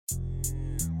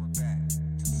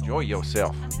enjoy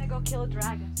yourself. I'm gonna go kill a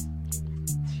dragon.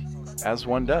 As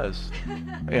one does.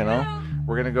 You know,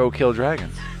 we're going to go kill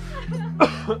dragons. See you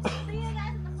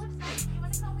guys on the flip side. You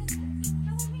wanna come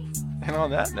with me? And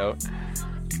on that note,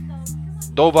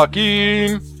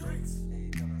 Dovahkiin!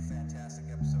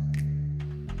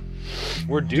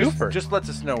 We're due for Just lets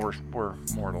us know we're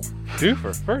mortal. due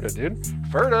for Ferda, dude.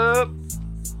 Ferd up!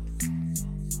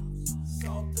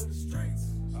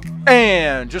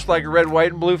 And just like a red,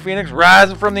 white, and blue phoenix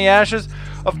rising from the ashes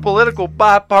of political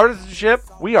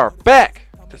bipartisanship, we are back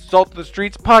to Salt of the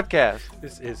Streets podcast.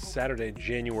 This is Saturday,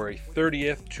 January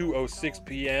 30th, 2:06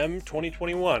 p.m.,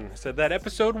 2021. Said that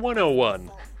episode 101.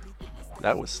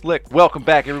 That was slick. Welcome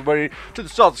back, everybody, to the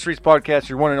Salt of the Streets podcast,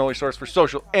 your one and only source for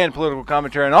social and political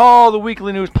commentary and all the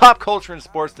weekly news, pop culture, and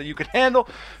sports that you can handle.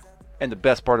 And the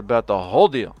best part about the whole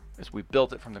deal is we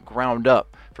built it from the ground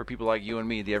up for people like you and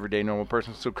me, the everyday normal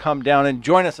person. So come down and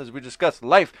join us as we discuss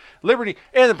life, liberty,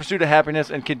 and the pursuit of happiness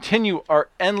and continue our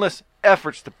endless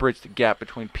efforts to bridge the gap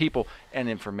between people and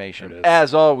information.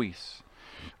 As always,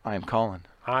 I am Colin.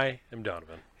 I am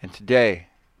Donovan. And today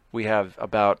we have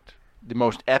about the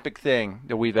most epic thing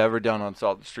that we've ever done on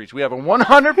Salt of the Streets. We have a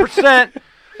 100%.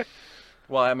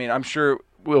 Well, I mean, I'm sure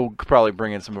we'll probably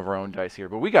bring in some of our own dice here,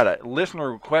 but we got a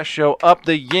listener request show up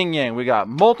the yin yang. We got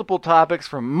multiple topics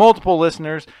from multiple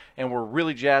listeners, and we're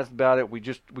really jazzed about it. We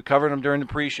covered them during the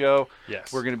pre-show.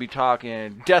 Yes. We're going to be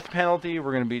talking death penalty.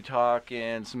 We're going to be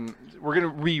talking we're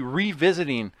going to be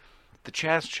revisiting the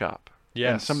Chaz Chop.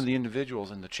 Yes. And some of the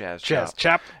individuals in the Chaz Chaz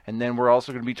Chop. And then we're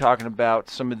also going to be talking about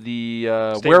some of the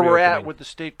State where we're reopening. at with the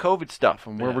state COVID stuff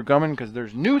and where we're going, because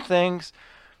there's new things.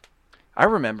 I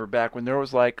remember back when there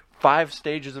was like 5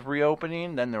 stages of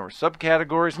reopening, then there were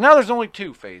subcategories. Now there's only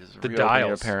 2 phases of reopening,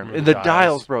 dials. apparently. Remember The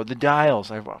dials, bro. The dials.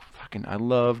 I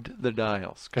loved the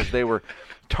dials because they were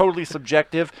totally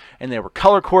subjective and they were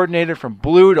color coordinated from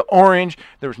blue to orange.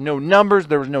 There was no numbers.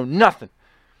 There was no nothing.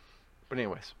 But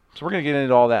anyways, so we're going to get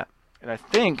into all that. And I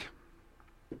think,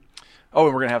 and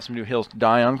we're going to have some new hills to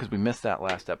die on because we missed that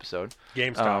last episode.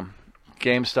 GameStop.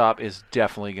 GameStop is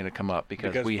definitely going to come up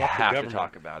because we fuck the have to government.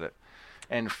 talk about it.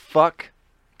 And fuck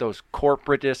those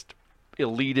corporatist,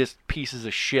 elitist pieces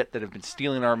of shit that have been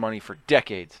stealing our money for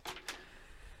decades.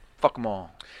 Fuck them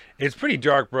all. It's pretty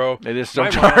dark, bro. It is so My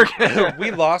dark. mom-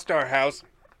 we lost our house,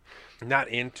 not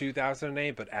in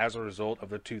 2008, but as a result of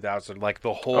the 2000, like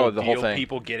the whole the whole deal, thing.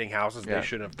 people getting houses Yeah, they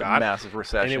shouldn't have the got. massive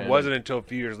recession. And it wasn't until a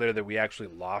few years later that we actually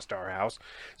lost our house.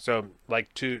 So,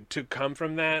 like, to come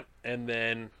from that and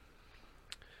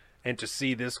to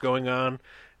see this going on,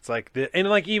 it's like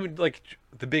even like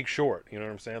The Big Short, you know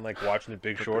what I'm saying? Like watching The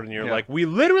Big Short, and you're yeah. like, we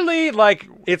literally like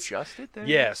it's just it there?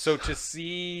 yeah. So to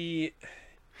see.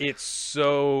 It's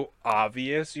so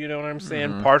obvious, you know what I'm saying?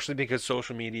 Mm-hmm. Partially because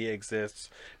social media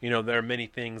exists. You know, there are many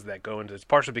things that go into this.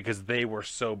 Partially because they were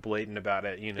so blatant about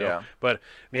it, you know. Yeah. But, I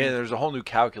mean, Yeah, there's a whole new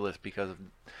calculus because of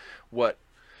what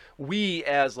we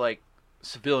as like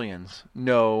civilians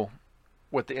know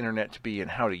what the internet to be and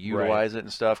how to utilize it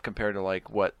and stuff compared to like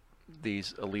what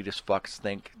these elitist fucks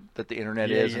think that the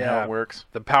internet is and how it works.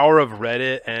 The power of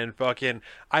Reddit and fucking...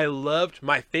 I loved...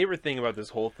 My favorite thing about this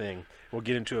whole thing, we'll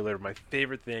get into it later, my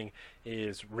favorite thing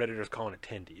is Redditors calling it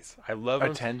tendies. I love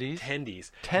them. Attendees?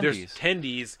 Tendies. Tendies.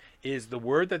 Tendies is the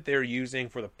word that they're using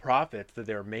for the profits that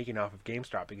they're making off of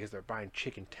GameStop because they're buying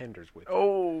chicken tenders with it.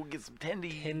 Oh, get some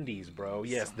tendies. Tendies, bro.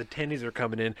 Yes, the tendies are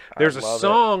coming in. There's a love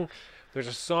song... There's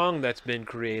a song that's been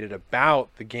created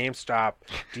about the GameStop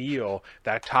deal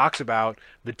that talks about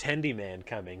the Tendy Man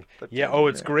coming.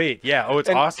 It's great. Yeah, it's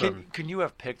And awesome. Can you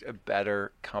have picked a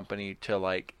better company to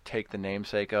like take the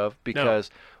namesake of? Because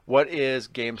what is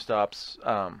GameStop's?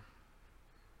 I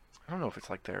don't know if it's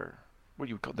like their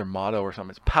their motto or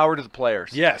something. It's power to the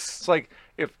players. Yes. It's like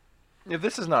if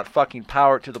this is not fucking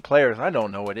power to the players, I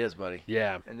don't know what is, buddy.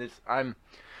 Yeah. And I'm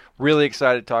really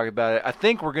excited to talk about it. I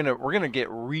think we're gonna get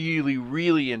really,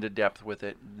 really into depth with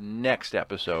it next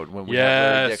episode when we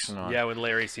have Larry Dixon on. Yeah, when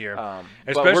Larry's here. But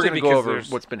Especially we're going to go because over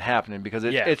there's- what's been happening because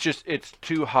Yeah. it's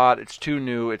too hot, it's too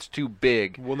new, it's too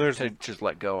big Well, to just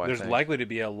let go. There's likely to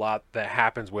be a lot that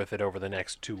happens with it over the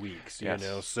next 2 weeks, Yes. you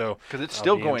know. So because it's I'll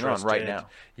still be going on right interested. now.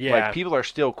 Yeah. Like people are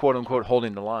still quote unquote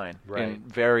holding the line Right. in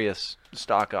various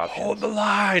stock options. Hold the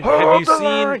line. Hold Have you the seen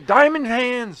line. Diamond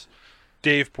hands?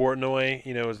 Dave Portnoy,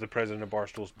 is the president of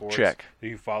Barstool Sports? Check. Do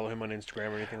you follow him on Instagram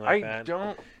or anything like I that?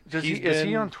 don't. Is He's he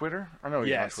been- on Twitter? I know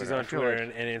Yes, he's he's on on Twitter.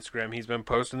 Twitter and Instagram. He's been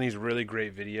posting these really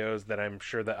great videos that I'm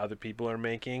sure that other people are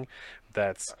making.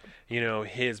 That's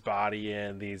his body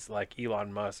and these like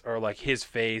Elon Musk or like his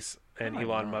face and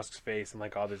Elon Musk's face and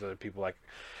like all these other people like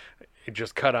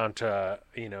just cut onto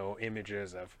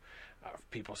images of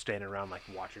people standing around like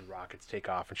watching rockets take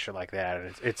off and shit like that,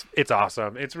 and it's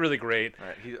awesome. It's really great. All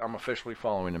right, I'm officially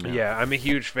following him now. Yeah, I'm a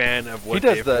huge fan of what He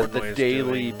does Dave the Portnoy is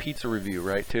daily doing. pizza review,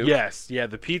 right, too? Yes, yeah,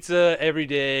 the pizza every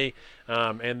day,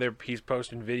 and he's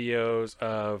posting videos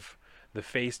of the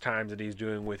FaceTimes that he's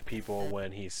doing with people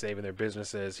when he's saving their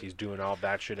businesses. He's doing all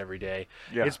that shit every day.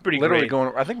 Yeah. It's pretty Literally great.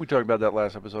 going. I think we talked about that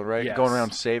last episode, right? Yes. Going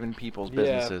around saving people's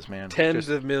businesses, man. Tens Just-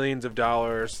 of millions of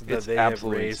dollars that It's they have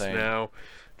absolutely raised insane. now,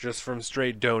 just from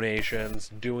straight donations,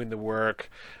 doing the work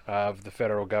of the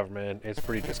federal government. It's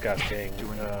pretty disgusting. To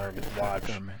watch.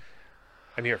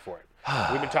 I'm here for it.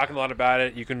 We've been talking a lot about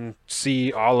it. You can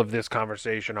see all of this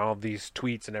conversation, all of these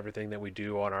tweets and everything that we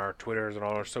do on our Twitters and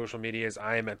all our social medias.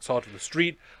 I am at Salt of the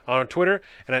Street on Twitter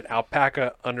and at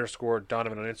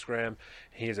alpaca_Donovan on Instagram.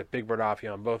 He is at Big Bird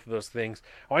Offie on both of those things.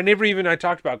 Oh, I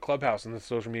talked about Clubhouse and the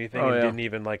social media thing and didn't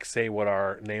even like say what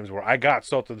our names were. I got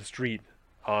Salt of the Street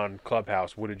on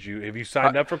Clubhouse. Have you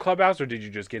signed up for Clubhouse or did you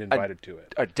just get invited to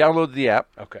it? I downloaded the app,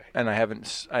 Okay. and I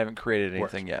haven't created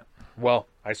anything yet. Well,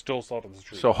 I still Salt of the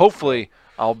Street. So hopefully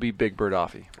I'll be Big Bird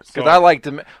Offie. Because So- I like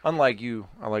to, unlike you,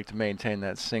 I like to maintain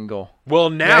that single. Well,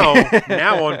 now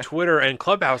on Twitter and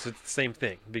Clubhouse, it's the same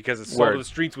thing because it's Salt Word. of the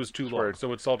Streets was too long, Word.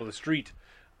 so it's Salt of the Street.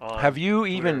 On Have you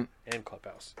Twitter even, and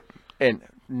Clubhouse? and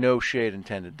no shade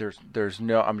intended, there's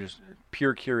no, I'm just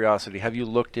pure curiosity. Have you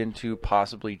looked into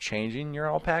possibly changing your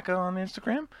alpaca on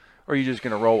Instagram? Or are you just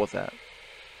going to roll with that?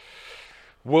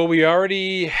 Well, we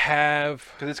already have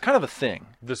Because it's kind of a thing.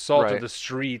 the Salt Right. of the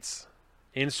Streets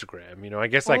Instagram. You know, I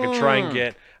guess I could try and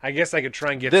get.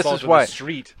 This Salt is of why- the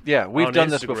Street. Yeah, we've on done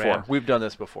this Instagram. before. We've done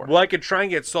this before. Well, I could try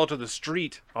and get Salt of the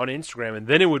Street on Instagram, and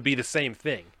then it would be the same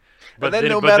thing. But then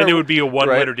then, no but then matter- it would be a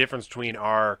one-letter right. difference between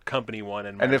our company one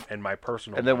and my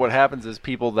personal. And then one. what happens is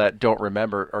people that don't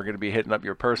remember are going to be hitting up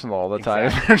your personal all the time.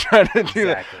 Exactly. They're trying to do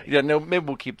Exactly. that. Yeah, no, maybe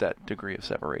we'll keep that degree of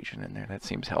separation in there. That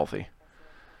seems healthy.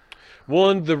 Well,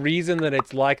 and the reason that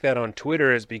it's like that on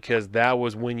Twitter is because that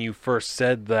was when you first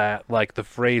said that, like the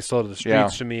phrase "Salt of the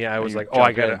Streets" Yeah. to me. I was you like, "Oh,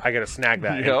 I jump in. gotta snag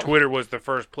that." Yep. And Twitter was the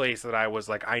first place that I was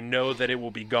like, "I know that it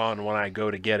will be gone when I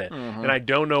go to get it," Mm-hmm. and I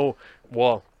don't know.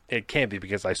 Well, it can't be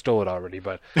because I stole it already,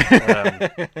 but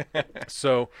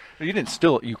so You didn't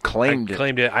steal it. You I claimed it.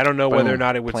 claimed it. I don't know whether or Boom.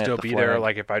 not it would Plant still the be there. flag.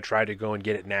 Like if I tried to go and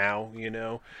get it now, you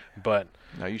know, but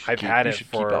No, you should I've keep, had you it should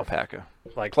for keep alpaca.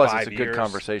 like Plus, 5 it's a years. good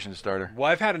conversation starter. Well,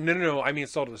 I've had no. I mean,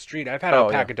 Salt of the Street. I've had Oh,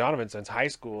 Alpaca yeah. Donovan since high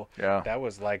school. Yeah. That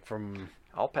was like from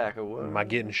Alpaca was. my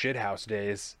getting shit house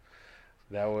days.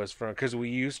 That was from because we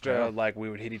used to like we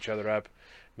would hit each other up,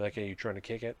 be like, "Hey, you trying to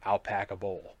kick it? Alpaca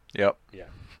bowl." Yep. Yeah.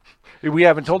 We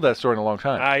haven't told that story in a long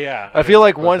time. Yeah. I feel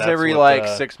like but once that's every what,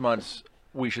 6 months,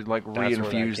 we should like where that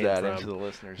reinfuse came that from. into the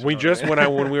listeners. We Oh, just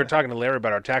man. when we were talking to Larry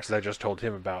about our taxes, I just told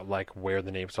him about like where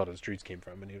the name Salt of the Streets came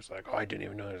from, and he was like, "Oh, I didn't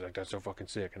even know." He was like, "That's so fucking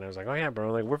sick," and I was like, "Oh yeah,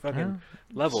 bro, like we're fucking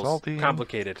levels salty.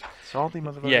 complicated." salty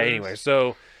motherfucker. Yeah. Anyway,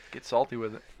 so get salty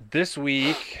with it. this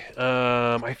week,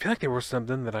 I feel like there was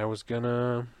something that I was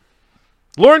gonna.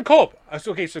 Lauren Culp.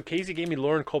 Okay, so Casey gave me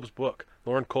Lauren Culp's book.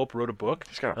 Lauren Culp wrote a book.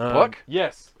 She's got a book?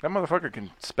 Yes. That motherfucker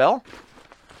can spell.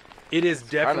 It is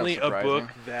definitely a surprising. book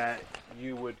that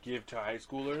you would give to high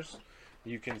schoolers.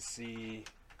 You can see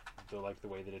the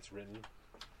way that it's written.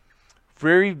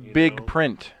 Very big know.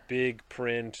 print. Big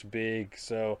print, big.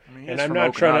 So, mean, he and is I'm from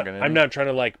not trying Okanagan, to. isn't I'm he? not trying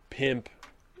to like pimp.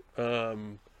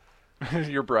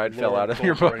 Your bride fell Lauren out of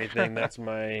your Culp book. or anything. That's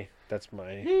my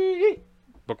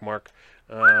bookmark.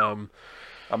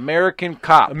 American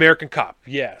Cop. American Cop.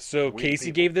 Yeah. So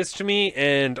Casey gave this to me,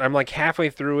 and I'm like halfway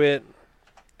through it.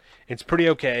 It's pretty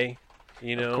okay.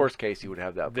 You know, Of course, Casey would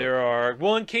have that book. there are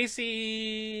and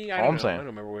Casey. I All don't I'm know. saying. I don't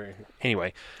remember where.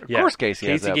 Anyway, Of course Casey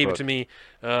has that gave book. it to me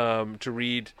to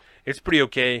read. It's pretty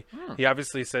okay. He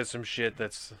obviously says some shit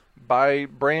that's. Buy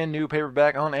brand new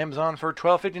paperback on Amazon for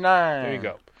 $12.59. There you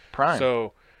go. Prime.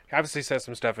 So he obviously says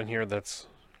some stuff in here that's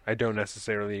I don't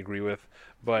necessarily agree with,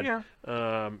 but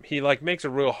he like makes a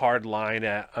real hard line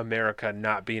at America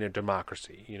not being a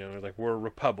democracy. You know, like we're a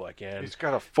republic, and He's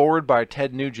got a forward by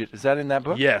Ted Nugent. Is that in that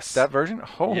book? Yes. That version?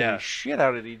 Holy Yeah. shit,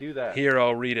 how did he do that? here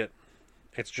I'll read it.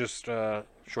 It's just short.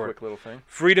 Quick little thing.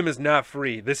 Freedom is not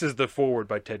free. This is the forward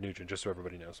by Ted Nugent, just so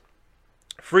everybody knows.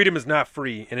 Freedom is not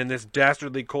free, and in this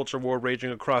dastardly culture war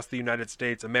raging across the United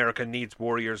States, America needs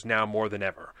warriors now more than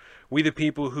ever. We the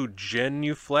people who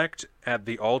genuflect at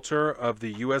the altar of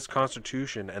the U.S.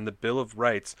 Constitution and the Bill of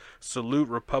Rights salute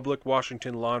Republic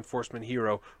Washington law enforcement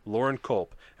hero Lauren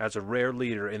Culp as a rare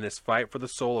leader in this fight for the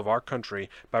soul of our country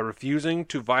by refusing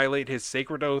to violate his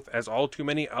sacred oath as all too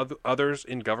many others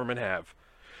in government have.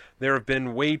 There have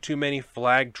been way too many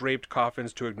flag-draped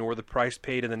coffins to ignore the price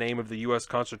paid in the name of the U.S.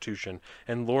 Constitution,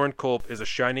 and Lauren Culp is a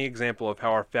shining example of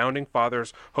how our founding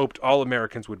fathers hoped all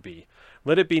Americans would be.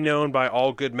 Let it be known by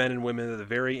all good men and women that the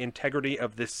very integrity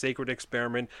of this sacred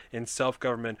experiment in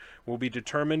self-government will be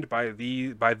determined by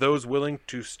those willing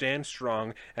to stand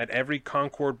strong at every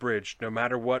Concord bridge, no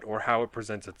matter what or how it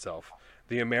presents itself.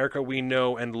 The America we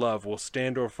know and love will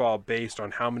stand or fall based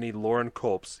on how many Lauren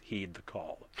Culps heed the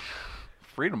call.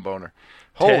 Freedom boner.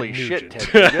 Holy shit, Nugent.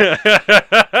 Ted Nugent.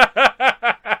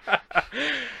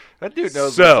 That dude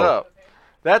knows what's up.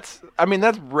 That's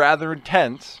rather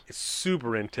intense. It's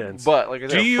super intense. But like I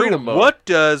said, freedom boner. What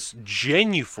does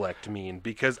genuflect mean?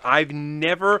 Because I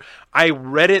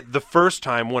read it the first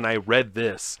time when I read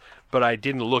this, but I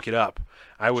didn't look it up.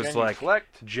 I was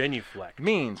genuflect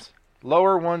means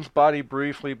lower one's body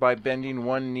briefly by bending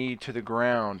one knee to the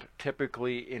ground,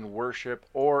 typically in worship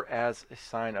or as a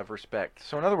sign of respect.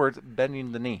 So in other words,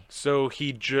 bending the knee. So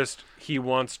he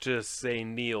wants to say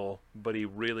kneel, but he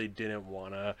really didn't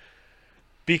want to.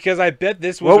 Because I bet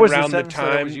this was around the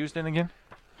time that it was used in again.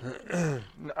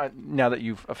 Now that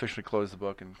you've officially closed the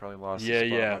book and probably lost the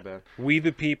spot, my bad. We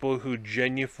the people who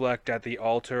genuflect at the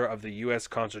altar of the U.S.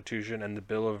 Constitution and the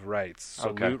Bill of Rights.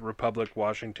 Salute Republic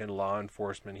Washington law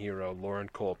enforcement hero Lauren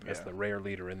Culp as the rare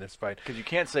leader in this fight. Because you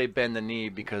can't say bend the knee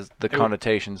because the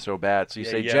connotation's so bad. So you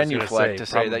say genuflect to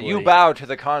say that you probably bow to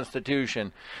the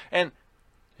Constitution. And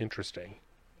interesting.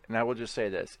 And I will just say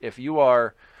this: if you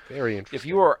are very interesting. If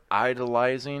you are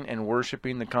idolizing and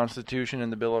worshiping the Constitution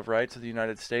and the Bill of Rights of the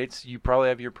United States, you probably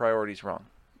have your priorities wrong,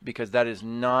 because that is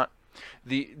not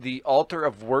the altar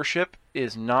of worship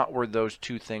is not where those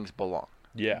two things belong.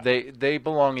 Yeah, they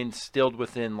belong instilled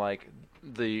within like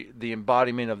the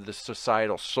embodiment of the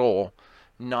societal soul,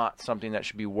 not something that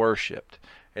should be worshipped.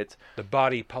 It's the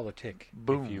body politic,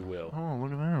 boom, if you will. Oh,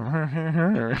 look at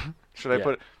that! Should I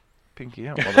put pinky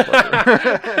out,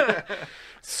 motherfucker?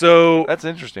 So that's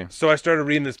interesting. So I started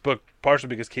reading this book partially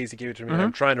because Casey gave it to me.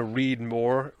 I'm trying to read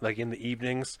more, like in the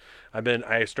evenings.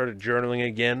 I started journaling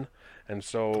again, and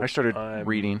so I started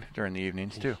reading during the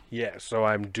evenings too. Yeah, so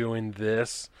I'm doing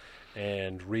this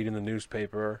and reading the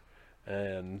newspaper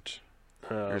and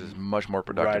yours is much more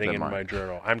productive writing than in mine. my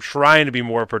journal. I'm trying to be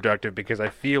more productive because I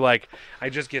feel like I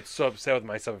just get so upset with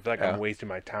myself. I feel like I'm wasting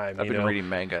my time. I've been reading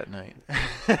manga at night.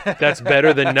 That's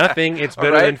better than nothing. It's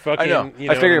better than fucking. I know. You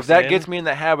know I figure if that saying? gets me in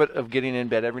the habit of getting in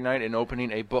bed every night and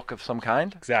opening a book of some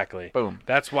kind, exactly. Boom.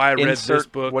 That's why I read Insert this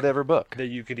book, whatever book that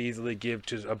you could easily give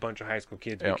to a bunch of high school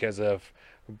kids because of.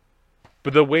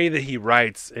 But the way that he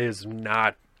writes is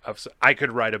not. I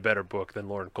could write a better book than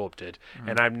Lauren Culp did,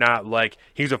 and I'm not like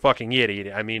he's a fucking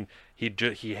idiot. I mean,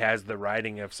 he has the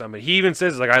writing of somebody. He even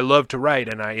says like I love to write,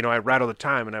 and I write all the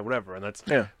time, and I whatever, and that's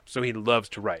so he loves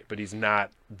to write, but he's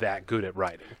not that good at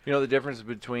writing. You know the difference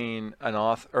between an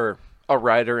author or a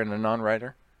writer and a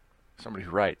non-writer? Somebody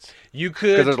who writes. You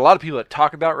could, because there's a lot of people that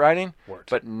talk about writing, Word.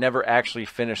 but never actually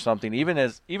finish something. Even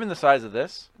the size of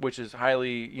this, which is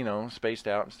highly spaced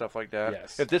out and stuff like that.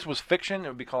 Yes. If this was fiction, it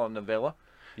would be called a novella.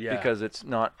 Yeah. Because it's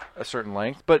not a certain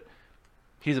length, but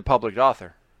he's a published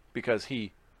author because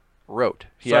he wrote.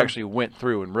 He actually went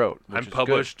through and wrote. I'm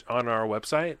published on our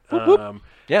website. Whoop, whoop.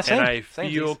 Yeah, same. And I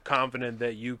Same feel piece. confident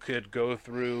that you could go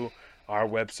through our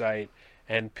website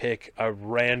and pick a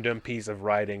random piece of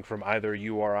writing from either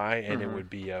you or I, and it would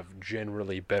be of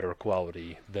generally better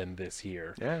quality than this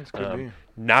here. Yeah, it could be.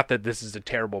 Not that this is a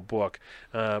terrible book.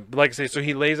 But like I say, so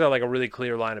he lays out like a really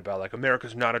clear line about like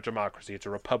America's not a democracy, it's a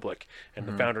republic. And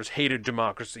the founders hated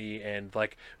democracy and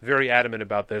like very adamant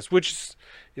about this, which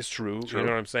is true. You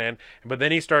know what I'm saying? But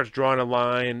then he starts drawing a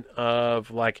line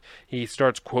of like, he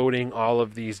starts quoting all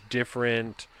of these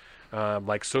different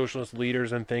like socialist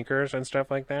leaders and thinkers and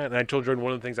stuff like that. And I told Jordan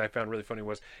one of the things I found really funny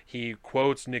was he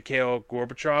quotes Mikhail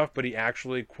Gorbachev, but he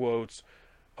actually quotes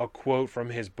a quote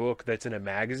from his book that's in a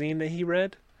magazine that he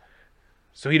read.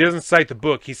 So he doesn't cite the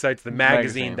book, he cites the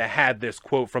magazine that had this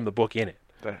quote from the book in it.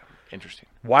 Interesting.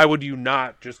 Why would you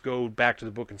not just go back to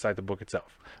the book and cite the book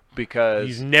itself? Because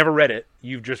you've never read it.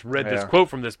 You've just read this quote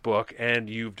from this book, and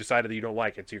you've decided that you don't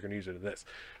like it, so you're going to use it in this.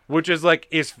 Which is like,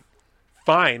 is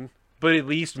fine, but at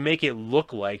least make it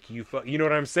look like you know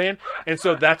what I'm saying? And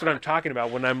so that's what I'm talking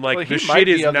about when I'm like, the shit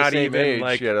is not even age,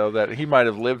 like, that he might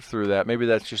have lived through that. Maybe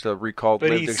that's just a recalled but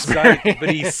lived experience.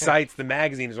 but he cites the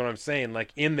magazine is what I'm saying.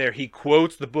 Like in there, he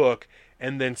quotes the book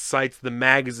and then cites the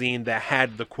magazine that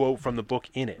had the quote from the book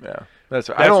in it. Yeah, that's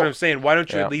what I'm saying. Why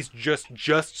don't you at least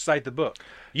just cite the book?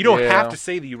 You don't have to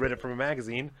say that you read it from a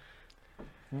magazine.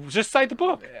 Just cite the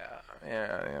book. Yeah.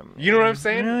 You know what I'm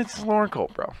saying? Yeah, it's Lauren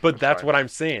Culp, bro. But that's what I'm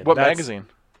saying. What magazine?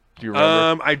 Do you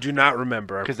remember? I do not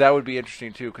remember. Because that would be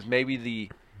interesting too. Because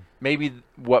maybe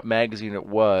what magazine it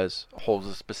was holds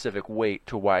a specific weight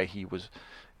to why he was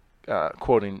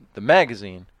quoting the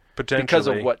magazine. Potentially. Because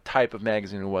of what type of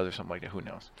magazine it was or something like that. Who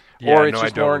knows? Yeah, or it's no, I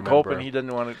just don't Lauren remember. Cope and he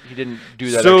didn't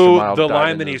do that extra mile. So the to dive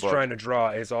line into that he's the book. trying to draw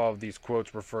is all of these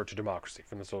quotes refer to democracy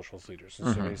from the socialist leaders.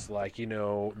 And so he's like,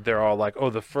 they're all like, oh,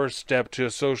 the first step to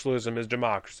socialism is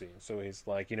democracy. And so he's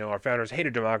like, our founders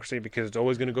hated democracy because it's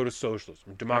always going to go to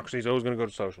socialism. Democracy is always going to go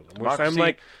to socialism. Which I'm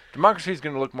like, democracy is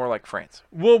going to look more like France.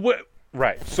 well,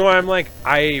 right. So I'm like,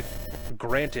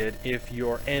 granted, if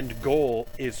your end goal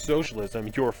is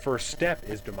socialism, your first step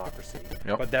is democracy.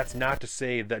 Yep. But that's not to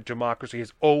say that democracy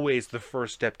is always the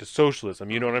first step to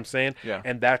socialism. You know what I'm saying? Yeah.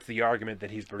 And that's the argument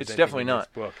that he's presenting. It's definitely in not.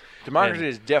 this book. Democracy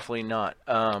is definitely not.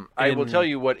 I will tell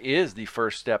you what is the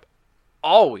first step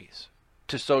always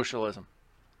to socialism.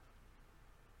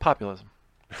 Populism.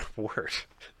 Word.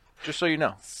 Just so you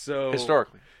know. So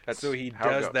Historically. That's so he how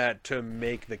it does goes. that to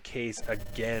make the case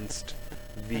against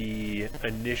the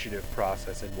initiative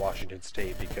process in Washington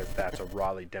State because that's a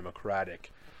Raleigh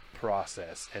Democratic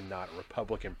process and not a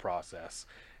Republican process.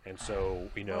 And so,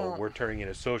 we're turning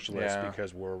into socialists Yeah.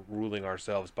 because we're ruling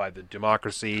ourselves by the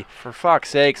democracy. For fuck's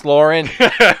sakes, Lauren.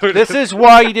 This is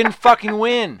why you didn't fucking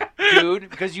win, dude.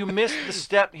 Because you missed the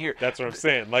step here. That's what I'm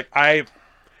saying. Like,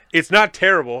 it's not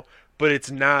terrible, but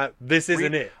it's not. This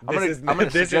isn't it. I'm going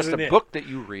to suggest a book that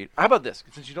you read. How about this?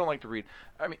 Since you don't like to read,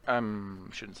 I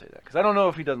mean, shouldn't say that because I don't know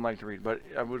if he doesn't like to read, but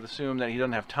I would assume that he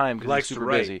doesn't have time because Likes he's to super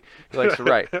write. busy. He likes to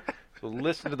write. So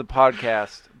listen to the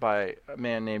podcast by a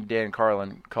man named Dan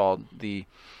Carlin called "The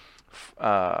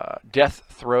Death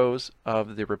Throes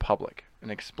of the Republic,"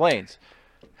 and explains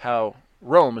how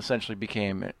Rome essentially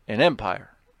became an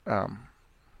empire,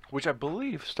 which I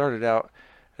believe started out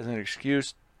as an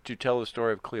excuse to tell the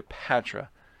story of Cleopatra,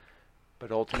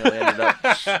 but ultimately ended up,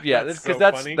 yeah, That's because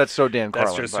so funny. that's so Dan That's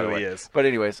Carlin. just by the who way. he is. But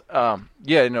anyways, and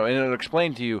it'll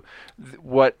explain to you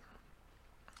what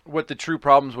the true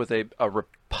problems with a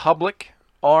republic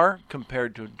are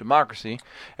compared to democracy,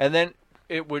 and then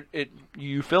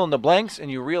you fill in the blanks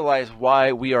and you realize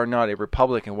why we are not a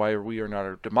republic and why we are not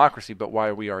a democracy, but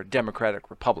why we are a democratic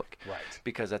republic. Right.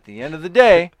 Because at the end of the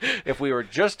day, if we were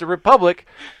just a republic,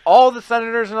 all the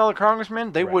senators and all the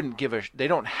congressmen, they wouldn't they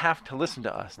don't have to listen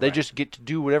to us. They just get to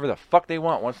do whatever the fuck they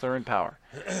want once they're in power.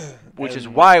 Which is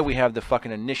why we have the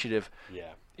fucking initiative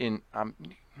in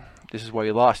this is why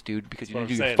you lost, dude, because you didn't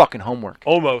do your fucking homework.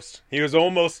 Almost. He was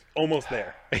almost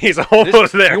there. He's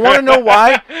almost there. You want to know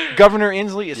why Governor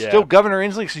Inslee is still Governor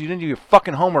Inslee? Because you didn't do your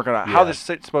fucking homework on how this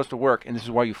is supposed to work, and this is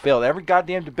why you failed every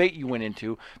goddamn debate you went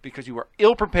into because you were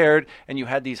ill-prepared and you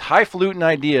had these highfalutin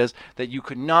ideas that you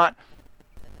could not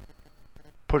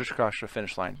put across the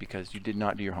finish line because you did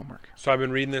not do your homework. So I've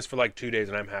been reading this for like 2 days,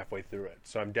 and I'm halfway through it.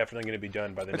 So I'm definitely going to be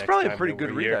done by the next time. It's probably a pretty that good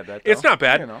we're read, here. I bet, though. It's not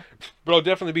bad, You know. but I'll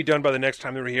definitely be done by the next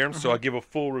time that we're here. So I'll give a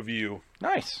full review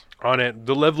Nice. on it.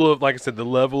 The level of, like I said, the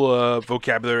level of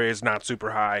vocabulary is not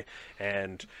super high,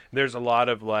 and there's a lot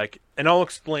of and I'll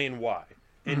explain why.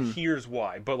 And here's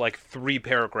why, but 3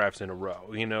 paragraphs in a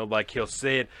row, he'll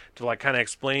say it to kind of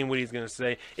explain what he's going to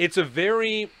say. It's a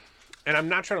very, and I'm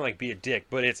not trying to be a dick,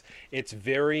 but it's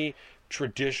very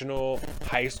traditional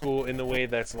high school in the way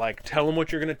that's tell him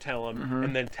what you're going to tell him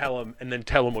and then tell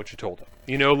him what you told him.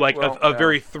 A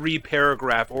very 3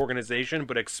 paragraph organization,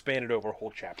 but expanded over a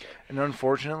whole chapter. And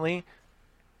unfortunately,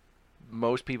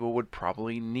 most people would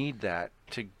probably need that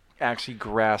to actually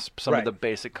grasp some of the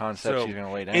basic concepts he's going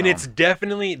to lay down. And it's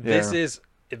definitely this is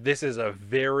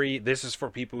for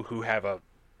people who have a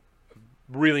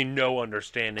really no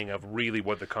understanding of really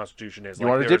what the Constitution is. You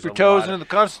want to dip your toes into the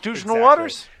constitutional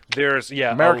waters? There's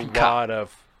American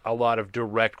a lot of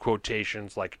direct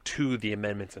quotations to the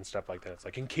amendments and stuff like that. It's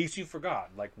in case you forgot,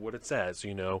 what it says,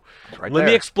 right let me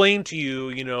there. explain to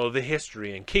you, the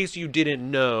history in case you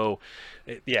didn't know.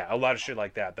 A lot of shit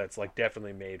like that. That's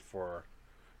definitely made for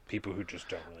people who just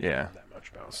don't really know that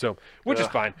much about. So, which is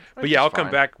fine. But is I'll come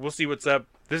fine. back. We'll see what's up.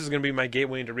 This is going to be my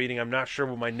gateway into reading. I'm not sure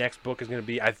what my next book is going to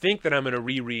be. I think that I'm going to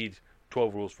reread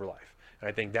 12 Rules for Life. And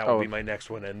I think that will be my next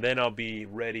one. And then I'll be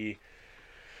ready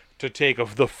to take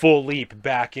the full leap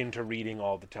back into reading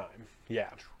all the time. Yeah.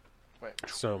 Wait,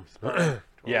 So,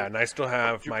 yeah, and I still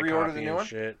have Did you my pre-order copy the new and one?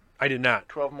 shit. I did not.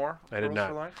 12 more? I did Rules not.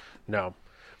 for Life? No,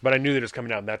 but I knew that it was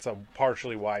coming out, and that's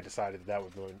partially why I decided that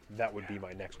would be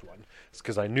my next one. It's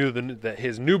because I knew that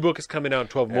his new book is coming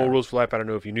out, 12 More Rules for Life. I don't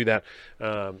know if you knew that.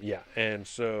 And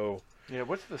so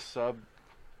what's the subtitle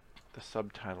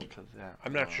to that?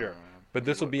 I'm not sure. But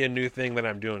this will be a new thing that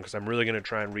I'm doing because I'm really going to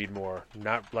try and read more.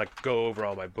 Not go over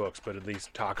all my books, but at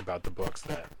least talk about the books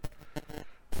that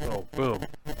oh, boom,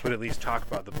 but at least talk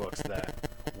about the books that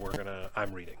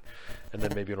I'm reading, and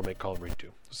then maybe it'll make Colin read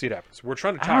too. See what happens. We're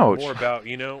trying to talk Ouch. more about,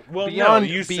 well, Beyond-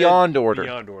 no, you said Beyond Order.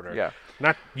 Beyond Order. Yeah.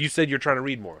 Not you said you're trying to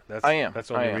read more. I am. That's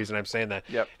the I only am. reason I'm saying that.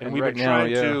 Yep. And And we've right been now,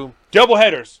 trying yeah. to double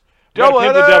headers. We gotta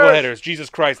pimp the Doubleheaders! double headers. Jesus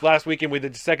Christ! Last weekend we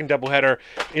did the second doubleheader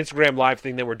Instagram live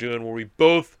thing that we're doing, where we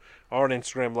both are on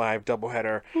Instagram live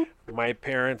doubleheader. My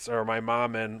parents, or my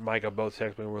mom and Micah, both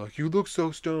texted me and were like, "You look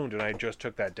so stoned," and I just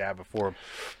took that dab before.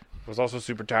 I was also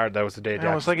super tired. That was the day.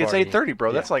 I was like, it's 8:30,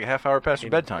 bro. That's like a half hour past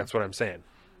your bedtime. That's what I'm saying.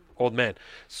 Old man.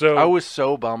 So I was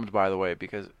so bummed, by the way,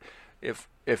 because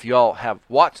if y'all have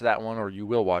watched that one, or you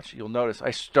will watch, you'll notice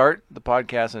I start the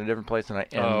podcast in a different place than I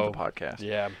end the podcast.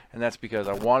 Yeah. And that's because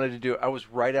I wanted to do it. I was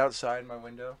right outside my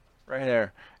window, right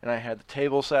there, and I had the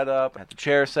table set up, I had the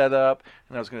chair set up,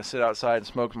 and I was going to sit outside and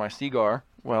smoke my cigar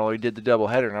while we did the double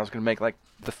header, and I was going to make like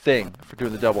the thing for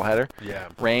doing the double header. Yeah.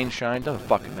 Rain, shine, doesn't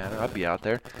fucking matter. I'd be out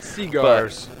there.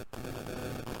 Cigars.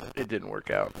 It didn't work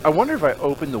out. I wonder if I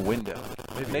opened the window.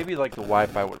 Maybe like the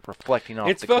Wi-Fi was reflecting off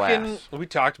It's the fucking. glass. We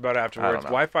talked about it I afterwards. don't know.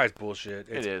 Wi-Fi's bullshit.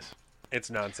 It is. It's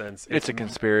nonsense. It's a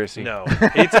conspiracy. No,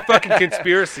 it's a fucking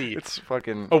conspiracy. It's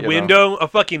fucking A you know, window, a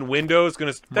fucking window is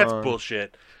gonna. That's Come on.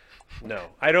 bullshit. No,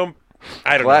 I don't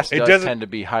Glass know. It does doesn't. tend to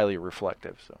be highly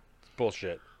reflective. So,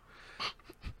 Bullshit.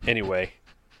 Anyway,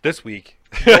 this week.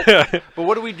 but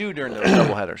what do we do during those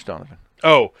double headers, Donovan?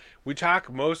 Oh, we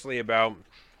talk mostly about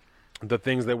the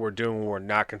things that we're doing when we're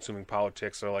not consuming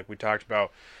politics. So, like, we talked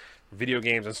about video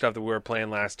games and stuff that we were playing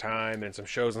last time, and some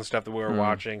shows and stuff that we were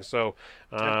watching. So,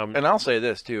 And I'll say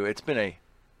this too: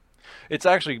 it's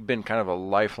actually been kind of a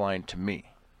lifeline to me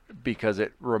because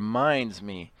it reminds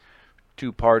me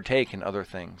to partake in other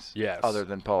things, Yes. other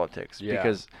than politics. Yeah.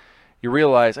 Because you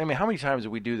realize, I mean, how many times do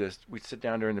we do this? We sit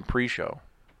down during the pre-show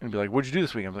and be like, "What'd you do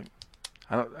this week?" I'm like,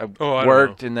 I don't know.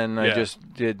 worked, and then I Yeah.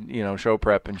 just did, show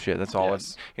prep and shit. That's all.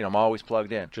 Yes. I'm always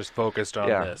plugged in. just focused on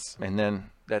Yeah, this. and then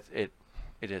that's it.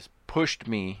 It has pushed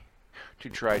me to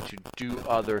try to do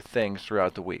other things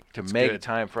throughout the week, to make good.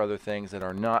 time for other things that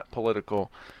are not political,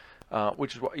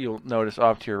 which is what you'll notice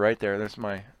off to your right there. There's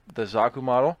the Zaku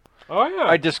model. Oh, yeah.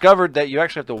 I discovered that you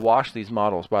actually have to wash these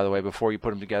models, by the way, before you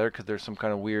put them together, because there's some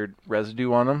kind of weird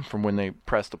residue on them from when they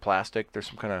press the plastic. There's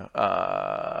some kind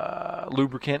of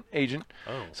lubricant agent,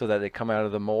 Oh. so that they come out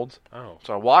of the molds. Oh.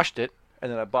 So I washed it, and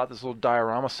then I bought this little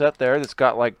diorama set there that's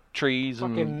got like trees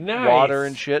and Fucking nice. water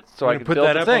and shit, so I You can put build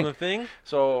that the up thing. on the thing?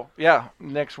 So yeah,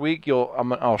 next week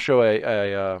I'll show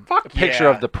a Fuck picture yeah.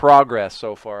 of the progress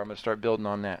so far. I'm gonna start building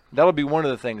on that. That'll be one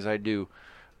of the things I do,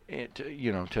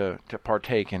 to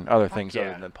partake in other things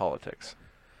yeah. other than politics.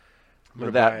 I'm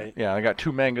But gonna buy- I got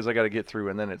 2 mangas I got to get through,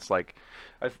 and then it's like,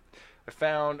 I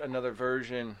found another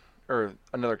version or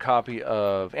another copy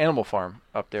of Animal Farm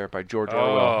up there by George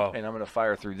Orwell, Oh. and I'm gonna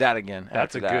fire through that again.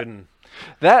 That's after a that. good one.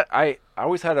 That I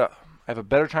always I have a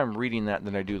better time reading that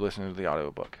than I do listening to the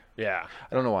audiobook. Yeah.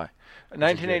 I don't know why.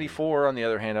 1984, on the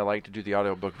other hand, I like to do the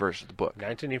audiobook versus the book.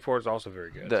 1984 is also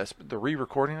very good. The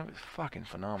re-recording of it is fucking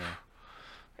phenomenal,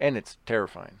 and it's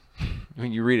terrifying.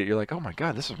 When you read it, you're like, oh my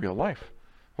god, this is real life.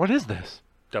 What is this?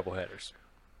 Double headers.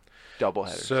 Double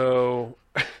headers. So,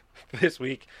 this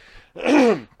week,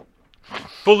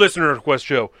 full listener request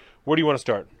show. Where do you want to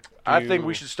start? I think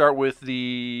we should start with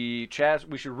the chat.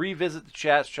 We should revisit the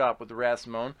chat shop with the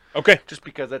Rassimone, Okay. just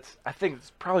because I think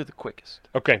it's probably the quickest.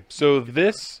 Okay. So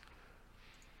this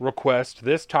request,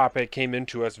 this topic came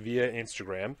into us via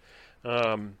Instagram,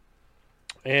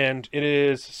 and it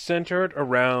is centered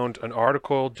around an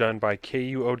article done by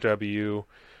KUOW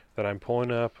that I'm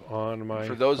pulling up on my.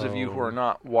 For those of you who are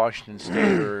not Washington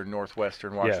State or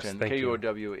Northwestern Washington, thank you.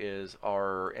 KUOW is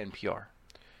our NPR,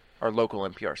 our local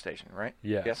NPR station, right?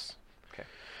 Yes. Yes. Okay.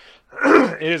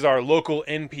 It is our local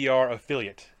NPR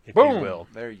affiliate, if Boom. you will.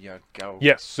 There you go.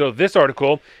 Yes. So this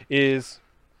article is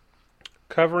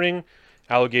covering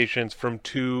allegations from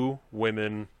 2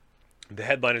 women. The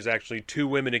headline is actually 2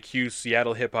 women accuse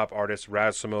Seattle hip hop artist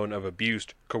Raz Simone of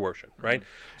abused coercion. Right.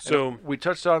 So We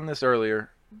touched on this earlier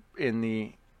in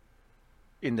the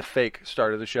fake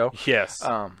start of the show. yes.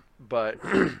 But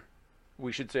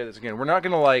we should say this again. We're not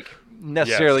going to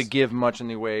necessarily Yes. give much in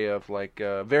the way of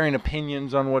varying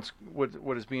opinions on what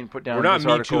is being put down. We're in not this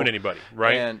me article. tooing anybody,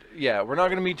 right? And yeah, we're not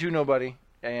going to me too nobody.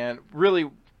 And really,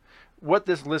 what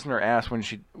this listener asked when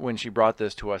she brought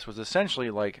this to us was essentially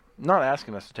not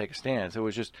asking us to take a stance. It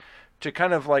was just to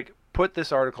kind of put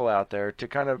this article out there, to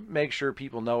kind of make sure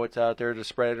people know it's out there, to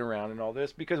spread it around and all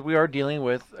this, because we are dealing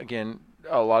with, again,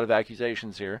 a lot of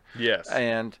accusations here. Yes.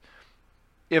 And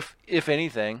if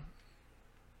anything,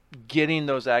 getting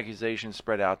those accusations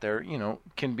spread out there,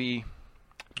 can be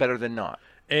better than not.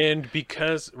 And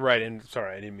because and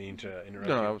sorry, I didn't mean to interrupt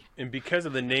No, you. that was- And because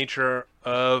of the nature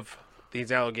of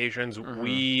these allegations,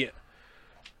 we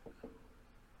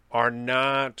are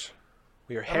not.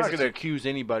 We are I'm not going to hesitant. accuse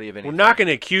anybody of anything. We're not going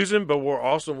to accuse him, but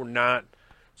we're not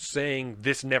saying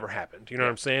this never happened. You know what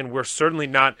I'm saying? We're certainly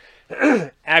not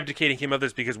abdicating him of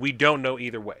this because we don't know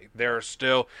either way. There's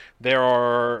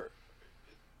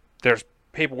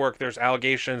paperwork, there's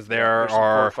allegations, there there's some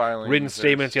are court filings, written there's-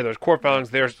 statements. Yeah, there's court filings.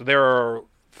 There are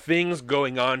things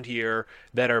going on here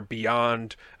that are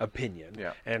beyond opinion.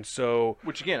 Yeah. And so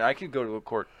Which again, I could go to a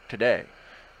court today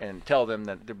and tell them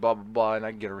that they're blah blah blah, and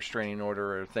I can get a restraining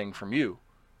order or a thing from you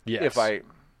yes, if I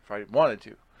wanted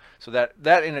to. So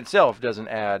that in itself doesn't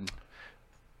add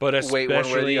but weight one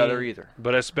way or the other either.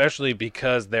 But especially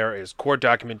because there is court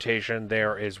documentation,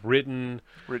 there is written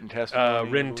Written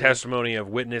testimony. testimony of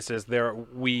witnesses. There,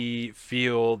 we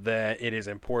feel that it is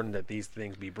important that these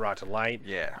things be brought to light.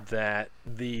 Yeah. That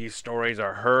these stories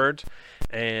are heard,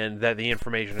 and that the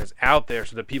information is out there,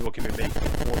 so that people can be making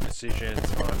informed decisions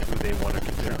on who they want to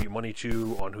contribute money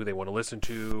to, on who they want to listen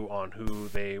to, on who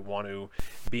they want to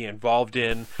be involved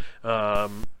in.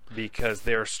 Because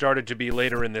there started to be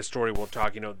later in this story, we'll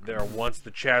talk. There once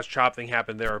the Chaz Chop thing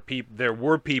happened, there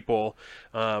were people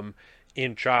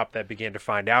in Chop that began to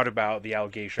find out about the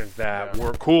allegations that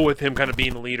were cool with him kind of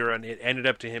being the leader, and it ended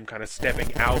up to him kind of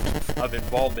stepping out of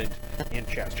involvement in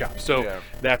Chaz Chop. So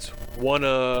that's one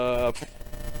of.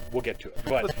 We'll get to it.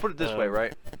 But Let's put it this way,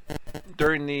 right?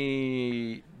 During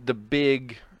the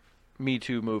big Me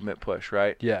Too movement push,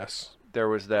 right? Yes. There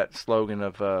was that slogan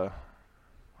of I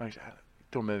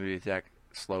don't remember the exact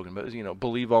slogan, but it was,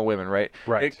 believe all women, right?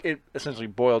 Right. It essentially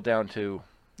boiled down to,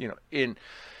 in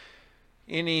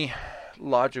any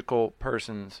logical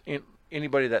person's,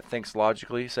 anybody that thinks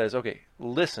logically says, okay,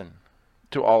 listen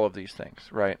to all of these things,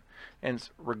 right? And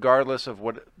regardless of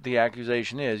what the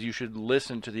accusation is, you should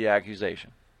listen to the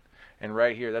accusation. And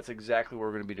right here, that's exactly what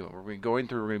we're going to be doing. We're going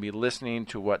to be listening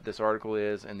to what this article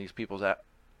is and these people's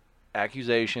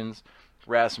accusations.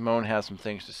 Rassimone has some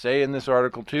things to say in this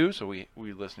article too, so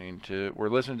we're listening to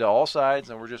all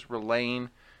sides, and we're just relaying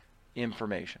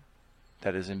information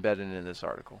that is embedded in this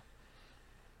article.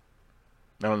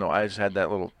 I don't know, I just had that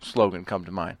little slogan come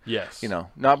to mind. Yes.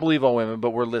 Not believe all women,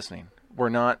 but we're listening. We're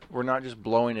not just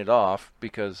blowing it off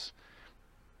because,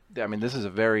 this is a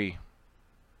very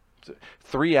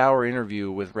 3-hour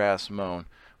interview with Rassimone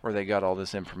where they got all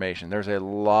this information. There's a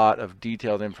lot of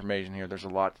detailed information here. There's a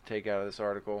lot to take out of this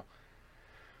article.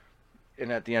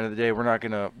 And at the end of the day, we're not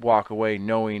going to walk away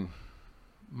knowing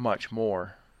much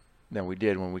more than we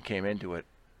did when we came into it.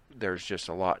 There's just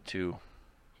a lot to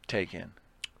take in,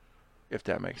 if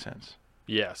that makes sense.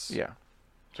 Yes. Yeah.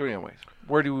 So anyways,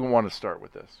 where do we want to start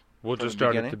with this? We'll From just the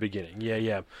start at the beginning.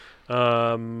 Yeah.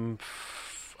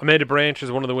 Amanda Branch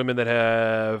is one of the women that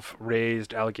have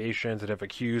raised allegations that have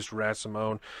accused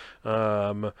Rassimone.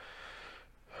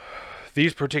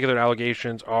 These particular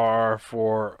allegations are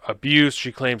for abuse.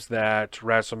 She claims that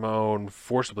Rassimone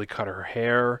forcibly cut her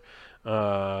hair.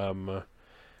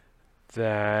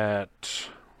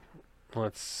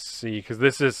 Let's see, because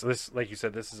this, like you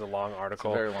said, this is a long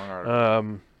article. It's a very long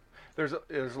article.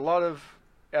 There's a lot of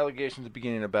allegations at the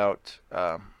beginning about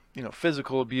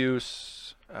physical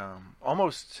abuse,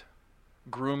 almost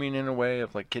grooming in a way,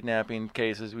 of like kidnapping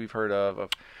cases we've heard of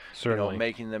Certainly.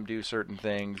 making them do certain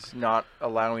things, not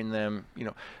allowing them,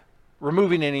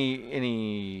 removing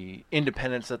any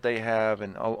independence that they have,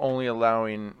 and only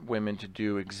allowing women to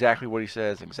do exactly what he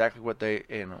says, exactly what they,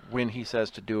 when he says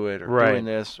to do it, or Right. doing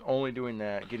this, only doing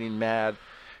that, getting mad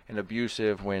and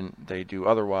abusive when they do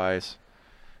otherwise.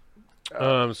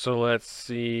 So let's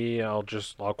see. I'll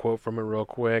quote from it real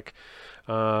quick.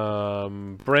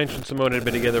 Branch and Simone had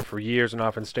been together for years and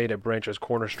often stayed at Branch's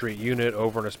Corner Street unit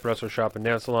over an espresso shop and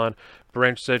nail salon.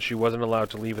 Branch said she wasn't allowed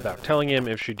to leave without telling him.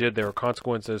 If she did, there were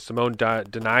consequences. Simone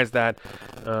denies that.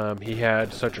 He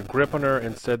had such a grip on her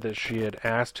and said that she had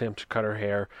asked him to cut her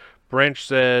hair. Branch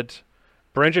said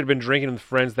Branch had been drinking with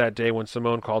friends that day when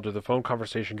Simone called her. The phone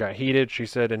conversation got heated, she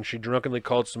said, and she drunkenly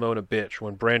called Simone a bitch.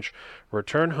 When Branch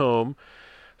returned home,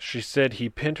 she said he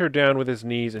pinned her down with his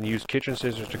knees and used kitchen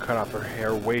scissors to cut off her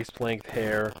hair, waist-length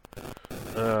hair.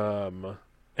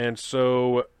 And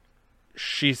so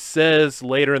she says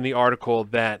later in the article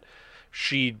that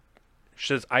she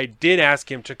says, I did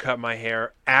ask him to cut my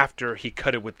hair after he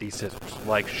cut it with these scissors.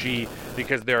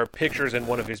 Because there are pictures in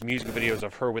one of his music videos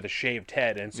of her with a shaved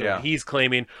head. And so he's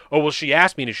claiming, oh, well, she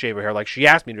asked me to shave her hair. Like, she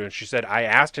asked me to. And she said, I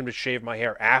asked him to shave my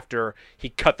hair after he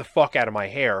cut the fuck out of my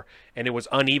hair. And it was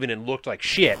uneven and looked like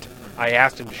shit. I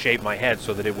asked him to shave my head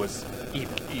so that it was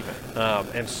even.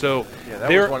 And so Yeah, that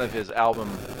was one of his album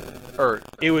or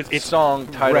it's song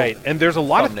title, right. And there's a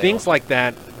lot of thumbnail. things like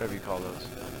that. whatever you call those.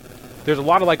 There's a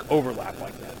lot of like overlap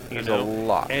like that. There's a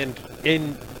lot. And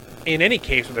in any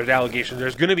case where there's allegations,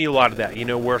 there's going to be a lot of that.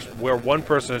 Where one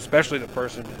person, especially the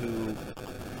person who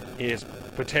is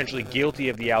potentially guilty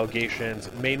of the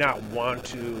allegations, may not want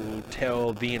to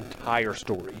tell the entire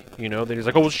story. That he's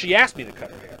like, oh, well, she asked me to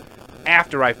cut her hair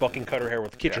after I fucking cut her hair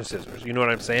with kitchen scissors. You know what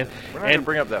I'm saying? We're not going to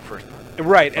bring up that first part.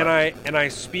 Right, and I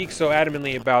speak so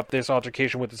adamantly about this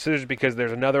altercation with the scissors because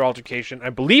there's another altercation.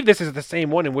 I believe this is the same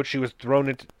one in which she was thrown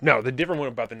into... No, the different one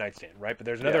about the nightstand, right? But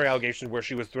there's another allegation where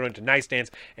she was thrown into nightstands,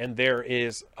 and there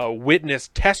is a witness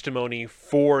testimony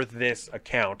for this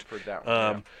account. For that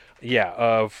one,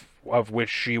 Of which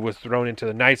she was thrown into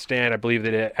the nightstand. I believe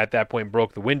that it, at that point,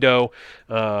 broke the window.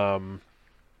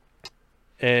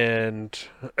 And...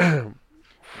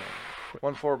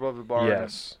 1 floor above the barn.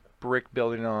 Yes. Brick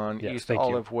building on Yes, East thank you.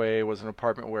 Olive Way was an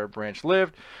apartment where Branch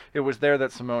lived. It was there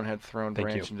that Simone had thrown Thank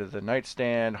Branch you. into the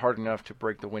nightstand hard enough to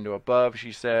break the window above,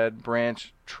 she said.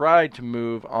 Branch tried to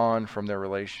move on from their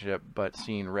relationship, but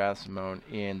seeing Raz Simone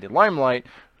in the limelight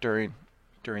during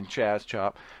Chaz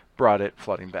Chop brought it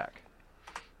flooding back.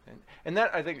 And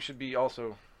that, I think, should be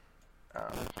also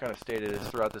kind of stated as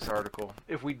throughout this article.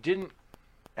 If we didn't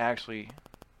actually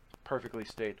perfectly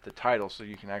state the title so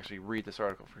you can actually read this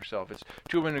article for yourself. It's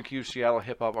 2 women accused Seattle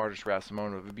hip-hop artist Raz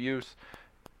Simone of abuse,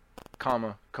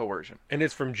 coercion. And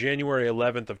it's from January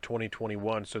 11th of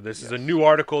 2021, so this is a new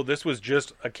article. This was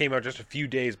came out just a few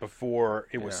days before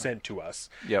it was sent to us.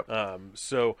 Yep.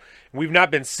 So we've not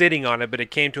been sitting on it, but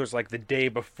it came to us like the day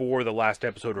before the last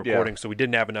episode recording, so we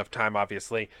didn't have enough time,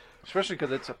 obviously. Especially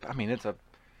because it's a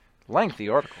lengthy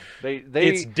article.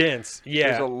 It's dense,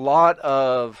 yeah. There's a lot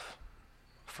of,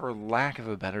 for lack of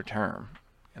a better term,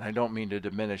 and I don't mean to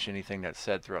diminish anything that's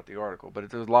said throughout the article, but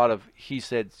there's a lot of he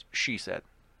said, she said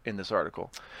in this article.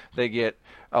 They get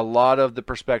a lot of the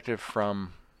perspective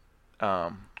from...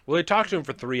 well, they talked to him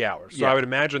for 3 hours, so Yeah. I would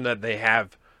imagine that they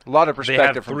have... a lot of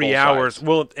perspective from 3 both hours. sides.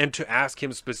 Well, and to ask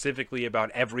him specifically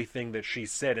about everything that she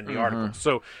said in the article.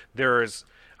 So there is,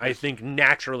 I think,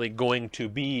 naturally going to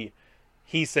be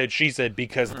he said, she said,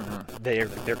 because they're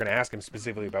going to ask him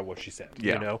specifically about what she said.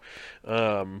 Yeah.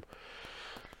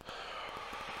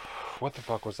 What the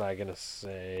fuck was I going to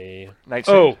say?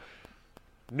 Nightstand? Oh,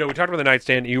 no, we talked about the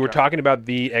nightstand. You were talking about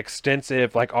the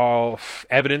extensive, all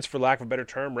evidence, for lack of a better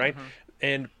term, right?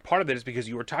 And part of that is because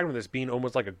you were talking about this being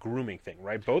almost like a grooming thing,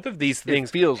 right? Both of these things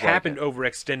feels like happened it. over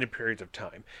extended periods of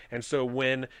time. And so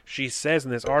when she says in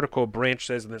this article, Branch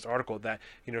says in this article that,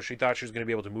 she thought she was going to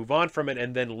be able to move on from it,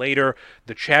 and then later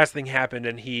the Chaz thing happened,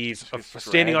 and he's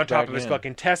standing on top of his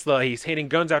fucking Tesla, he's handing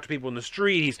guns out to people in the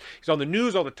street, he's on the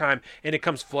news all the time, and it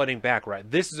comes flooding back,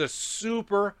 right? This is a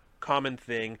super common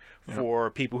thing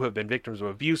for people who have been victims of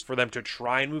abuse, for them to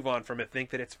try and move on from it, think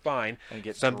that it's fine, And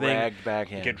get dragged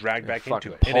back in. get dragged back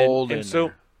into fucking it. pulled And in so,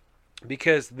 there.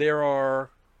 because there are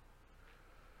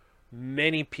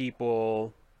many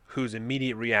people whose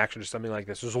immediate reaction to something like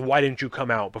this is, why didn't you come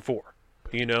out before?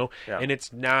 Yeah. And it's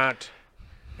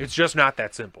just not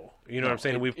that simple. You know what I'm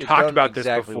saying? We've it talked doesn't about this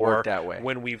exactly before work that way.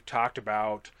 when we've talked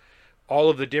about all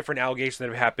of the different allegations that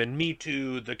have happened, Me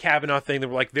Too, the Kavanaugh thing, that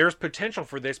were like, there's potential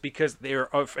for this because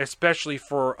especially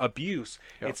for abuse,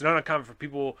 it's not uncommon for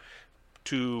people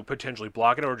to potentially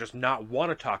block it or just not want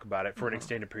to talk about it for an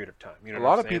extended period of time. You know A what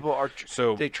lot I'm of saying? people are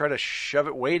So- they try to shove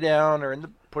it way down or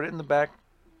put it in the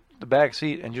back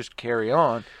seat and just carry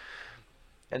on,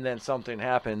 and then something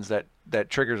happens that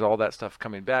triggers all that stuff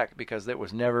coming back because it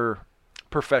was never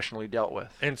professionally dealt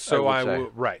with. And so I say.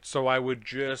 would, right. So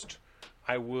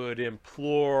I would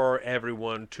implore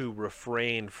everyone to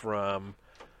refrain from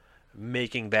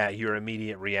making that your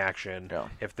immediate reaction, Yeah.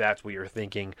 if that's what you're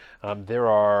thinking. There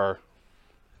are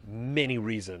many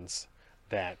reasons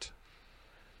that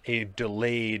a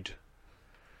delayed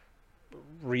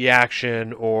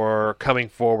reaction or coming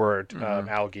forward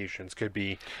allegations could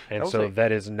be, and I'll so say-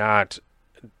 that is not.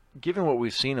 Given what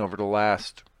we've seen over the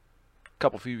last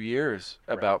few years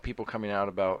about people coming out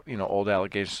about old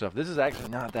allegation stuff, this is actually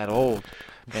not that old,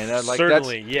 and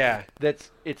Certainly, yeah.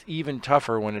 it's even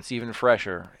tougher when it's even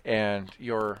fresher, and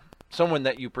someone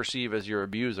that you perceive as your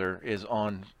abuser is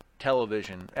on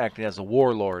television acting as a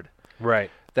warlord. Right.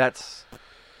 That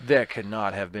could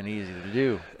not have been easy to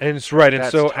do. And it's right. And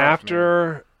That's so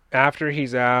tough, after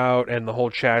he's out and the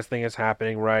whole Chaz thing is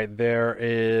happening, right, there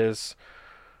is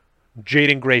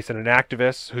Jaden Grayson, an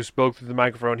activist who spoke through the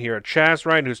microphone here at Chaz,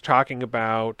 right, who's talking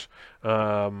about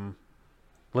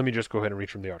Let me just go ahead and read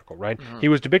from the article, right? He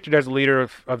was depicted as a leader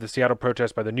of the Seattle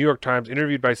protest by the New York Times,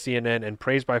 interviewed by CNN, and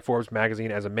praised by Forbes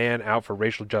magazine as a man out for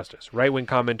racial justice. Right-wing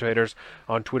commentators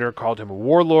on Twitter called him a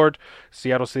warlord.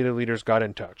 Seattle city leaders got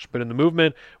in touch. But in the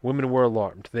movement, women were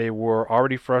alarmed. They were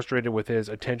already frustrated with his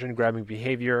attention-grabbing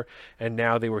behavior, and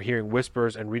now they were hearing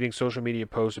whispers and reading social media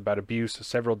posts about abuse.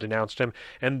 Several denounced him.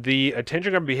 And the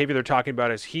attention-grabbing behavior they're talking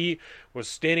about is he was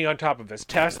standing on top of his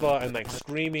Tesla and like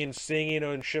screaming, singing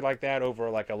and shit like that over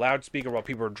like a loudspeaker while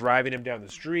people are driving him down the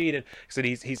street. And he said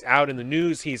he's out in the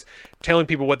news. He's telling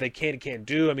people what they can and can't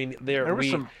do. I mean, There was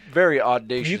some very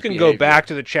audacious you can behavior. go back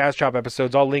to the Chaz Chop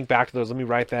episodes. I'll link back to those. Let me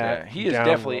write that. Yeah, he is down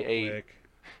definitely real quick.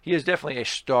 He is definitely a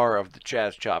star of the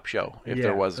Chaz Chop show, if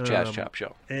there was a Chaz Chop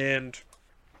show. And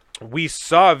we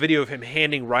saw a video of him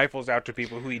handing rifles out to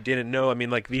people who he didn't know. I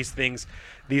mean, like these things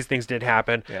did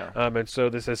happen. Yeah. And so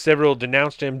this says several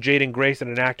denounced him. Jaden Grayson,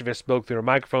 an activist, spoke through a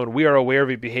microphone. "We are aware of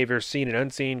his behavior, seen and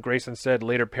unseen," Grayson said,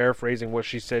 later paraphrasing what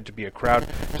she said to be a crowd.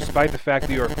 "Despite the fact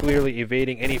that you are clearly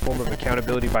evading any form of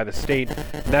accountability by the state,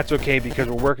 and that's okay because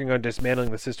we're working on dismantling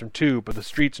the system too, but the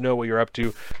streets know what you're up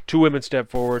to." Two women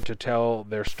stepped forward to tell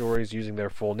their stories using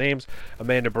their full names.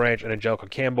 Amanda Branch and Angelica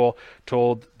Campbell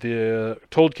told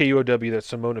KUOW that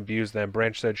Simone abused them.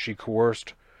 Branch said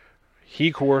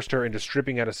he coerced her into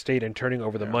stripping out of state and turning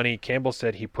over the money. Campbell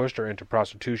said he pushed her into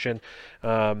prostitution.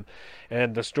 And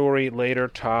the story later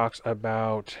talks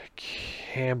about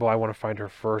Campbell. I want to find her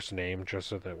first name just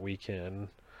so that we can...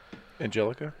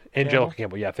 Angelica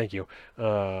Campbell, yeah, thank you.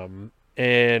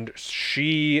 And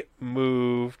she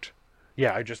moved...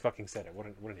 Yeah, I just fucking said it. What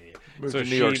an idiot. Moved to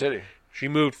New York City. She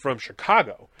moved from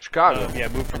Chicago.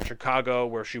 Moved from Chicago,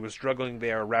 where she was struggling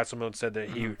there. Rasmussen said that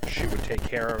he would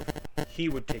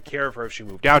take care of her if she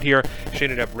moved out here. She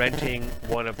ended up renting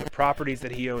one of the properties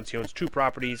that he owns. He owns 2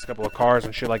 properties, a couple of cars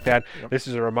and shit like that. Yep. This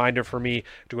is a reminder for me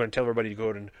to go and tell everybody to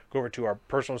go over to our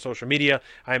personal social media.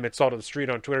 I am at Salt of the Street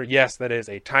on Twitter. Yes, that is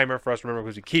a timer for us to remember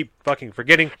because we keep fucking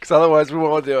forgetting. Because otherwise we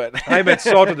won't do it. I'm at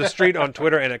Salt of the Street on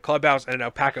Twitter and at Clubhouse and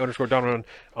at Alpaca_Donald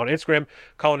on Instagram.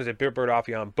 Colin is at Beerbird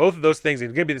Offie on both of those things.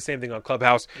 It's going to be the same thing on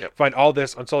Clubhouse. Yep. Find all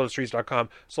this on saltofthestreets.com,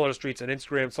 Salt of the Streets on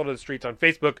Instagram, Salt of the Streets on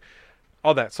Facebook,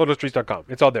 all that, saltofthestreets.com.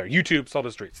 It's all there. YouTube, Salt of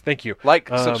the Streets. Thank you. Like,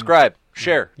 subscribe,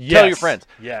 share, yes, tell your friends.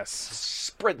 Yes.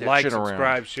 Spread that like, shit around.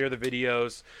 subscribe, share the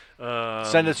videos.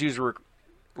 Send us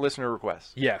listener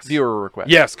requests. Yes. Viewer requests.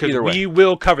 Yes, because Either way. we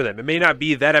will cover them. It may not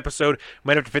be that episode.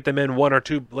 Might have to fit them in 1 or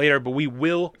 2 later, but we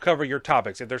will cover your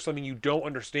topics. If there's something you don't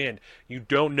understand, you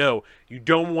don't know, you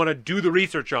don't want to do the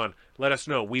research on, let us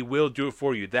know. We will do it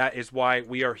for you. That is why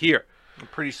we are here.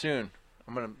 Pretty soon,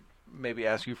 I'm going to maybe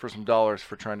ask you for some dollars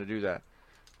for trying to do that.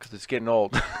 Because it's getting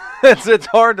old. it's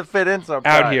hard to fit in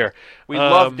sometimes. Out here. We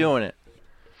love doing it.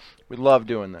 We love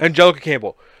doing that. Angelica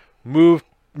Campbell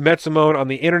met Simone on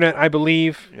the internet, I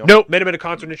believe. Yep. Nope, met him at a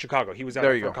concert in Chicago. He was out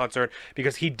There there you for a go. concert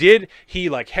because he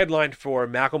like headlined for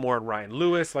Macklemore and Ryan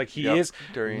Lewis. Like he Yep, is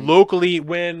during- locally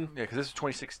when... Yeah, because this is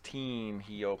 2016.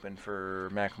 He opened for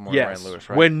Macklemore Yes. and Ryan Lewis,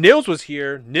 right? When Nils was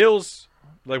here, Nils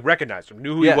like recognized him,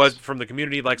 knew who Yes. he was from the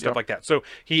community, like stuff Yep. like that. So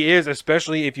he is,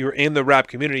 especially if you're in the rap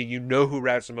community, you know who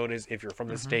Rap Simone is. If you're from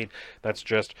the state, that's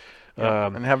just...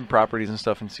 and having properties and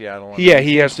stuff in Seattle. Yeah,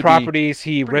 he has seems to be properties.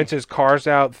 He rents his cars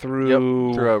out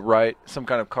through... through some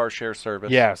kind of car share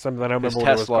service. Yeah, something I don't His remember what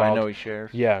it was Tesla, called. I know he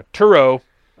shares. Yeah, Turo,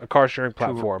 a car sharing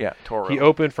platform. Yeah, Turo. He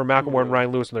opened for Macklemore and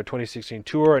Ryan Lewis on their 2016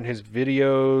 tour, and his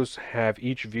videos have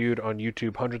each viewed on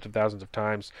YouTube hundreds of thousands of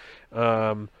times.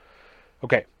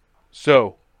 Okay,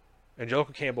 so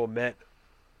Angelica Campbell met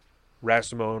Raz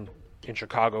Simone in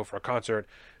Chicago for a concert.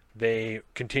 They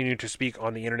continued to speak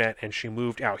on the internet, and she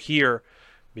moved out here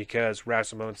because Raz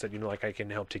Simone said, like, I can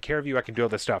help take care of you. I can do all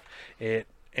this stuff. It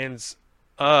ends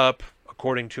up,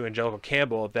 according to Angelica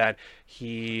Campbell, that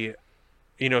he,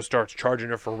 starts charging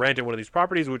her for rent in one of these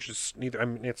properties, which is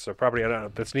it's a property, I don't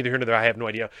know, that's neither here nor there, I have no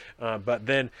idea. But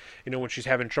then, when she's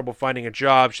having trouble finding a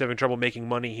job, she's having trouble making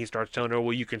money, he starts telling her,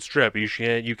 well, you can strip,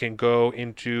 you can go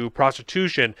into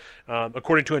prostitution.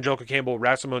 According to Angelica Campbell,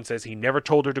 Rassimone says he never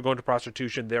told her to go into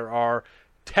prostitution. There are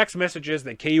text messages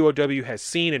that KUOW has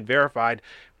seen and verified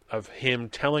of him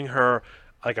telling her,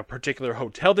 like, a particular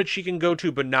hotel that she can go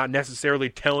to, but not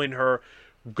necessarily telling her,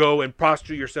 go and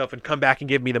prostitute yourself and come back and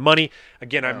give me the money.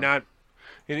 Again, I'm not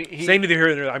saying neither here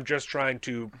nor there. I'm just trying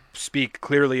to speak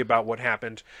clearly about what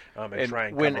happened and try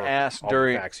and when cover asked all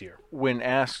during the facts here. When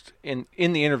asked in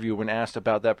the interview, when asked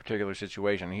about that particular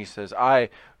situation, he says, "I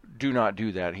do not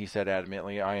do that." He said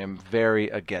adamantly, "I am very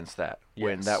against that."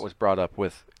 When Yes. that was brought up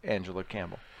with Angelica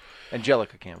Campbell.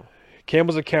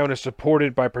 Campbell's account is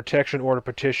supported by protection order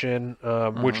petition,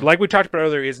 which, like we talked about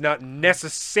earlier, is not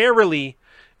necessarily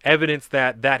evidence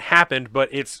that happened, but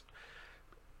it's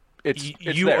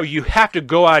there. you have to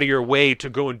go out of your way to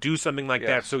go and do something like that.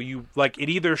 Yes. So you like it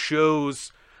either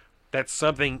shows that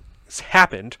something's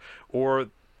happened, or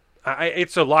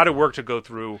it's a lot of work to go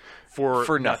through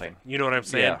for nothing. You know what I'm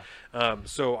saying?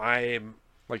 So I'm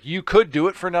like, you could do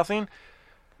it for nothing,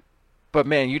 but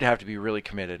man, you'd have to be really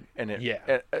committed. And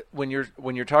when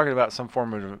you're talking about some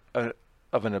form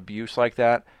of an abuse like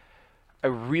that, I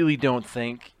really don't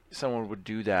think someone would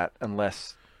do that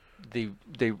unless it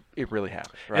really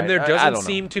happened, right? And there I doesn't don't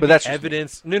seem know. to But be that's just me.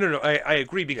 evidence. No. I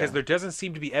agree, because Yeah. there doesn't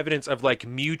seem to be evidence of like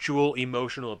mutual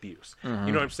emotional abuse. Mm-hmm.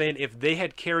 You know what I'm saying? If they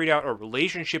had carried out a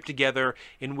relationship together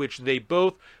in which they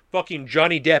both fucking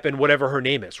Johnny Depp and whatever her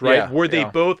name is, right? Yeah, Where they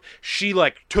yeah. both, she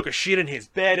like took a shit in his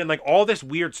bed and like all this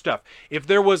weird stuff. If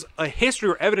there was a history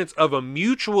or evidence of a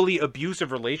mutually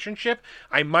abusive relationship,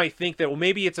 I might think that, well,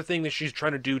 maybe it's a thing that she's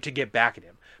trying to do to get back at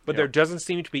him. But there doesn't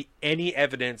seem to be any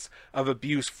evidence of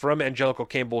abuse from Angelica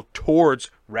Campbell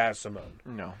towards Raz Simone.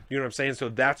 No. You know what I'm saying? So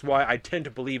that's why I tend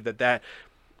to believe that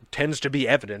tends to be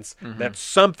evidence that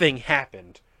something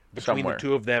happened between Somewhere. the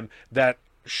two of them that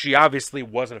she obviously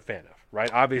wasn't a fan of,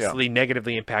 right? Obviously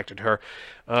negatively impacted her.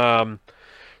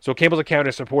 So Campbell's account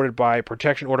is supported by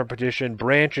protection order petition.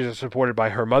 Branch is supported by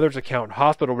her mother's account,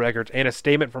 hospital records, and a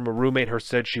statement from a roommate who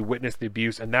said she witnessed the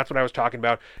abuse. And that's what I was talking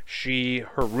about. Her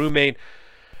roommate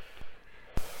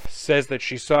says that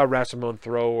she saw Raz Simone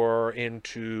throw her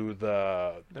into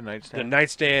the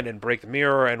nightstand and break the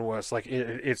mirror, and was like,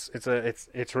 it's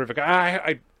horrific.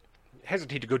 I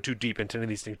hesitate to go too deep into any of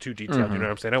these things, too detailed. You know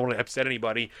what I'm saying? I don't want to upset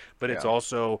anybody, but it's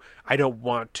also, I don't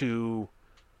want to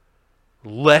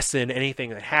lessen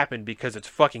anything that happened because it's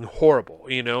fucking horrible,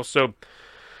 you know? So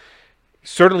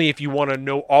certainly if you want to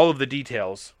know all of the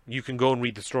details, you can go and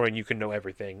read the story and you can know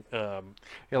everything. A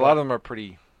lot of them are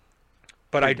pretty.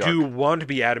 But I dark. do want to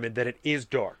be adamant that it is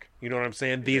dark. You know what I'm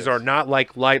saying? These are not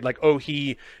like light, like, oh,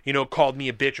 he, called me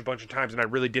a bitch a bunch of times and I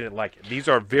really didn't like it. These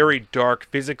are very dark,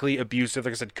 physically abusive,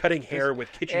 like I said, cutting hair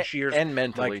with kitchen shears. And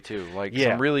mentally, too. Like,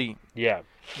 some really,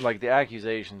 like the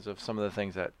accusations of some of the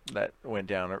things that went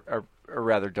down are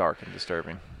rather dark and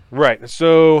disturbing. Right.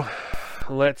 So,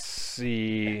 let's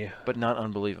see. But not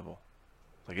unbelievable.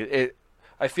 Like,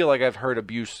 I feel like I've heard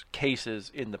abuse cases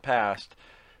in the past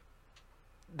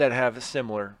that have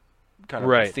similar kind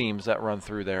of themes that run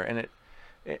through there, and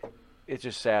it's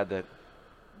just sad that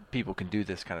people can do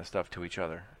this kind of stuff to each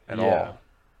other at all.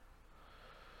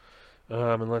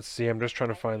 And let's see, I'm just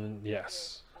trying to find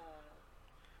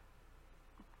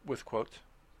With quotes.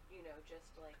 Just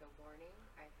like a warning,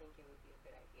 I think it would be a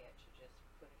good idea to just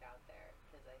put it out there,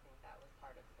 because I think that was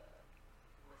part of the listening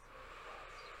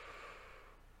request.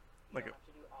 You Like don't have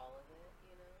to do all of it,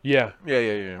 Yeah.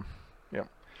 Yeah.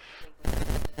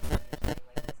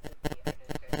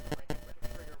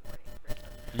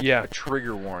 Yeah. A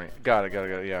trigger warning. Got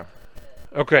it. Yeah.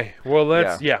 Okay. Well,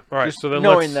 let's. Yeah. All right. Just so then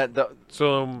knowing let's, that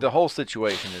so the whole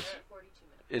situation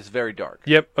is very dark.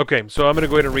 Yep. Okay. So I'm going to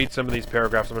go ahead and read some of these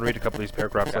paragraphs. I'm going to read a couple of these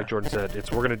paragraphs, like Jordan said.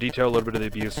 We're going to detail a little bit of the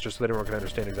abuse, just so that everyone can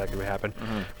understand exactly what happened.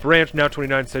 Branch, now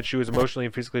 29, said she was emotionally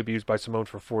and physically abused by Simone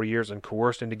for 4 years and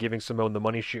coerced into giving Simone the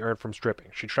money she earned from stripping.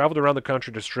 She traveled around the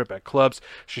country to strip at clubs.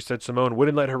 She said Simone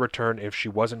wouldn't let her return if she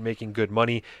wasn't making good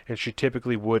money, and she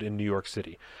typically would in New York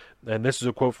City. And this is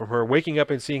a quote from her. Waking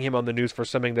up and seeing him on the news for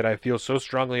something that I feel so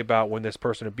strongly about when this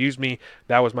person abused me,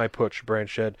 that was my push,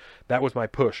 Branch said. That was my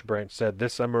push, Branch said.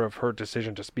 This summer of her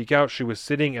decision to speak out, she was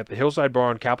sitting at the Hillside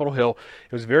Bar on Capitol Hill.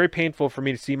 It was very painful for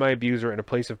me to see my abuser in a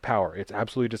place of power. It's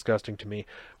absolutely disgusting to me.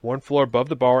 1 floor above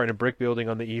the bar in a brick building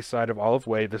on the east side of Olive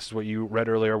Way, this is what you read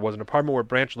earlier, was an apartment where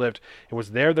Branch lived. It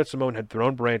was there that Simone had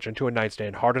thrown Branch into a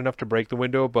nightstand hard enough to break the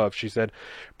window above, she said.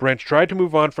 Branch tried to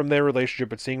move on from their relationship,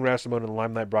 but seeing Raz Simone in the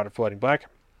limelight brought it flooding back.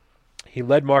 He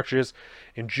led marches.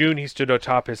 In June, he stood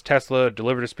atop his Tesla,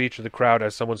 delivered a speech to the crowd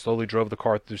as someone slowly drove the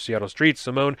car through Seattle streets.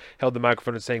 Simone held the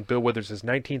microphone and sang Bill Withers'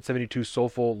 1972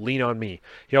 soulful Lean on Me.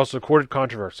 He also courted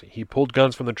controversy. He pulled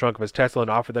guns from the trunk of his Tesla and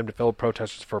offered them to fellow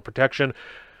protesters for protection.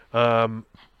 I'm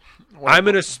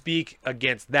going to speak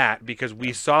against that because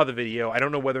we saw the video. I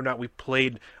don't know whether or not we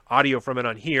played audio from it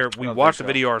on here. We watched the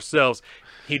video ourselves.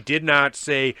 He did not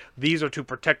say these are to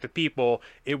protect the people.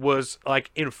 It was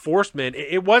like enforcement.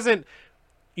 It wasn't,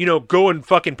 go and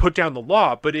fucking put down the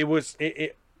law, but it was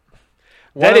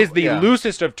that is the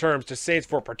loosest of terms to say it's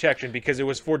for protection, because it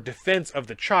was for defense of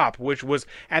the CHOP, which was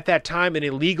at that time an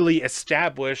illegally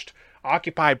established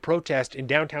occupied protest in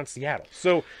downtown Seattle.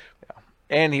 So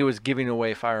And he was giving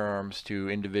away firearms to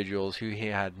individuals who he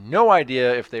had no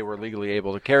idea if they were legally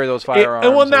able to carry those firearms,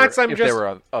 and well, that's, or I'm if just- they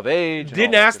were of age. and Didn't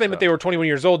all that ask good them if stuff. they were 21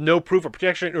 years old. No proof of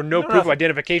protection or no proof of nothing.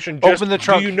 identification. Just, Open the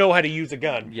trunk. do you know how to use a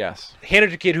gun? Yes. Handed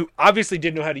to a kid who obviously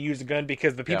didn't know how to use a gun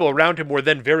because the people around him were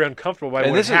then very uncomfortable by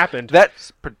And what this had happened. that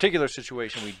particular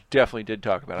situation we definitely did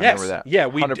talk about. I Yes, remember that. yeah,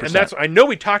 100%. and that's I know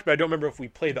we talked about. I don't remember if we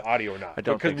played the audio or not. I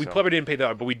don't because think we so. probably didn't play the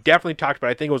audio, but we definitely talked about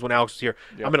it. I think it was when Alex was here.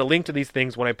 Yep. I'm going to link to these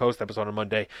things when I post the episode on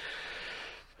Monday.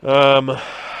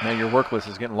 Man, your work list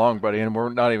is getting long, buddy, and we're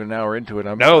not even an hour into it.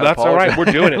 No, that's all right. We're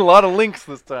doing it. A lot of links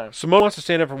this time. Simone wants to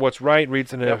stand up for what's right,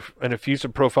 reads an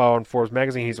effusive profile on Forbes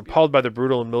magazine. He's appalled by the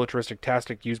brutal and militaristic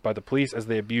tactic used by the police as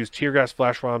they abuse tear gas,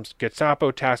 flash bombs,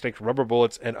 Gestapo tactics, rubber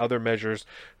bullets, and other measures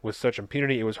with such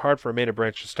impunity. It was hard for Amanda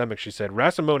Branch to stomach, she said.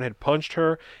 Rasimone had punched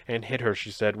her and hit her, she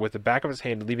said, with the back of his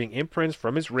hand, leaving imprints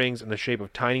from his rings in the shape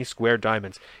of tiny square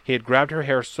diamonds. He had grabbed her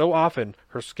hair so often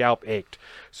her scalp ached.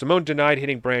 Simone denied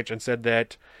hitting Branch and said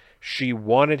that she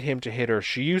wanted him to hit her.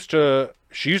 She used to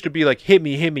be like, hit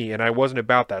me, and I wasn't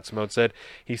about that, Simone said.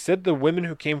 He said the women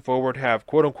who came forward have,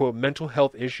 quote-unquote, mental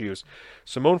health issues.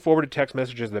 Simone forwarded text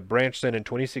messages that Branch sent in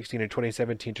 2016 and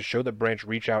 2017 to show that Branch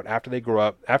reached out after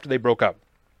they broke up.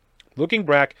 Looking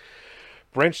back,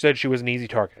 Branch said she was an easy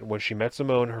target. When she met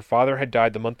Simone, her father had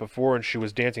died the month before and she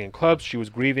was dancing in clubs. She was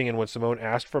grieving, and when Simone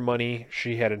asked for money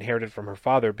she had inherited from her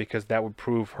father because that would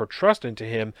prove her trust into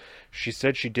him, she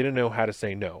said she didn't know how to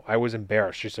say no. I was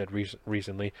embarrassed, she said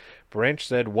recently. Branch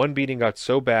said one beating got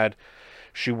so bad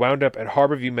she wound up at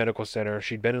Harborview Medical Center.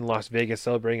 She'd been in Las Vegas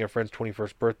celebrating her friend's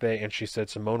 21st birthday, and she said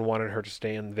Simone wanted her to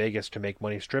stay in Vegas to make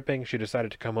money stripping. She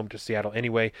decided to come home to Seattle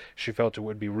anyway. She felt it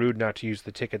would be rude not to use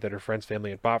the ticket that her friend's family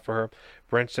had bought for her.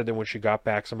 Brent said that when she got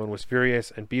back, Simone was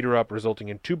furious and beat her up, resulting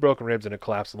in 2 broken ribs and a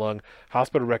collapsed lung.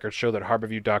 Hospital records show that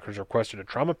Harborview doctors requested a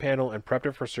trauma panel and prepped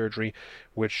her for surgery,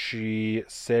 which she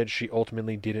said she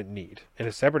ultimately didn't need. In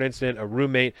a separate incident, a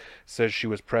roommate says she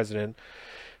was present.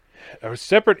 A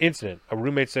separate incident, a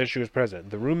roommate says she was present.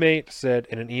 The roommate said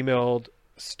in an emailed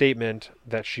statement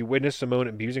that she witnessed Simone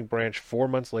abusing Branch 4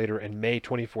 months later in May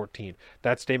 2014.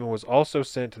 That statement was also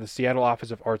sent to the Seattle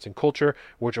Office of Arts and Culture,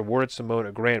 which awarded Simone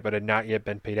a grant but had not yet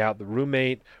been paid out. The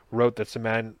roommate wrote that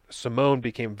Simone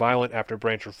became violent after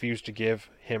Branch refused to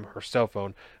give him her cell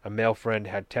phone. A male friend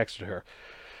had texted her.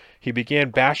 He began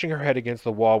bashing her head against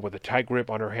the wall with a tight grip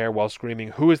on her hair while screaming,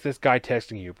 "Who is this guy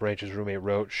texting you?" Branch's roommate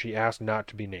wrote. She asked not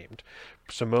to be named.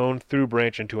 Simone threw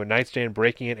Branch into a nightstand,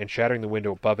 breaking it and shattering the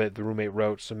window above it. The roommate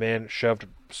wrote, Simone shoved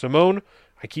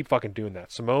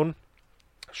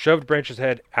Branch's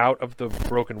head out of the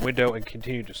broken window and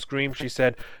continued to scream, she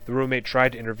said. The roommate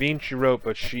tried to intervene, she wrote,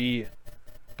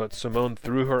 but Simone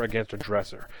threw her against a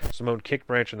dresser. Simone kicked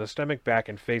Branch in the stomach, back,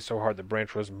 and face so hard that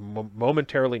Branch was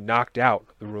momentarily knocked out,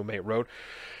 the roommate wrote.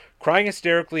 Crying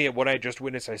hysterically at what I had just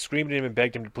witnessed, I screamed at him and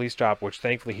begged him to please stop, which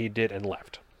thankfully he did and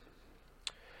left.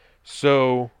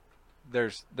 So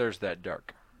There's that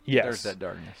dark. yes. There's that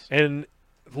darkness. And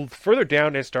further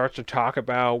down, it starts to talk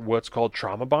about what's called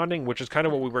trauma bonding, which is kind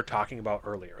of what we were talking about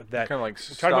earlier. That Kind of like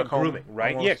we're talking about Stockholm, grooming,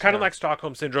 right? almost, Yeah, kind of like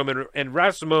Stockholm Syndrome. And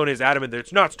Raz Simone is adamant that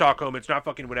it's not Stockholm, it's not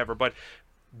fucking whatever. But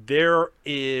there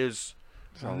is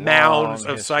It's a mounds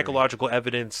long of history. psychological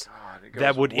evidence God, it that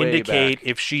goes would way indicate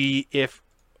back. if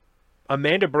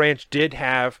Amanda Branch did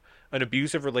have an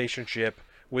abusive relationship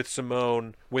with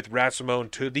Raz Simone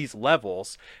to these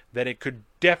levels, that it could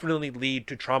definitely lead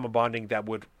to trauma bonding that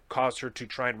would cause her to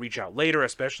try and reach out later,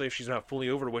 especially if she's not fully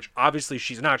over it, which obviously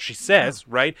she's not, she says,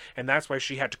 right? And that's why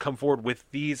she had to come forward with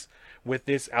this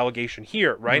allegation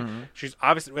here, right? Mm-hmm. She's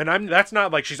obviously, and that's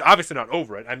not like she's obviously not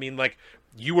over it. I mean, like,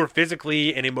 you were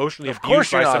physically and emotionally Of course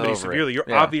abused by you're not somebody over it. severely. You're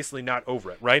Yeah. obviously not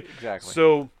over it, right? Exactly.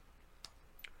 So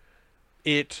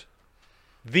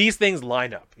these things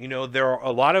line up. You know, there are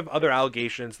a lot of other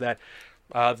allegations that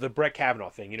the Brett Kavanaugh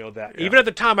thing, you know, that even at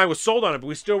the time I was sold on it, but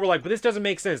we still were like, but this doesn't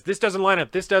make sense. This doesn't line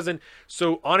up. This doesn't.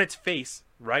 So on its face,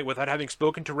 right, without having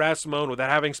spoken to Raz Simone, without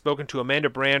having spoken to Amanda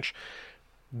Branch,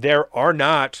 there are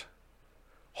not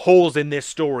holes in this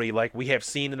story like we have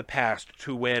seen in the past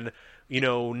to when,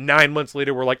 9 months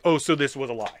later we're like, oh, so this was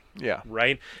a lie. Yeah.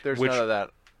 Right? There's none of that.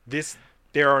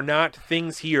 There are not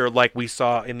things here like we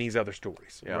saw in these other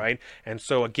stories, Yeah. right? And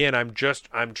so again, I'm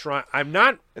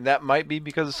not. And that might be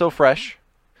because it's so fresh,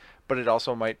 but it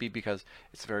also might be because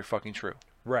it's very fucking true.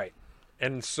 Right.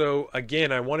 And so,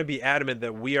 again, I want to be adamant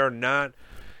that we are not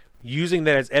using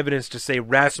that as evidence to say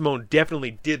Raz Simone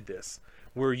definitely did this.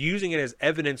 We're using it as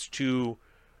evidence to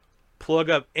plug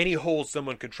up any holes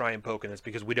someone could try and poke in this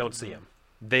because we don't see them.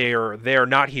 They are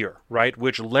not here, right?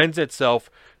 Which lends itself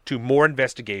to more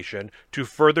investigation, to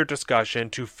further discussion,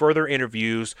 to further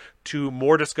interviews, to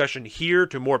more discussion here,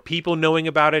 to more people knowing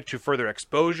about it, to further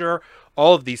exposure,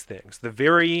 all of these things. The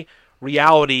very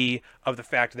reality of the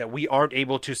fact that we aren't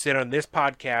able to sit on this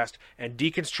podcast and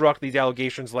deconstruct these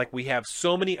allegations like we have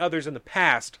so many others in the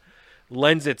past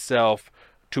lends itself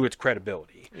to its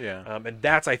credibility. Yeah. And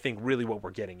that's, I think, really what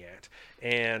we're getting at.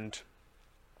 And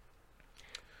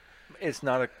It's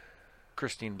not a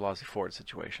Christine Blasey Ford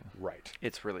situation. right.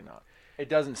 It's really not. It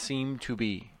doesn't seem to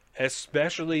be.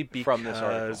 Especially because From this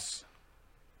article.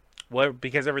 Well,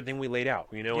 because everything we laid out,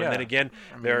 you know, Yeah. and then again,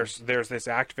 there's this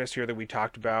activist here that we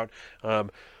talked about,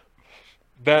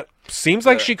 that seems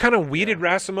like she kind of weeded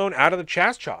Rassimone out of the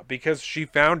Chaz Chop because she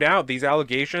found out these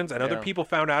allegations and other Yeah. people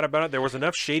found out about it. There was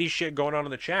enough shady shit going on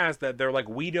in the Chaz that they're like,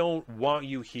 we don't want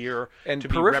you here And to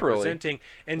be peripherally, representing.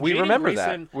 And We Jaden remember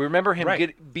Grayson, that. We remember him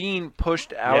Right. being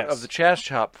pushed out Yes. of the Chaz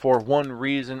Chop for one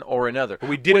reason or another.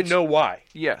 we didn't Which- know why.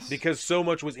 Yes. Because so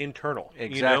much was internal. You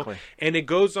Exactly. know? And it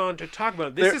goes on to talk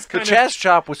about this is the kind of Chaz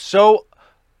Chop was so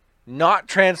not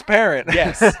transparent.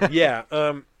 Yes, yeah.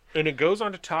 And it goes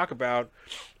on to talk about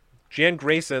Jan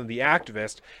Grayson, the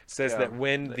activist, says Yeah. that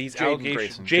when these Jaden allegations,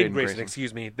 Grayson. Jade Jaden Grayson, Grayson.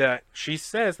 excuse me, that she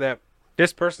says that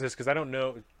this person is, because I don't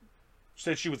know,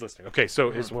 said she was listening. Okay, so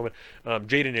it's a woman.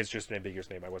 Jaden is just an ambiguous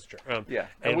name. I wasn't sure. Yeah.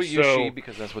 and we use so- she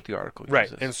because that's what the article Right,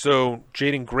 uses. and so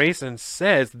Jaden Grayson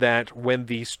says that when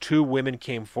these two women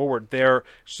came forward, they're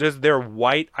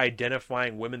white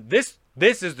identifying women. This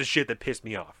is the shit that pissed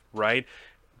me off, right?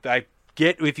 I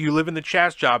get if you live in the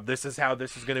Chaz Job, this is how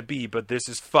this is going to be, but this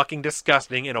is fucking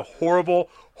disgusting and a horrible,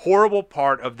 horrible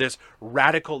part of this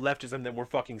radical leftism that we're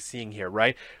fucking seeing here,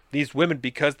 right? These women,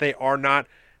 because they are not,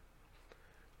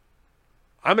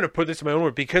 I'm going to put this in my own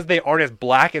word, because they aren't as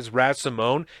black as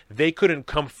Rassimone, they couldn't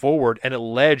come forward and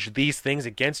allege these things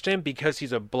against him because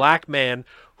he's a black man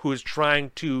who is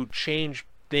trying to change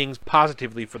things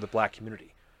positively for the black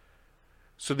community.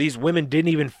 So these women didn't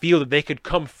even feel that they could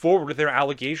come forward with their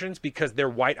allegations because they're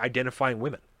white identifying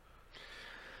women.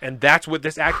 And that's what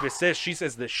this activist says. She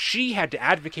says that she had to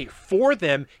advocate for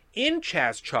them in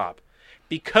Chaz Chop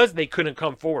because they couldn't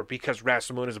come forward because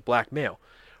Rassimone is a black male.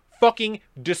 Fucking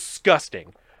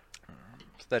disgusting.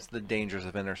 That's the dangers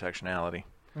of intersectionality.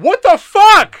 What the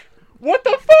fuck? What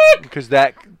the fuck? Because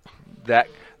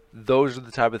those are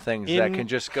the type of things that can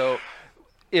just go.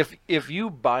 If you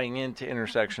buying into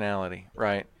intersectionality,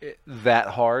 right, that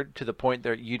hard to the point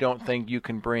that you don't think you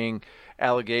can bring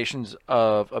allegations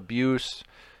of abuse,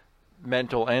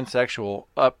 mental and sexual,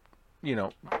 up,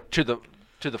 to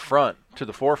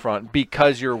the forefront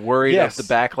because you're worried Yes. of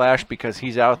the backlash because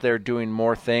he's out there doing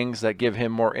more things that give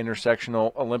him more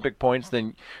intersectional Olympic points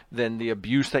than the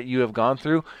abuse that you have gone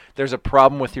through. There's a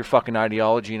problem with your fucking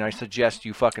ideology, and I suggest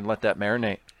you fucking let that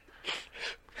marinate.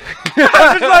 Just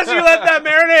let you let that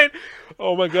marinate.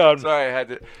 Oh my god. Sorry, I had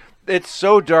to. It's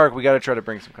so dark. We got to try to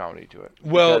bring some comedy to it.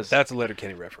 Well, because that's a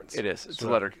Letterkenny reference. it is. It's So-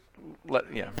 a letter.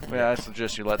 I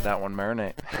suggest you let that one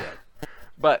marinate.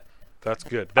 But That's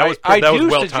good. That was I that do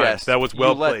was well timed. suggest That was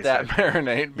well you let placed. that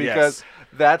marinate because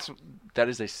that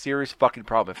is a serious fucking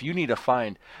problem. If you need to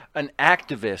find an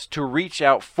activist to reach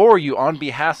out for you on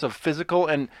behalf of physical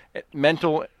and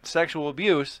mental sexual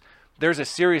abuse, there's a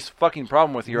serious fucking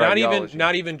problem with your ideology.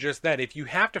 Not even just that. If you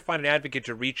have to find an advocate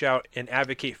to reach out and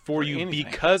advocate for you anything.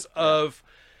 because of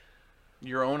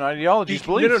your own ideology's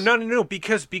beliefs. no,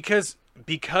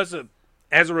 because of,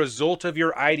 as a result of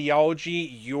your ideology,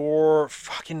 your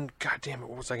fucking goddamn it.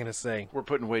 What was I gonna say? We're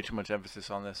putting way too much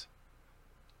emphasis on this.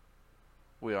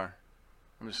 We are.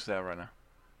 I'm just saying that right now.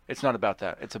 It's not about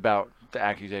that. It's about the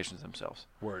accusations themselves.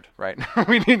 Word. Right.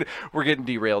 We're getting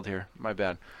derailed here. My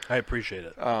bad. I appreciate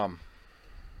it.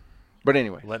 But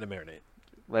anyway, Let it marinate.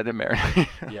 let it marinate.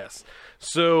 Yes.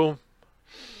 So,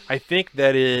 I think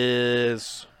that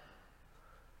is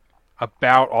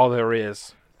about all there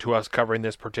is to us covering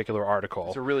this particular article.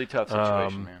 It's a really tough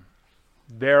situation, man.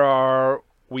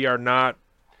 We are not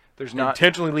There's not.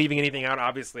 intentionally leaving anything out.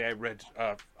 Obviously, I read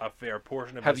a fair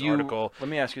portion of Have this you? article. Let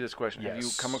me ask you this question: Have you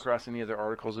Yes. come across any other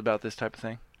articles about this type of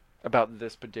thing, about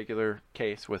this particular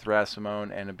case with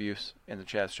Rassimone and abuse in the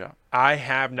Chaz Shop? I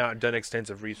have not done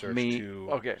extensive research Me. to.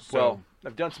 Okay. so- Well,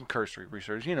 I've done some cursory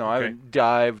research. I Okay. haven't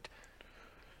dived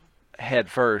head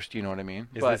first. You know what I mean?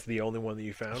 is But this the only one that you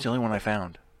it's found? the only one I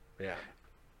found. Yeah.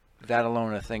 That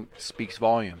alone, I think, speaks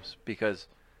volumes because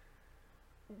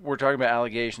we're talking about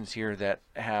allegations here that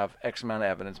have X amount of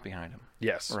evidence behind them.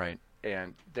 Yes. Right.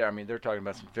 And they're talking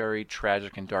about some very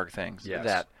tragic and dark things Yes.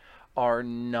 that are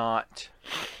not.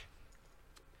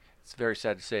 It's very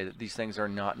sad to say that these things are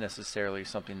not necessarily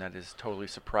something that is totally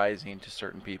surprising to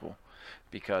certain people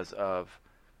because of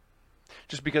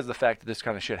just because of the fact that this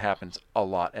kind of shit happens a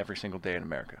lot every single day in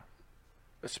America,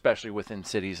 especially within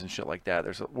cities and shit like that.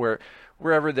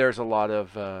 Wherever there's a lot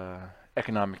of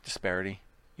economic disparity,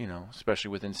 especially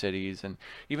within cities and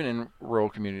even in rural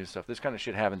communities and stuff. This kind of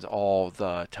shit happens all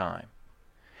the time.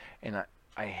 And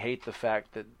I hate the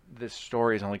fact that this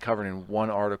story is only covered in one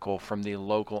article from the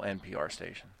local NPR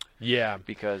station. Yeah.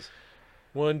 Because,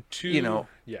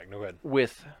 yeah, go ahead.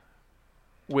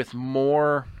 With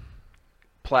more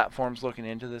platforms looking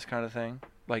into this kind of thing,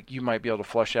 like you might be able to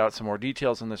flush out some more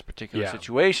details in this particular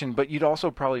situation, but you'd also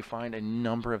probably find a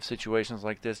number of situations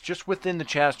like this just within the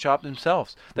Chaz Chop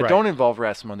themselves that don't involve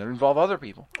Rasmussen, that involve other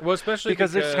people. Well, especially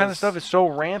because this kind of stuff is so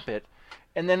rampant,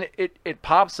 and then it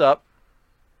pops up,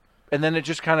 and then it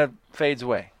just kind of fades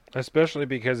away. Especially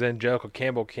because Angelica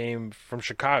Campbell came from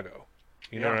Chicago.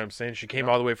 You know what I'm saying? She came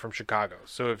all the way from Chicago.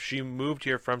 So if she moved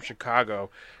here from Chicago,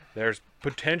 there's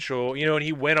potential, and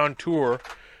he went on tour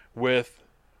with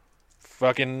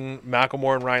fucking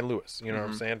Macklemore and Ryan Lewis. You know what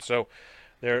I'm saying? So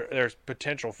there's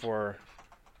potential for...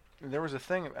 There was a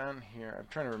thing on here. I'm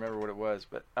trying to remember what it was,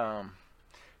 but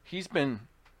he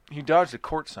dodged a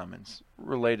court summons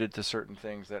related to certain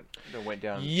things that went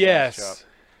down in the Chaz Chop.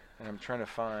 And I'm trying to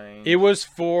find... It was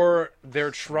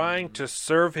they're trying to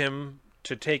serve him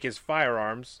to take his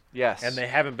firearms. Yes. And they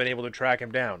haven't been able to track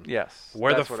him down. Yes.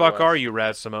 Where the fuck are you,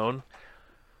 Raz Simone?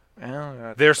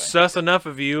 Well, they're sus enough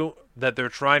of you that they're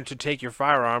trying to take your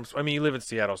firearms. I mean, you live in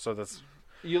Seattle, so that's...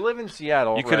 You live in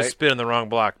Seattle, You could have spit in the wrong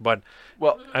block, but...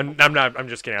 Well, I'm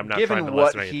just kidding. I'm not trying to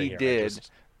lessen anything here. Given what he did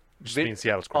just being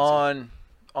Seattle's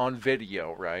on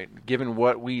video, right? Given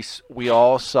what we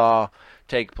all saw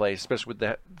take place, especially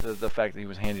with the fact that he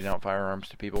was handing out firearms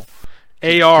to people.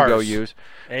 ARs. To go use.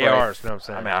 ARs, you know what I'm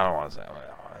saying? I mean, I don't want to say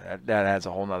that adds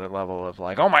a whole nother level of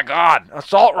like, oh my God,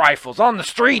 assault rifles on the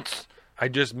streets. I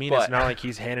just mean it's not like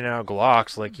he's handing out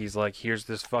Glocks. Like he's like, here's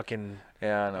this fucking...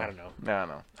 Yeah, I know. I don't know. Yeah, I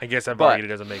know. I guess I've argued it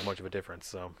doesn't make much of a difference.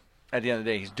 So at the end of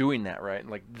the day, he's doing that, right?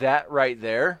 Like that right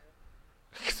there.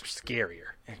 It's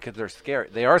scarier. Because they're scary.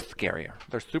 They are scarier.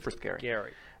 They're super scary.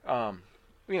 Scary.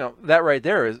 That right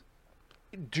there is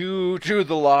due to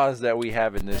the laws that we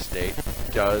have in this state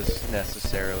does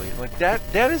necessarily like that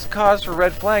is cause for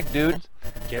red flag, dude.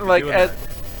 Can't like be doing as that.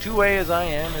 2A as I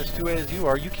am, as 2A as you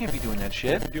are, you can't be doing that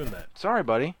shit. Can't be doing that. Sorry,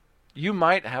 buddy. You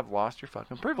might have lost your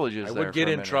fucking privileges. I there would get for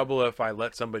a in minute. trouble if I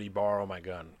let somebody borrow my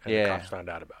gun and the cops found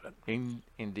out about it.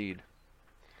 Indeed.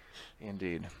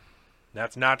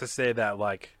 That's not to say that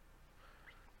like,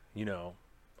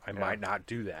 I might not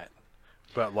do that,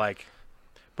 but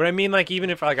I mean like even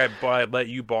if like I let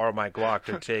you borrow my Glock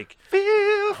to take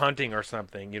hunting or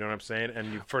something, you know what I'm saying?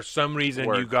 And you, for some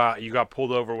reason you got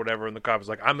pulled over or whatever, and the cop was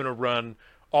like, I'm gonna run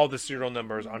all the serial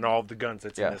numbers on all of the guns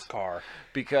that's in this car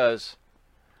because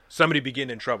somebody be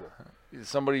getting in trouble.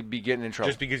 Somebody be getting in trouble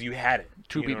just because you had it.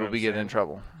 Two people be getting in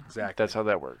trouble. Exactly. That's how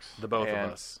that works. The both of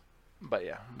us. But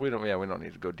we don't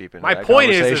need to go deep into my that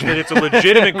point is that it's a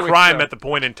legitimate crime at the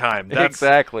point in time.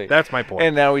 Exactly. That's my point.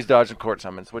 And now he's dodging court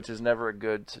summons, which is never a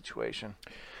good situation.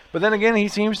 But then again, he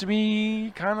seems to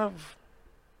be kind of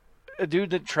a dude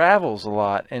that travels a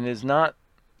lot and he's not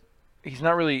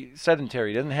really sedentary.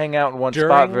 He doesn't hang out in one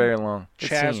spot very long.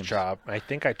 Chaz Chop, I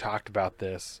think I talked about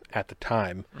this at the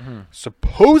time. Mm-hmm.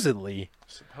 Supposedly,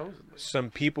 some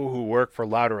people who work for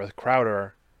Louder with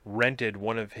Crowder rented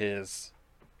one of his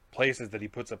places that he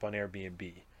puts up on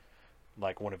Airbnb,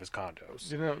 like one of his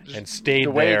condos, and stayed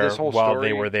there while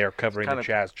they were there covering the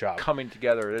Chaz Chop. Coming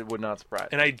together, it would not surprise.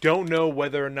 And I don't know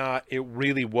whether or not it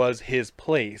really was his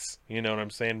place, you know what I'm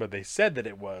saying? But they said that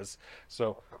it was.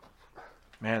 So,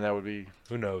 man, that would be...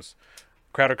 Who knows?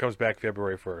 Crowder comes back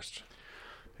February 1st.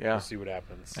 Yeah. We'll see what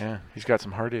happens. Yeah, he's got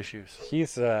some heart issues.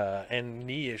 He's and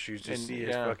knee issues. Just see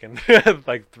his fucking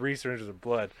like 3 syringes of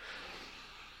blood.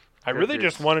 I really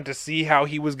just wanted to see how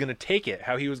he was going to take it,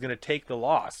 how he was going to take the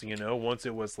loss, once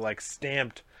it was like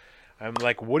stamped. I'm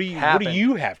like, what do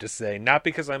you have to say? Not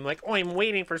because I'm like, oh, I'm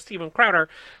waiting for Steven Crowder,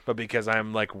 but because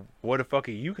I'm like, what the fuck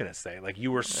are you going to say? Like,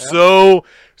 you were so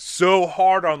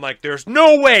hard on like, there's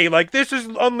no way, like, this is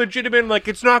unlegitimate, like,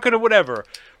 it's not going to whatever.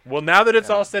 Well, now that it's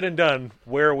all said and done,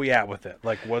 where are we at with it?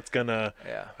 Like, what's going to,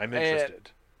 I'm interested.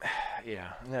 And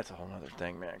that's a whole other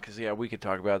thing, man, because, we could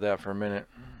talk about that for a minute.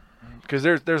 Because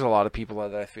there's a lot of people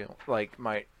that I feel like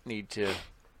might need to.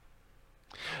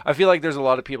 I feel like there's a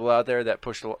lot of people out there that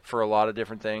pushed for a lot of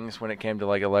different things when it came to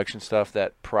like election stuff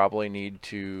that probably need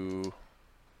to.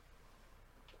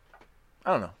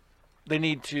 I don't know. They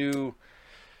need to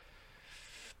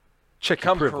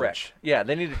come correct. Yeah,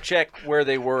 they need to check where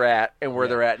they were at and where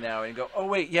they're at now, and go, oh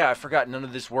wait, I forgot none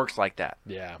of this works like that.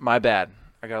 Yeah, my bad.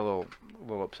 I got a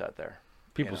little upset there.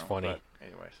 People's funny.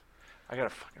 Anyways. I gotta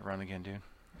fucking run again, dude.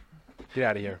 Get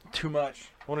out of here. Too much.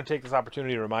 I want to take this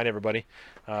opportunity to remind everybody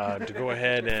to go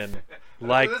ahead and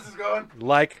Where this is going.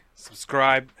 like,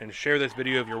 subscribe, and share this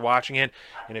video if you're watching it.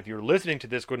 And if you're listening to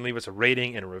this, go ahead and leave us a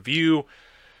rating and a review.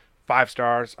 5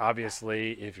 stars,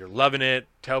 obviously. If you're loving it,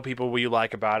 tell people what you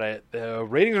like about it. The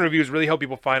ratings and reviews really help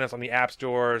people find us on the app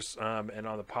stores and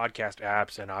on the podcast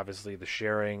apps. And obviously the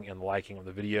sharing and liking of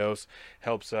the videos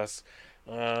helps us.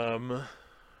 What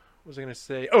was I going to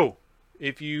say? Oh,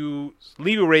 if you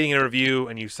leave a rating and a review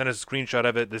and you send us a screenshot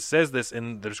of it, this says this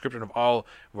in the description of all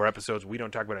of our episodes. We don't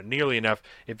talk about it nearly enough.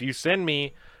 If you send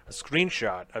me a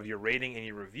screenshot of your rating and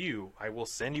your review, I will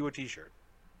send you a t-shirt.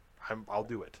 I'll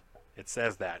do it. It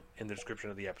says that in the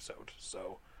description of the episode.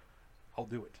 So I'll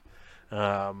do it.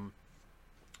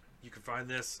 You can find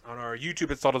this on our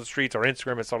YouTube at Salt of the Streets, our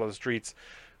Instagram at Salt of the Streets,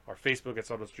 our Facebook at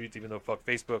Salt of the Streets, even though fuck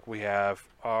Facebook. We have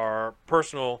our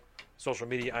personal social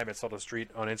media. I'm at Salt of the Street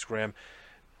on Instagram.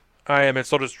 I am at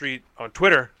Salt of the Street on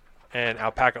Twitter, and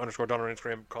alpaca_Don on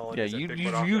Instagram. Colin Yeah, is at you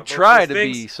Bigfoot you Off. try Both to those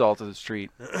be things, Salt of the Street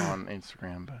on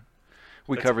Instagram, but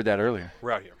we That's covered that earlier.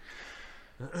 we're out here.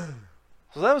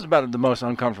 So that was about the most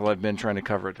uncomfortable I've been trying to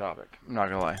cover a topic. I'm not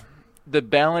gonna lie. The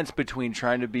balance between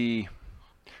trying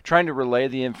to relay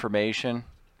the information,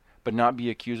 but not be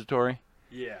accusatory,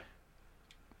 Yeah.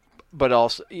 but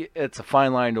also it's a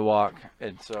fine line to walk,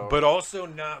 and so. But also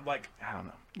not like, I don't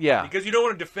know. Yeah, because you don't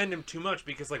want to defend him too much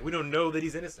because like we don't know that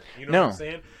he's innocent. You know No. what I'm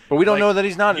saying? but we don't Like, know that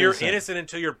he's not You're innocent. innocent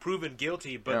until you're proven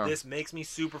guilty, but Yeah. this makes me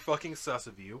super fucking sus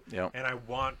of you. Yep. And I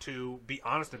want to be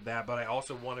honest of that, but I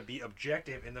also want to be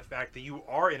objective in the fact that you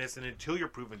are innocent until you're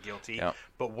proven guilty. Yep.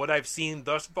 But what I've seen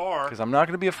thus far Because I'm not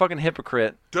going to be a fucking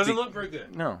hypocrite. doesn't look very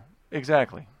good. No,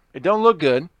 exactly. It don't look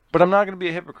good, but I'm not going to be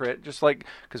a hypocrite. Just like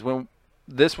because when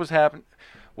this was happening,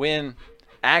 when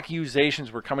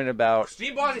accusations were coming about,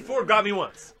 Steve Blasey Ford got me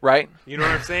once. right? You know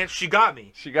what I'm saying? She got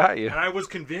me. She got you. And I was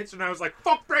convinced, and I was like,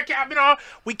 fuck Brett Kavanaugh.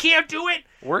 We can't do it.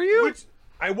 Were you? Which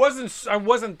I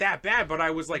wasn't that bad, but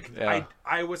I was like, Yeah.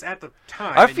 I was at the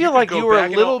time. I and feel could like go you were a back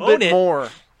and little I'll own bit it. more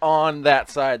on that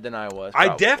side than I was. I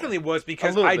probably. definitely was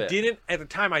because A little I bit. didn't at the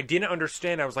time. I didn't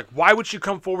understand. I was like, why would she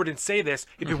come forward and say this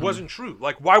if it wasn't true?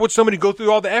 Like, why would somebody go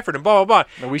through all the effort and blah blah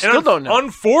blah? And we And still don't know.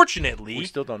 Unfortunately, We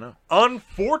still don't know.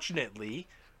 unfortunately,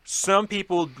 some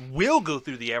people will go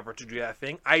through the effort to do that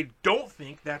thing. I don't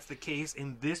think that's the case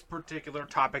in this particular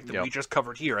topic that Yep. we just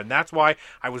covered here, and that's why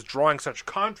I was drawing such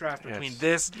contrast between Yes.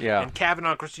 this Yeah. and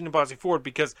Kavanaugh and Christina Blasey Ford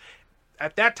because.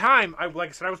 At that time, like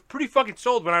I said, I was pretty fucking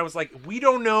sold when I was like, we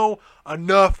don't know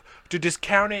enough to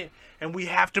discount it, and we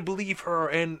have to believe her,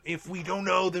 and if we don't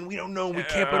know, then we don't know, we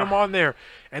can't put them on there.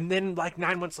 And then, like,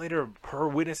 9 months later, her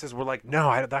witnesses were like,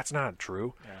 no, that's not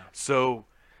true. So,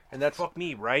 And that's fuck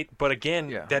me, right? But again,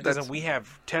 Yeah, that doesn't, that's- we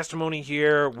have testimony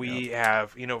here, we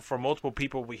have, from multiple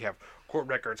people, we have court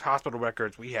records, hospital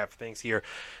records, we have things here.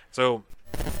 So,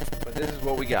 But this is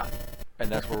what we got, and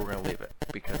that's where we're going to leave it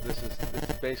because this is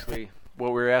basically what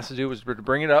we were asked to do was to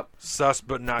bring it up, sus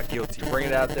but not guilty. bring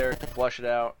it out there, to flush it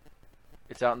out.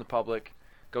 It's out in the public.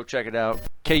 Go check it out.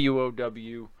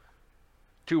 KUOW.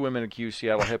 2 women accuse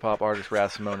Seattle hip hop artist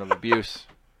Raz Simone of abuse,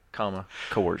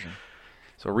 coercion.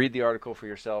 So read the article for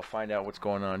yourself. Find out what's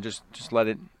going on. Just let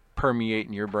it permeate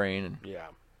in your brain, and Yeah.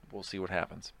 we'll see what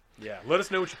happens. Yeah, let us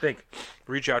know what you think.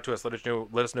 Reach out to us. Let us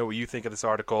know what you think of this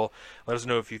article. Let us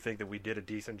know if you think that we did a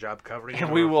decent job covering it. And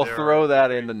or we if will there throw are-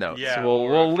 that in the notes. Yeah, we'll or-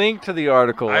 we'll link to the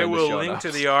article. I in the will show link notes.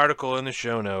 to the article in the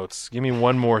show notes. Give me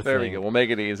one more There thing. we go. We'll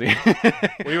make it easy. What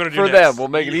do you want to do for next? them? We'll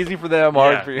make it easy for them,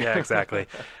 hard Yeah, for you. yeah, exactly. What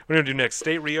do you want to do next?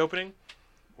 State reopening?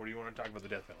 Or do you want to talk about the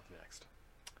death penalty next?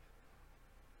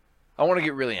 I want to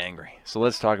get really angry, so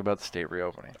let's talk about the state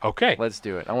reopening. Okay. Let's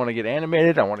do it. I want to get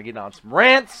animated. I want to get on some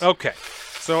rants. Okay.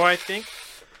 So I think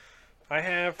I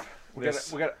have I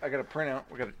this. got a printout.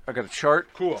 I got a chart.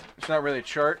 Cool. It's not really a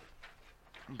chart,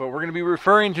 but we're going to be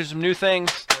referring to some new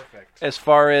things Perfect. as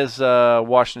far as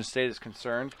Washington State is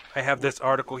concerned. I have this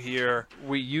article here.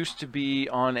 We used to be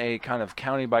on a kind of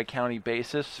county by county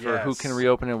basis for who Yes. can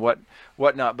reopen and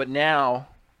whatnot, but now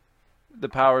the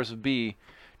powers of be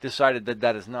decided that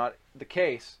that is not the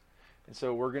case, and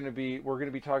so we're going to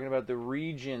be talking about the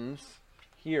regions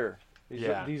here.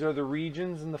 These are the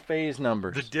regions and the phase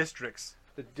numbers. The districts.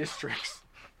 The districts.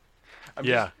 I'm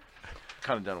Yeah.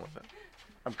 kind of done with it.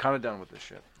 I'm kind of done with this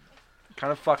shit.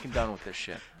 Kind of fucking done with this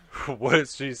shit. What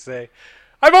does she say?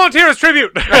 I volunteer as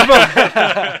tribute.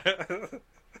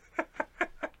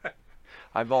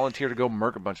 I volunteer to go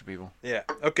murk a bunch of people. Yeah.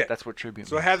 Okay. That's what tribute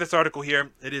So I means. have this article here.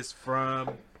 It is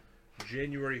from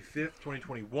January 5th,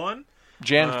 2021.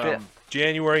 Jan 5th.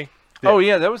 January. Oh,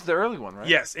 yeah, that was the early one, right?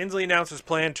 Yes, Inslee announced his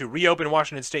plan to reopen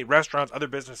Washington State restaurants, other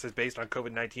businesses based on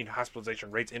COVID-19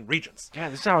 hospitalization rates in regions. Yeah,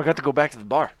 this is how I got to go back to the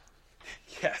bar.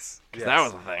 Yes. That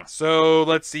was the thing. So,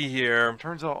 let's see here.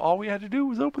 Turns out all we had to do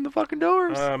was open the fucking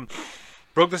doors.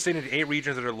 Broke the state into 8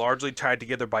 regions that are largely tied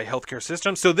together by healthcare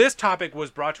systems. So this topic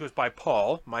was brought to us by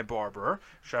Paul, my barber.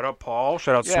 Shout out Paul.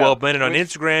 Shout out Yeah. Swell Blended on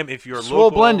Instagram. If you're Swole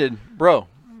local, Blended, bro.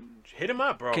 hit him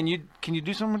up, bro. Can you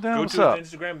do something with that? Go What's to up?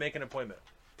 his Instagram, make an appointment.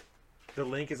 The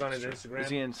link is on his Instagram. Is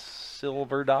he in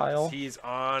Silver Dial? He's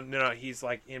on. No, he's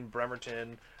like in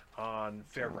Bremerton on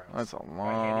Fairgrounds. That's a By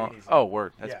Handy long. Andy's. Oh,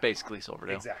 word. That's Yeah. basically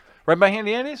Silverdale. Exactly. Right by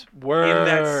Handy Andy's? Word. In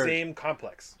that same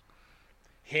complex.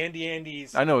 Handy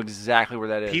Andy's. I know exactly where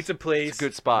that is. Pizza place. It's a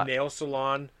good spot. Nail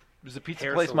salon. Is the pizza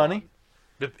hair place salon.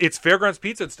 money? It's Fairgrounds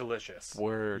Pizza. It's delicious.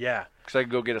 Word. Yeah. Because I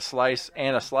could go get a slice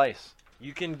and a slice.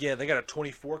 You can get. They got a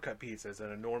 24 cut pizza. It's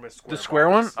an enormous square. The square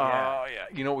one? box. Yeah. Oh,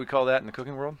 yeah. You know what we call that in the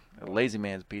cooking world? A lazy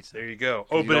man's pizza. There you go. 'Cause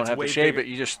Oh, you but don't it's have way to shape bigger.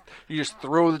 it. You just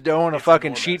throw the dough in a It's fucking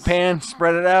enormous. sheet pan,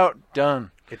 spread it out,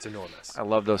 done. It's enormous. I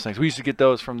love those things. We used to get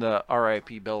those from the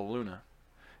R.I.P. Bella Luna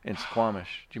in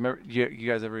Squamish. Do you remember? You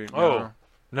guys ever? Oh,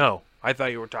 no. I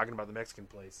thought you were talking about the Mexican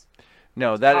place.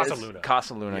 No, that is Casa Luna.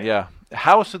 Casa Luna. Yeah.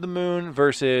 House of the Moon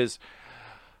versus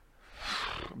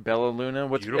Bella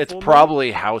Luna. It's Beautiful Moon?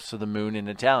 probably House of the Moon in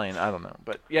Italian. I don't know,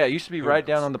 but yeah, it used to be Who right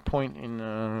knows? down on the point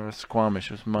in Squamish.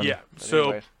 It was money. Yeah. But So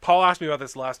anyways. Paul asked me about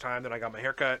this last time that I got my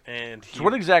haircut, and So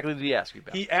what exactly did he ask you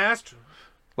about? he asked,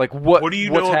 Like what? "What do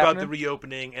you what's know about happening? the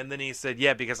reopening?" And then he said,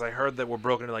 "Yeah, because I heard that we're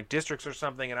broken into like districts or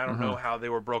something, and I don't Mm-hmm. know how they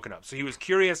were broken up." So he was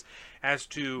curious as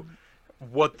to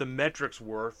what the metrics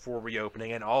were for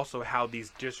reopening, and also how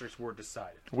these districts were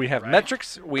decided. We have right?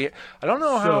 metrics. I don't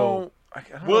know how. I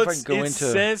don't know if I can go it into.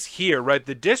 says here, right,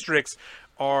 the districts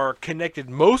are connected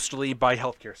mostly by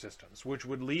healthcare systems, which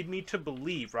would lead me to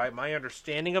believe, right, my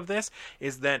understanding of this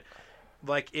is that,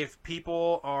 like, if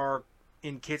people are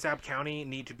in Kitsap County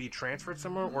need to be transferred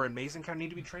somewhere, or in Mason County need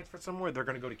to be transferred somewhere, they're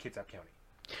going to go to Kitsap County.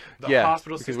 The Yeah,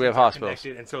 hospital because systems we have are hospitals.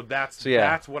 connected, and so that's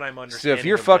yeah. what I'm So understanding. if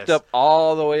you're of fucked this. up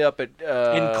all the way up at in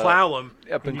Clallam,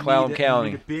 up in and you Clallam need County,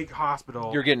 you need a big hospital.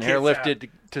 you're getting Kitsap, airlifted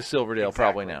to Silverdale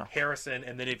probably exactly, now. Harrison,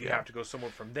 and then if you have to go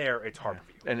somewhere from there, it's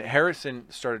Harborview. And Harrison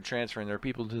started transferring their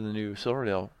people to the new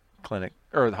Silverdale clinic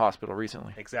or the hospital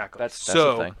recently. Exactly. That's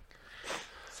so, the thing.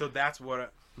 So that's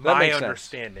what That my makes sense.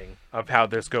 understanding of how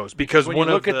this goes. Because When one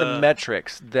you look of at the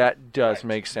metrics, that does Right.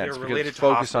 make sense They're because related it's to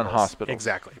focused on hospitals. hospitals.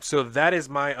 Exactly. So that is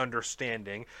my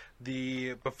understanding.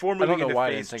 Before I moving don't know into why I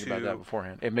didn't phase think about 2, that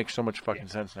beforehand. It makes so much fucking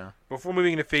sense now. before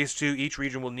moving into phase 2, each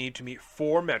region will need to meet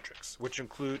 4 metrics, which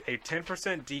include a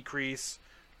 10% decreasing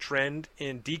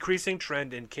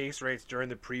trend in case rates during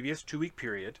the previous 2-week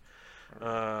period.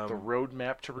 The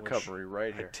roadmap to recovery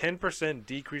right A here. 10%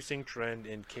 decreasing trend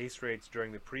in case rates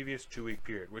during the previous 2-week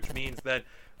period, which means that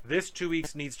this 2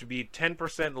 weeks needs to be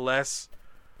 10% less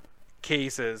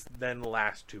cases than the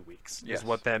last 2 weeks. Yes. Is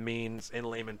what that means in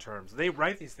layman terms. They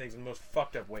write these things in the most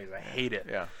fucked up ways. I hate it.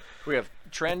 Yeah. We have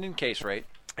trend in case rate,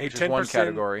 A which is one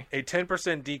category. A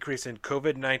 10% decrease in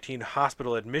COVID-19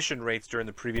 hospital admission rates during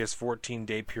the previous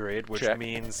 14-day period, which Check.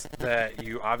 means that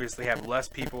you obviously have less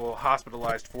people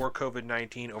hospitalized for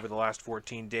COVID-19 over the last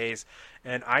 14 days.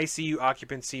 An ICU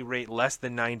occupancy rate less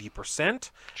than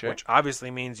 90%, Check. which obviously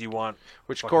means you want...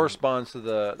 Which fucking- corresponds to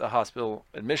the hospital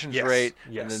admissions Yes, rate,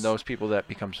 yes. and then those people that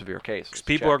become severe cases.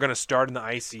 People Check. are going to start in the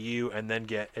ICU and then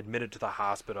get admitted to the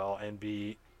hospital and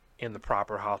be in the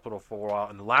proper hospital for a while.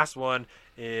 And the last one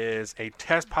is a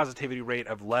test positivity rate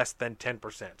of less than 10%.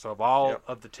 So of all Yep.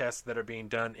 of the tests that are being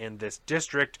done in this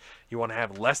district, you want to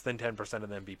have less than 10% of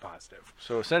them be positive.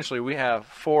 So essentially, we have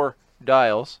 4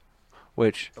 dials,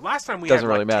 which The last time we doesn't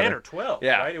had really like 10 matter. or 12,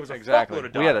 yeah, right? It was a exactly. fuckload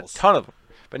of We had a dials. ton of them,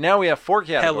 but now we have 4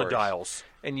 Hella categories. dials.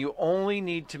 And you only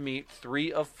need to meet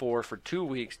 3 of 4 for 2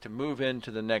 weeks to move into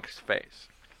the next phase.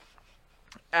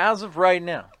 As of right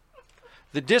now,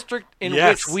 the district in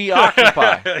Yes. which we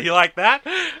occupy, You like that?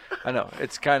 I know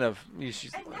it's kind of.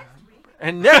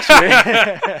 And next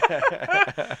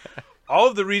week, All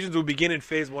of the regions will begin in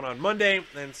phase 1 on Monday,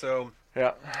 and so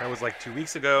yeah, that was like 2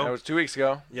 weeks ago. that was 2 weeks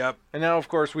ago. Yep. And now, of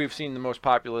course, we've seen the most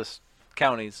populous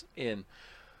counties in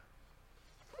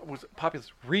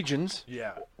populous regions,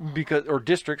 Yeah. because or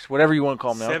districts, whatever you want to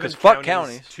call them now. 7 Because fuck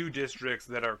counties. 2 districts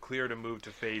that are clear to move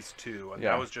to phase 2, and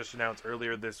Yeah. that was just announced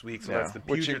earlier this week. So Yeah. that's the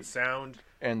Which Puget is- Sound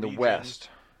And the region. West.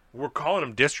 We're calling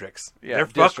them districts. Yeah, They're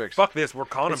districts. Fuck this. We're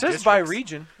calling It them says districts. by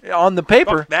region on the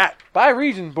paper. Fuck that. By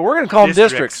region, but we're going to call them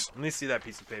districts. Let me see that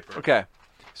piece of paper. Okay.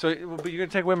 So, but you're going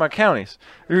to take away my counties.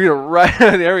 You're going to write.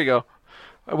 There we go.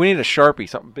 We need a Sharpie,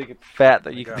 something big and fat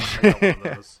that you I got can. one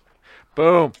of those.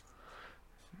 Boom.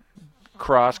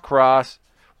 Cross.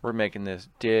 We're making this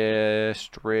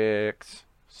district's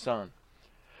son.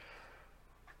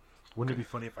 Wouldn't it be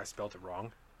funny if I spelled it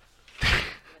wrong?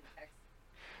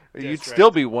 You'd District.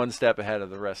 still be one step ahead of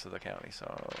the rest of the county,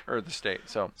 or the state.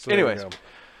 So there you anyways,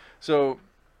 go.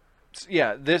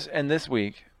 yeah, this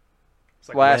week, It's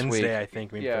like last Wednesday, week, I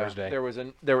think, maybe yeah, Thursday.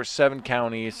 there were 7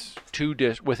 counties,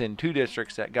 within 2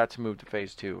 districts that got to move to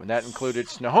phase 2, and that included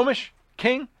Snohomish,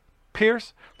 King,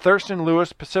 Pierce, Thurston,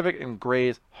 Lewis, Pacific, and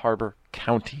Grays Harbor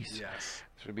counties. Yes.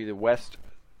 This would be the West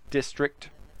District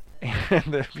and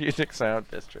the Puget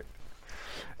Sound District.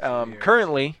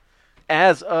 Currently,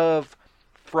 as of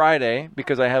Friday,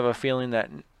 because I have a feeling that,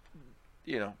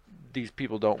 these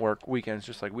people don't work weekends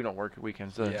just like we don't work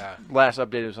weekends. The last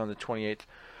update was on the 28th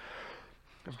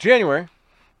of January.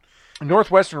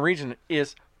 Northwestern region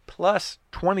is plus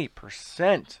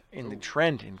 20% in the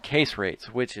trend in case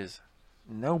rates, which is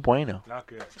no bueno. Not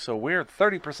good. So we're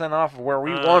 30% off of where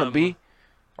we want to be.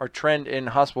 Our trend in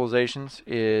hospitalizations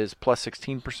is plus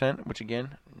 16%, which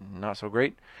again, not so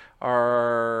great.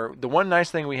 The one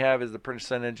nice thing we have is the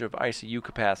percentage of ICU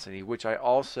capacity, which I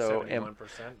also 71%.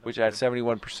 which at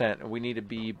 71%, and we need to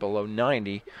be below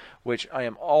 90, which I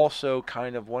am also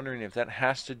kind of wondering if that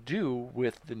has to do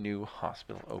with the new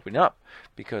hospital opening up,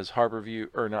 because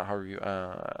Bremerton,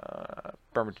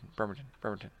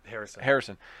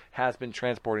 Harrison has been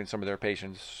transporting some of their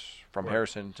patients from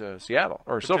Harrison to Seattle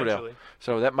or Silverdale.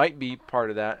 So that might be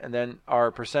part of that. And then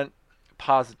our percent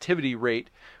positivity rate,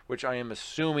 which I am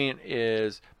assuming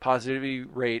is positivity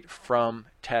rate from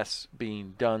tests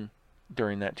being done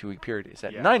during that 2-week period, is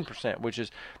at 9%, which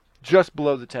is just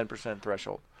below the 10%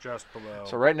 threshold. Just below.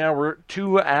 So right now we're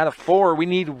 2 out of 4. We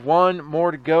need 1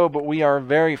 more to go, but we are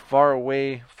very far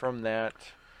away from that.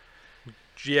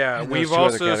 Yeah, in those we've 2 other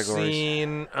also categories.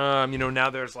 seen, now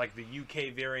there's like the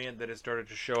UK variant that has started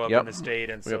to show up in the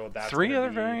state, and We so have that's 3 gonna other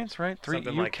be variants, right? 3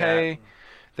 something UK. like that.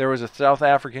 There was a South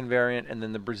African variant and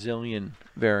then the Brazilian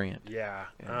variant. Yeah.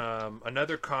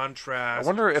 Another contrast. I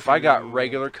wonder if I got to-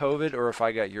 regular COVID or if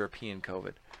I got European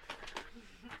COVID.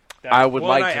 That's I would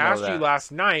one like to know I asked that. you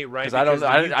last night, right? 'Cause I don't- the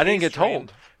I UK didn't get strain-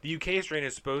 told. The UK strain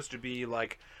is supposed to be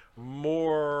like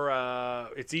more.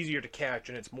 It's easier to catch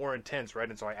and it's more intense, right?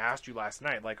 And so I asked you last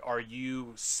night, like, are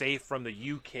you safe from the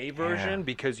UK version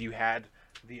because you had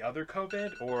the other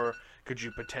COVID, or could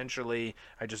you potentially?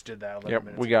 I just did that 11 Yep,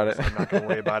 minutes we got ago, it. so I'm not going to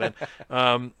worry about it.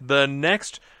 The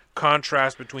next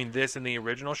contrast between this and the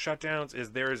original shutdowns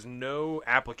is there is no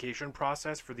application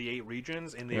process for the 8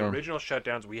 regions. In the original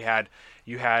shutdowns,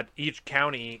 you had each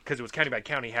county, because it was county by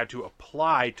county, had to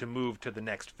apply to move to the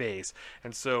next phase.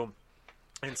 And so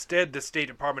instead, the State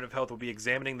Department of Health will be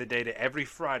examining the data every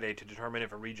Friday to determine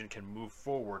if a region can move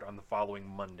forward on the following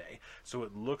Monday. So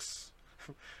it looks...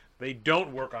 They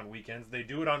don't work on weekends. They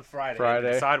do it on Friday. And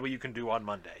decide what you can do on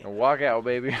Monday. And walk out,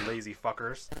 baby. Lazy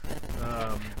fuckers.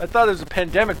 I thought there was a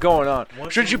pandemic going on.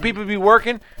 Once Shouldn't you in- people be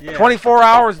working Yeah. 24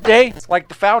 hours a day like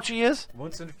the Fauci is?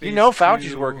 Once in phase You know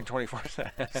Fauci's 2, working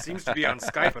 24/7. Seems to be on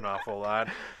Skype an awful lot.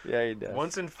 Yeah, he does.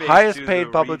 Once in phase Highest 2, paid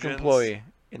the public regions- employee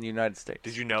in the United States.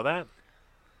 Did you know that?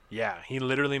 Yeah, he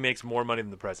literally makes more money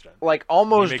than the president. Like He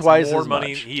almost makes twice more as money.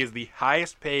 much. He is the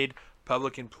highest paid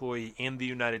public employee in the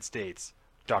United States.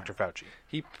 Dr. Fauci.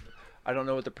 I don't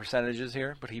know what the percentage is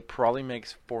here, but he probably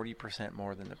makes 40%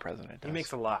 more than the president does. He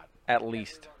makes a lot. At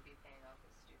least. Won't be paying off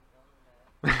his student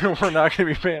loan debt. We're not going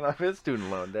to be paying off his student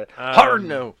loan debt. Hard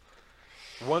no.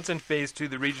 Once in phase 2,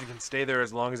 the region can stay there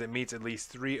as long as it meets at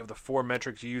least 3 of the 4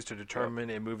 metrics used to determine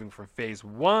it moving from phase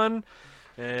 1.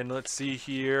 And let's see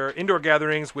here. Indoor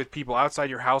gatherings with people outside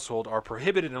your household are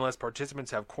prohibited unless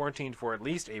participants have quarantined for at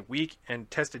least a week and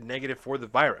tested negative for the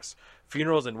virus.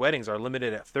 Funerals and weddings are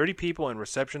limited at 30 people, and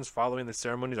receptions following the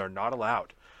ceremonies are not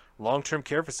allowed. Long-term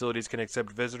care facilities can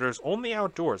accept visitors only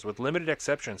outdoors, with limited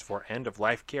exceptions for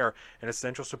end-of-life care and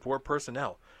essential support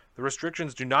personnel. The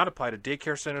restrictions do not apply to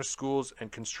daycare centers, schools,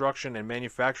 and construction and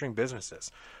manufacturing businesses.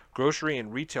 Grocery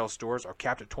and retail stores are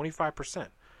capped at 25%.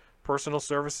 Personal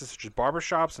services such as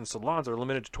barbershops and salons are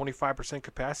limited to 25%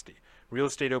 capacity. Real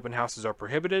estate open houses are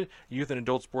prohibited. Youth and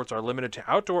adult sports are limited to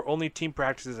outdoor-only team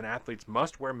practices, and athletes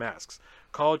must wear masks.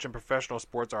 College and professional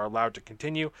sports are allowed to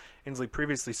continue. Inslee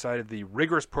previously cited the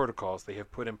rigorous protocols they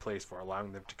have put in place for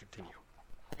allowing them to continue.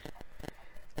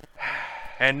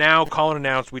 And now, Colin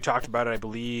announced, we talked about it, I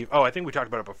believe. Oh, I think we talked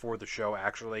about it before the show,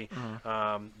 actually.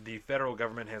 The federal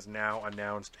government has now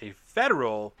announced a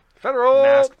federal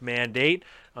mask mandate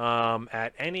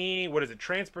at any,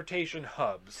 transportation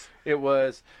hubs. It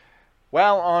was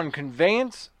while on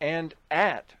conveyance and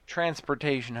at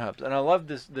transportation hubs. And I love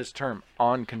this term,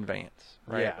 on conveyance,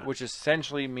 right? Yeah. Which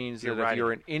essentially means You're that if riding.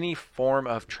 you're in any form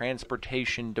of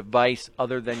transportation device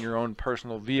other than your own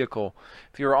personal vehicle,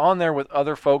 if you're on there with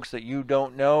other folks that you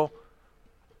don't know,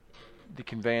 the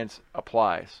conveyance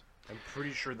applies. I'm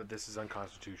pretty sure that this is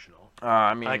unconstitutional.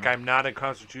 I mean, Like, I'm not a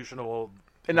constitutional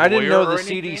and I didn't lawyer know or the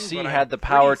anything, CDC but I'm had the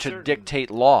power pretty to certain. dictate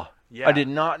law. Yeah. I did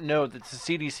not know that the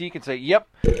CDC could say, yep,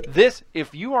 this,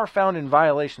 if you are found in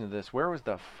violation of this, where was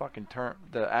the fucking term,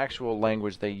 the actual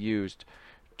language they used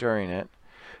during it?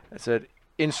 It said,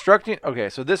 okay,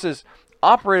 so this is,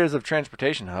 operators of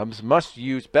transportation hubs must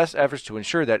use best efforts to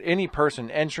ensure that any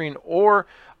person entering or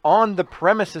on the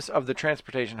premises of the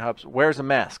transportation hubs wears a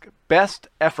mask. Best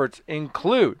efforts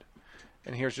include,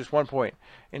 and here's just one point,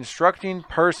 instructing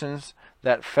persons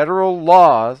that federal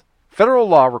law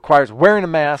requires wearing a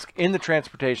mask in the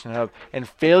transportation hub, and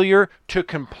failure to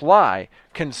comply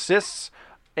constitutes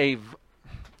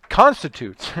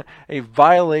a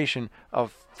violation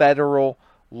of federal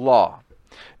law.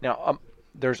 Now,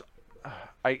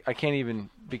 I can't even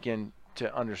begin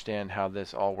to understand how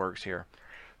this all works here.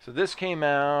 So this came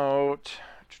out,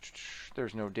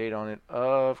 there's no date on it,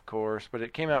 of course, but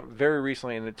it came out very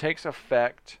recently, and it takes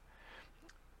effect,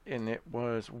 and it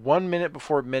was 1 minute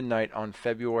before midnight on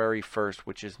February 1st,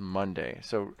 which is Monday.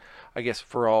 So I guess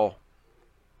for all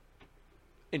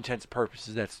intents and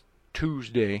purposes, that's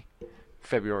Tuesday,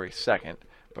 February 2nd.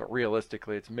 But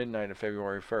realistically, it's midnight of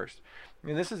February 1st.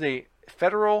 And this is a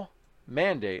federal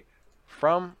mandate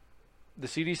from the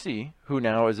CDC, who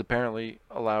now is apparently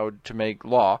allowed to make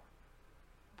law,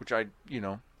 which I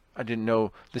didn't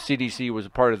know the CDC was a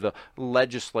part of the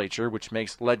legislature, which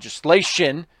makes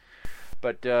legislation.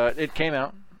 But it came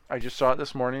out. I just saw it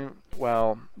this morning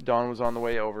while Dawn was on the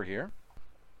way over here.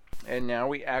 And now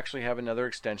we actually have another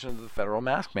extension of the federal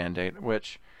mask mandate,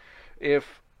 which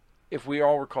if we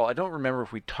all recall, I don't remember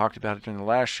if we talked about it during the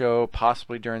last show,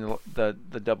 possibly during the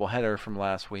doubleheader from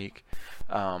last week.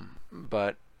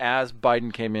 But as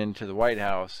Biden came into the White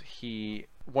House,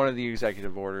 one of the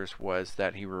executive orders was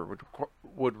that he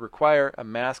would require a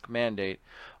mask mandate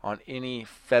on any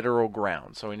federal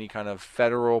ground, so any kind of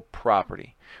federal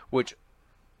property, which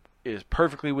is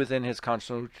perfectly within his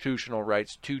constitutional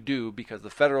rights to do because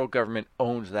the federal government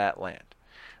owns that land,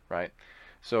 right?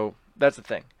 So that's the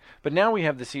thing. But now we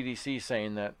have the CDC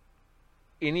saying that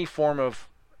any form of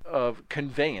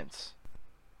conveyance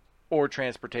or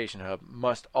transportation hub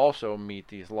must also meet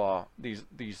these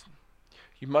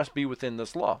you must be within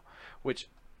this law, which,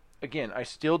 again, I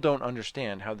still don't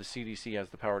understand how the CDC has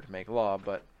the power to make law,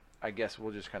 but I guess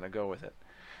we'll just kind of go with it.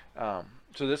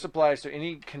 So this applies to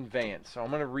any conveyance. So I'm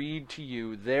going to read to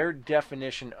you their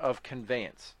definition of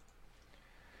conveyance.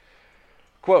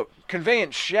 Quote,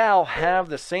 conveyance shall have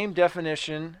the same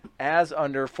definition as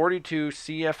under 42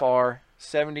 CFR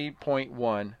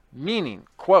 70.1, meaning,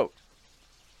 quote,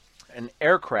 an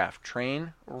aircraft,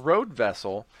 train, road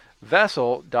vessel,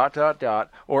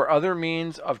 or other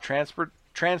means of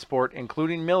transport,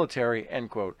 including military,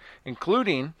 end quote.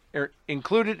 Included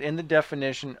in the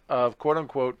definition of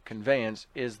quote-unquote conveyance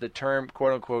is the term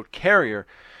quote-unquote carrier,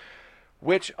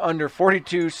 which under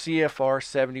 42 CFR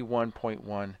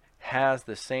 71.1 has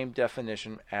the same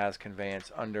definition as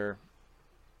conveyance under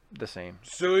the same.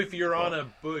 So if you're on a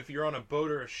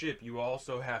boat or a ship, you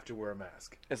also have to wear a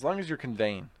mask. As long as you're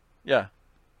conveying. Yeah.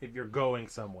 If you're going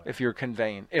somewhere. If you're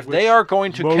conveying. If Which they are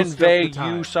going to most of convey the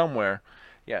time. you somewhere.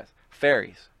 Yes.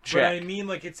 Ferries. Check. But I mean,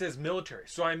 like, it says military.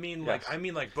 So I mean, Yes.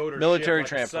 like boat or Military ship,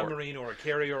 like transport. a submarine or a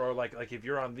carrier, or like if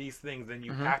you're on these things, then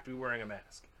you have to be wearing a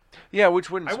mask. Yeah,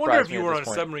 which wouldn't I surprise wonder if me you at were this on a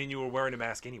point. submarine, you were wearing a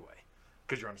mask anyway,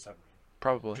 because you're on a submarine.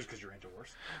 Probably. Just because you're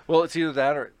indoors. Well, it's either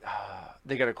that or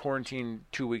they got to quarantine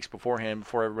 2 weeks beforehand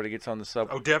before everybody gets on the sub.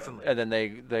 Oh, definitely. And then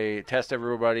they test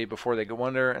everybody before they go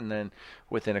under, and then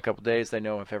within a couple days they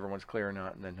know if everyone's clear or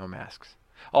not, and then no masks.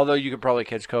 Although you could probably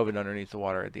catch COVID underneath the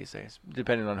water these days,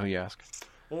 depending on who you ask.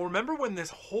 Well, remember when this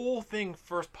whole thing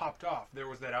first popped off? There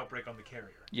was that outbreak on the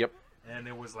carrier. Yep. And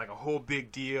it was like a whole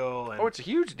big deal. And Oh, it's a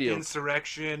huge deal.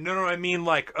 insurrection. No, I mean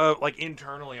like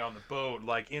internally on the boat,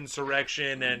 like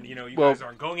insurrection, and you Well, guys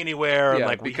aren't going anywhere. Yeah, and,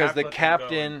 like we because have the to let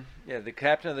them captain, the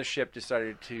captain of the ship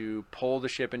decided to pull the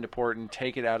ship into port and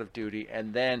take it out of duty,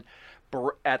 and then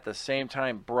at the same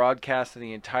time broadcast to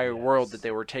the entire world that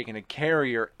they were taking a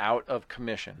carrier out of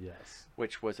commission. Yes.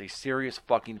 Which was a serious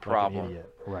fucking Like an problem.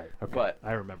 idiot. Right. Okay. But-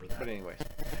 I remember that. But anyways,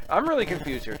 I'm really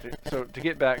confused here. So to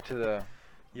get back to the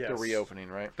Yes. reopening,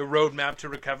 right? The roadmap to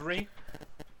recovery.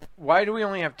 Why do we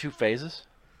only have 2 phases?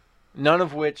 None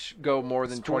of which go more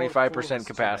than 25%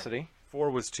 capacity. 4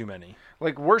 was too many.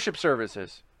 Like worship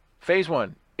services. Phase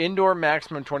 1, indoor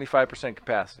maximum 25%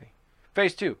 capacity.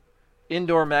 Phase 2,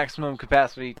 indoor maximum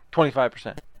capacity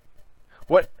 25%.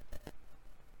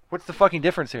 What's the fucking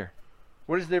difference here?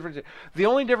 What is the difference? The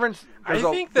only difference,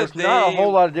 there's not a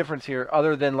whole lot of difference here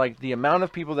other than like the amount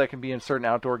of people that can be in certain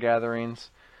outdoor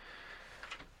gatherings.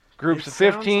 Groups of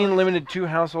 15, limited 2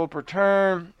 household per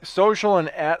term. Social and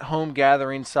at-home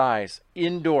gathering size.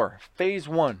 Indoor. Phase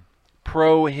 1.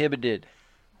 Prohibited.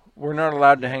 We're not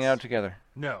allowed to hang out together.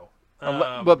 No.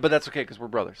 But that's okay because we're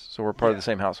brothers, so we're part of the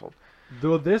same household.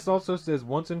 Though this also says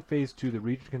once in Phase 2, the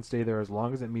region can stay there as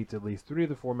long as it meets at least 3 of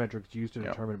the 4 metrics used to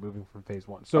determine moving from Phase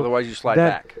 1. So otherwise, you slide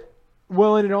back.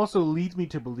 Well, and it also leads me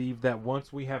to believe that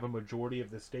once we have a majority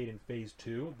of the state in Phase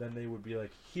 2, then they would be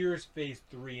like, here's Phase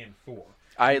 3 and 4.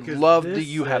 I love that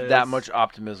you have that much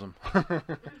optimism.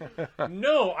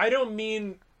 No, I don't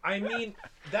mean... I mean,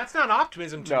 that's not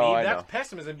optimism to me. That's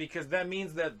pessimism because that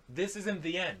means that this isn't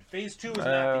the end. Phase 2 is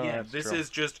not the end. This is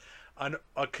just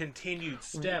a continued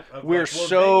step of then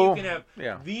you can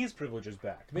have these privileges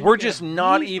back. We're just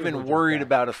not even worried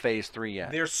about a Phase 3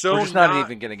 yet. We're just not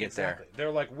even going to get there.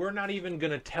 They're like, we're not even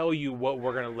going to tell you what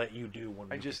we're going to let you do when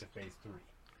we get to Phase 3.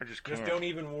 I just can't. Just don't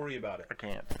even worry about it. I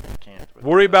can't.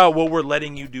 Worry about what we're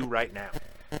letting you do right now.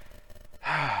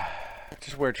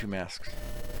 Just wear 2 masks.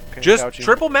 Okay, just Fauci?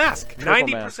 triple mask.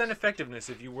 90% mask. effectiveness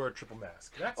if you wear a triple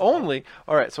mask. That's Only.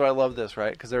 All right, so I love this,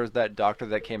 right? Because there was that doctor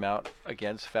that came out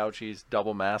against Fauci's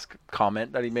double mask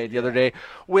comment that he made the other day,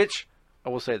 which, I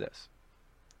will say this.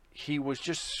 He was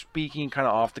just speaking kind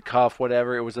of off the cuff,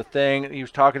 whatever. It was a thing. He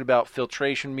was talking about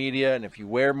filtration media, and if you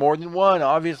wear more than one,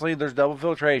 obviously there's double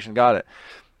filtration. Got it.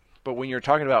 But when you're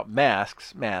talking about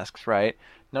masks, right?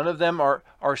 None of them are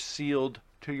sealed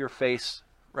to your face,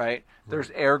 right?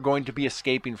 There's air going to be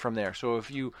escaping from there. So if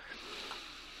you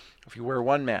wear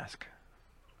one mask,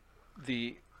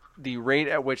 the rate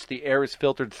at which the air is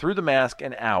filtered through the mask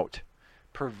and out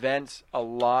prevents a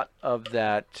lot of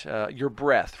that your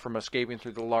breath from escaping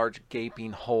through the large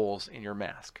gaping holes in your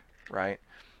mask, right?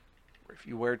 If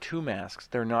you wear 2 masks,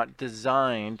 they're not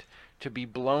designed to be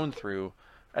blown through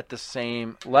at the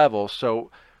same level, so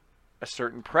a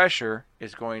certain pressure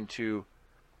is going to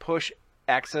push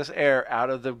excess air out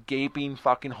of the gaping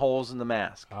fucking holes in the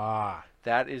mask.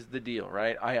 That is the deal,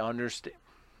 right? I understand.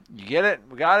 You get it?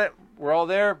 We got it? We're all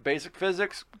there? Basic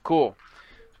physics? Cool.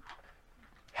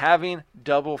 Having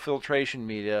double filtration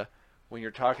media when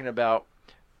you're talking about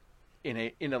in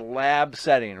a lab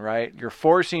setting, right? You're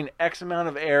forcing X amount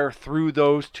of air through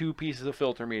those 2 pieces of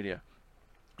filter media.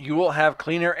 You will have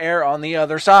cleaner air on the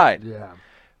other side. Yeah.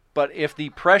 But if the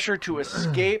pressure to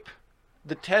escape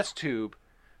the test tube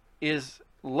is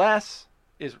less,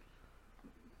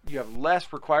 you have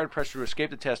less required pressure to escape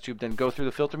the test tube than go through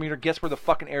the filter meter, guess where the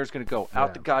fucking air is going to go?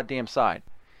 Out the goddamn side.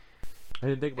 I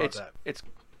didn't think about that.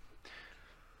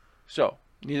 So,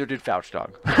 neither did Fauci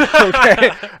Dog.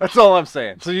 Okay? That's all I'm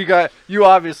saying. So you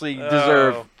obviously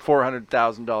deserve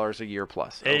 $400,000 a year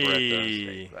plus. Over at the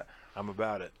state. I'm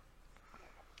about it.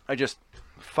 I just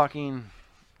fucking,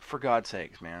 for God's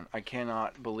sakes, man, I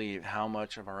cannot believe how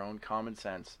much of our own common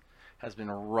sense has been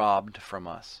robbed from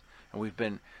us. And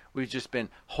we've just been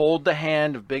hold the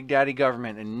hand of Big Daddy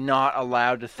government and not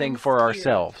allowed to think for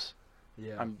ourselves.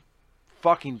 Yeah. I'm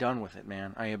fucking done with it,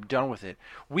 man. I am done with it.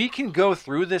 We can go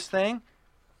through this thing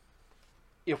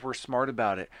if we're smart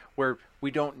about it, where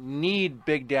we don't need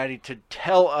Big Daddy to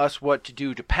tell us what to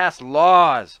do, to pass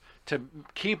laws, to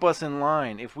keep us in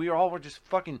line. If we all were just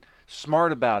fucking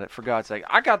smart about it, for God's sake.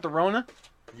 I got the Rona.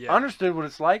 Yeah. I understood what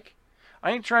it's like.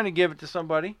 I ain't trying to give it to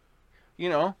somebody. You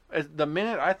know, the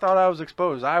minute I thought I was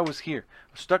exposed, I was here.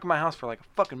 I was stuck in my house for like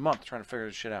a fucking month trying to figure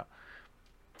this shit out.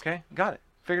 Okay? Got it.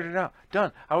 Figured it out.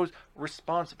 Done. I was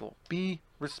responsible. Be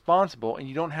responsible, and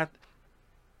you don't have to.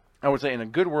 I would say in a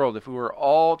good world, if we were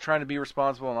all trying to be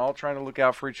responsible and all trying to look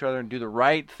out for each other and do the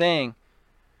right thing,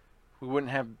 we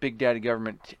wouldn't have Big Daddy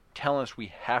government telling us we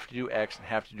have to do X and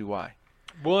have to do Y.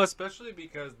 Well, especially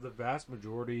because the vast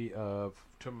majority of,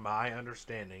 to my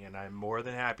understanding, and I'm more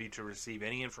than happy to receive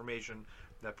any information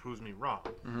that proves me wrong,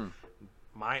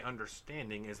 my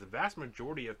understanding is the vast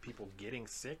majority of people getting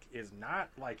sick is not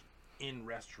like in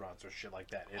restaurants or shit like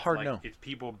that. It's it's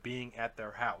people being at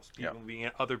their house, people being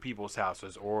at other people's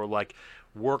houses, or like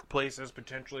workplaces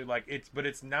potentially. But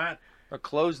it's not a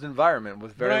closed environment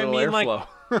with very little airflow.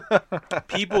 Like,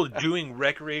 people doing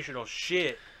recreational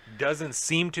shit doesn't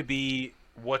seem to be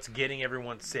what's getting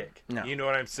everyone sick. No. You know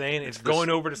what I'm saying? It's going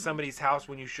over to somebody's house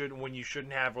when you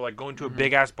shouldn't have, or like going to a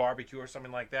big ass barbecue or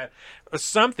something like that, or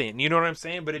something. You know what I'm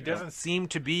saying? But it doesn't seem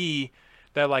to be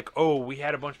that like, oh, we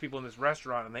had a bunch of people in this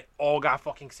restaurant and they all got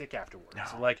fucking sick afterwards. No.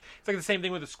 So, like, it's like the same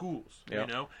thing with the schools. Yep.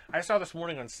 You know, I saw this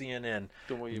morning on CNN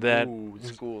Ooh, that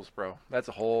schools, bro. That's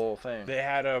a whole thing. they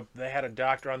had a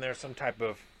doctor on there, some type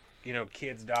of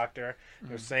kids doctor.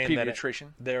 They're saying that Pediatrician.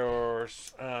 there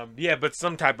was but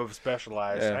some type of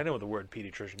specialized. Yeah. I know what the word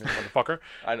pediatrician is, motherfucker.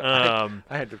 I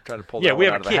had to try to pull Yeah, that we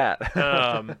one have out a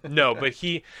of the kid. hat. No, but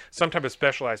some type of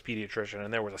specialized pediatrician,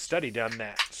 and there was a study done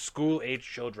that school-age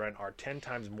children are 10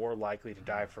 times more likely to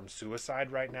die from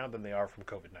suicide right now than they are from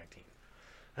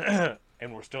COVID-19.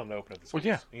 And we're still in the open of the schools.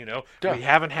 Well, yeah. Duh. We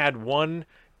haven't had one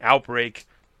outbreak,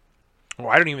 or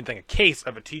I don't even think a case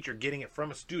of a teacher getting it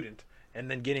from a student and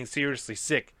then getting seriously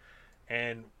sick.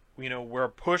 And we're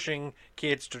pushing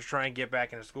kids to try and get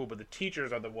back into school, but the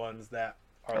teachers are the ones that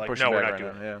are like, pushing no, we're back not right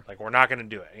doing now, it. yeah. Like, we're not going to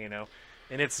do it,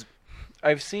 And it's...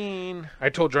 I've seen. I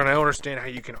told John I don't understand how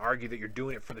you can argue that you're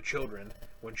doing it for the children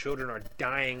when children are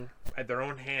dying at their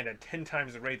own hand at 10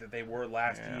 times the rate that they were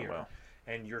last year, well.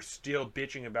 and you're still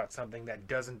bitching about something that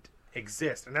doesn't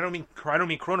exist. And I don't mean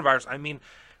coronavirus. I mean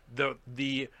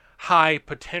the high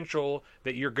potential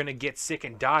that you're going to get sick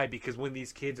and die because one of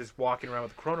these kids is walking around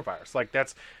with coronavirus. Like,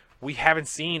 we haven't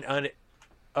seen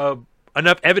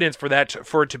enough evidence for that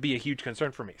for it to be a huge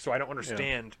concern for me. So I don't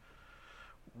understand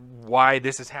why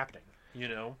this is happening.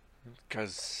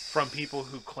 Because From people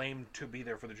who claim to be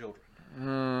there for the children.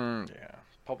 yeah,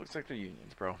 public sector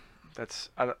unions, bro.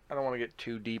 I don't want to get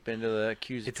too deep into the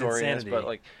accusatoriness, insanity. but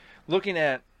like looking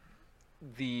at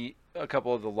a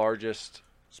couple of the largest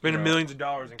Spending millions of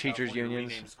dollars in teachers' California to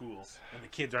unions. rename schools, and the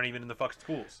kids aren't even in the fucking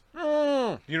schools.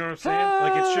 Mm, You know what I'm saying?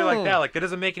 Like, it's shit like that. Like, that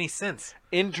doesn't make any sense.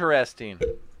 interesting.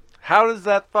 How does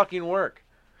that fucking work?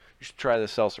 You should try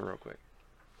this seltzer real quick.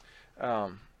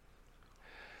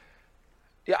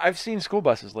 Yeah, I've seen school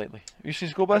buses lately. Have you seen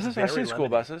school buses? I've very seen school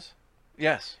limited. buses.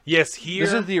 Yes. Yes, here.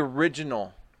 This is the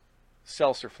original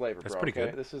seltzer flavor, That's bro. pretty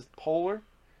okay? good. This is Polar.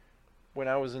 When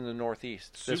I was in the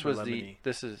Northeast, this Super was lemony.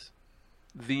 this is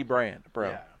the brand,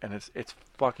 bro, Yeah. and it's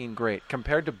fucking great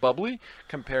compared to bubbly,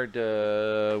 compared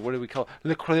to what do we call it?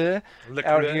 Liqueur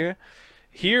out here.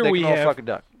 Here They we can all have, fuck a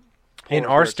duck. in Polar's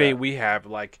our where it's state, at. we have,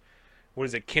 like, what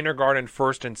is it, kindergarten,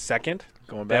 first, and second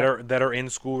Going back. that are in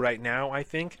school right now, I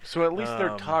think. So at least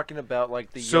they're Um, talking about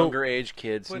like the so- younger age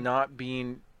kids but- not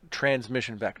being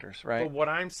transmission vectors, right? But what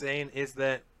I'm saying is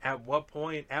that at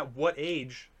what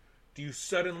age do you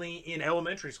suddenly, in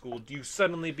elementary school,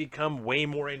 become way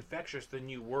more infectious than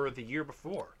you were the year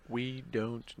before? We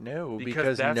don't know Because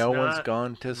because that's no one's not-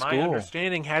 gone to My school.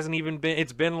 understanding hasn't even been.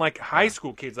 It's been like high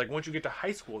school kids. Like, once you get to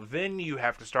high school, then you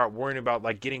have to start worrying about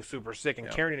like getting super sick and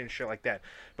carrying it and shit like that.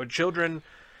 But children,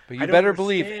 But I you don't better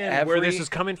believe understand where this is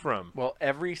coming from. Well,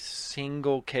 every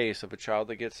single case of a child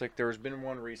that gets sick, there's been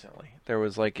one recently. There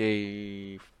was like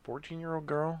a 14-year-old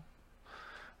girl,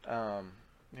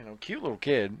 cute little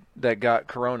kid that got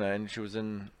corona, and she's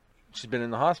been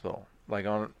in the hospital, like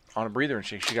on a breather, and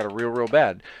she got it real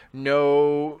bad.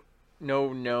 No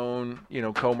known,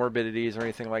 comorbidities or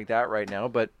anything like that right now,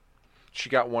 but she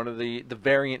got one of the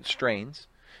variant strains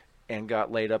and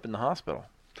got laid up in the hospital.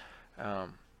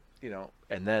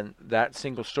 And then that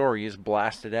single story is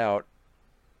blasted out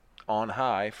on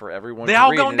high for everyone They to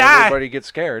all read, gonna and die. everybody gets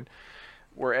scared.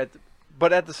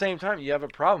 But at the same time, you have a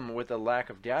problem with the lack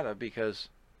of data because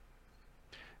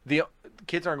the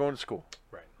kids aren't going to school.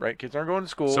 Right? Kids aren't going to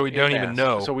school. So we en don't even masse.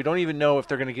 know. So we don't even know if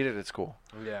they're going to get it at school.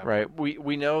 Yeah. Right?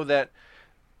 We know that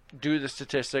due to the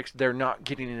statistics, they're not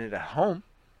getting it at home,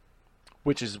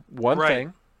 which is one Right.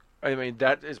 thing. I mean,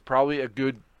 that is probably a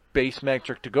good base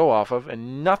metric to go off of,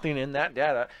 and nothing in that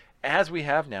data, as we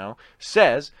have now,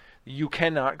 says you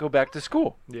cannot go back to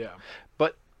school. Yeah.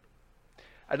 But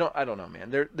I don't know,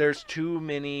 man. There's too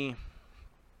many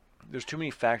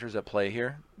factors at play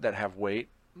here that have weight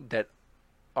that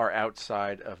are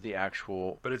outside of the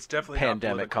actual But it's definitely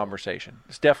pandemic not conversation.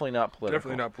 It's definitely not political.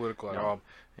 Definitely not political at No. all.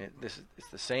 It's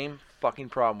the same fucking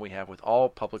problem we have with all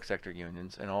public sector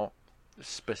unions and all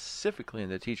specifically in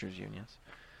the teachers unions.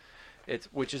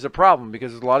 Which is a problem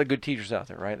because there's a lot of good teachers out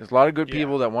there, right? There's a lot of good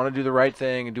people that want to do the right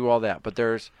thing and do all that, but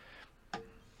there's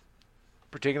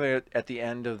particularly at the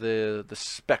end of the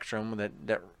spectrum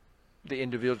that the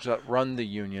individuals that run the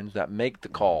unions that make the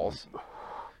calls.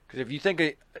 Because if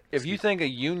you think a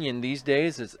union these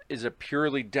days is a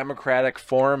purely democratic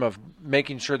form of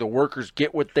making sure the workers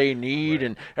get what they need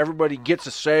and everybody gets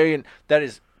a say, and that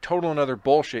is total and utter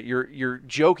bullshit. You're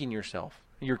joking yourself.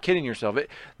 You're kidding yourself.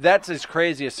 That's as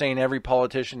crazy as saying every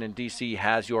politician in D.C.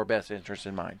 has your best interest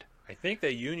in mind. I think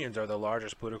that unions are the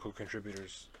largest political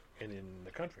contributors in the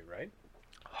country, right?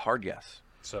 Hard yes.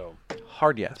 So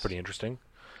Hard yes. pretty interesting.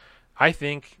 I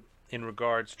think in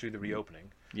regards to the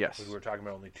reopening. Yes. We were talking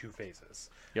about only 2 phases.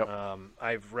 Yep.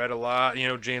 I've read a lot.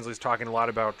 James Lee's talking a lot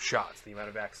about shots, the amount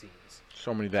of vaccines.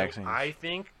 So many vaccines. So I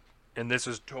think, and this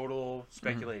is total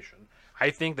speculation, I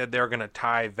think that they're going to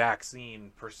tie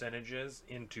vaccine percentages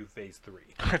into phase 3.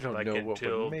 I don't know what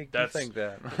until would make you that's- think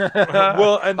that.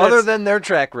 Well, and other that's- than their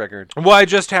track record. Well, I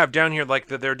just have down here that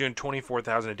they're doing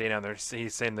 24,000 a day now.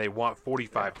 He's saying they want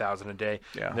 45,000 a day.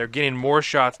 Yeah. And they're getting more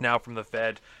shots now from the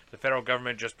Fed. The federal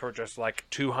government just purchased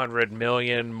 200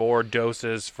 million more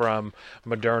doses from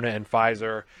Moderna and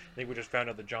Pfizer. I think we just found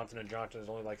out that Johnson & Johnson is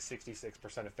only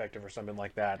 66% effective or something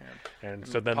like that. Yeah. And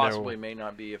so then possibly may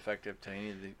not be effective to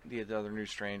any of the other new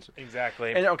strains.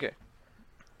 Exactly. And okay,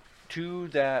 to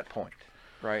that point,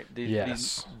 right?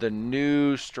 Yes. The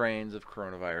new strains of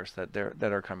coronavirus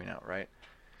that are coming out, right?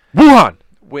 Wuhan.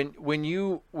 When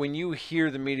you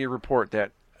hear the media report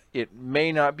that it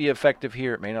may not be effective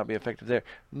here, it may not be effective there,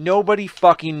 nobody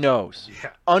fucking knows.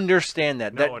 Yeah. Understand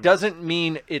that. No That one doesn't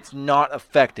mean it's not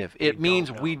effective. It means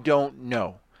don't know. we don't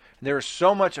know. There is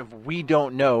so much of we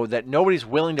don't know that nobody's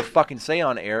willing to fucking say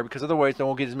on air because otherwise they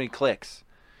won't get as many clicks.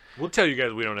 We'll tell you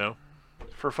guys we don't know.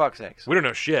 For fuck's sakes. We don't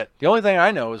know shit. The only thing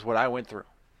I know is what I went through.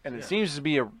 And it seems to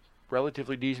be a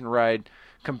relatively decent ride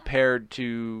compared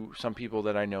to some people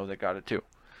that I know that got it too.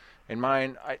 And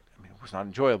mine, I mean, it was not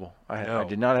enjoyable. I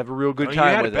did not have a real good time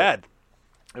you had with it bad.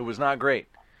 It was not great.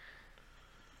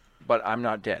 But I'm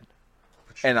not dead.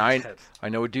 And I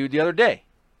know a dude the other day,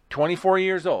 24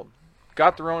 years old,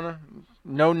 got the Rona,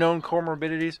 no known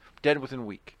comorbidities, dead within a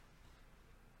week.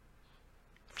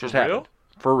 Just real? happened.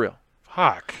 For real.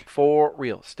 Fuck. For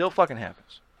real. Still fucking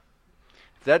happens.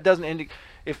 If that doesn't indicate,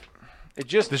 if it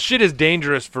just, The shit is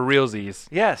dangerous for realsies.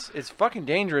 yes, it's fucking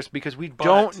dangerous because we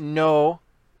don't know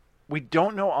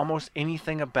almost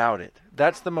anything about it.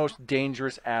 That's the most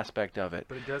dangerous aspect of it.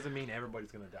 But it doesn't mean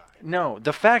everybody's going to die. No,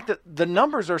 the fact that the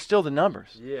numbers are still the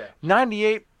numbers. Yeah.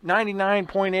 98,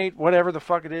 99.8, whatever the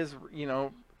fuck it is,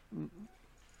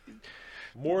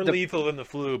 More lethal than the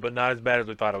flu, but not as bad as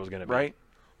we thought it was going to be. right?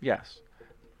 Yes.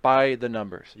 By the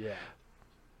numbers. Yeah.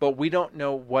 But we don't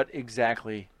know what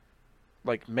exactly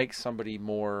makes somebody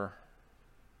more,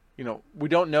 we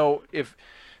don't know if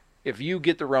you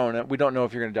get the Rona, we don't know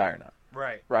if you're going to die or not.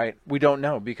 Right. Right? We don't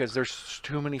know because there's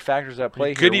too many factors at play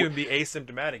You here. could even be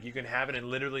asymptomatic. You can have it and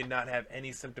literally not have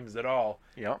any symptoms at all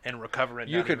and recover it.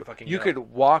 You could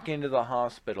walk into the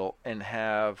hospital and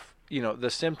have, the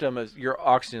symptom is your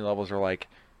oxygen levels are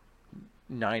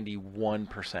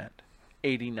 91%,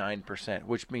 89%,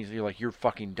 which means you're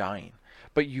fucking dying,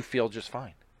 but you feel just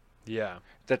fine. Yeah.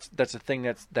 That's a thing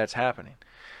that's happening.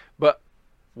 But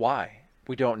why?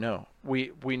 We don't know.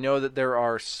 We know that there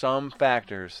are some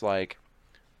factors like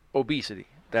obesity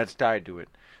that's tied to it.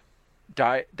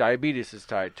 Diabetes is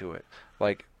tied to it.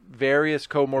 Various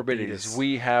comorbidities. Diabetes.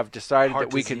 We have decided Heart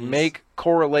that we can disease. make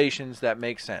correlations that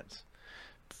make sense.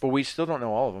 But we still don't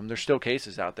know all of them. There's still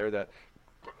cases out there that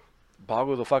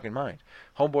boggle the fucking mind.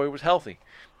 Homeboy was healthy.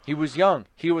 He was young.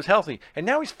 He was healthy. And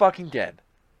now he's fucking dead.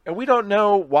 And we don't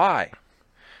know why.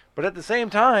 But at the same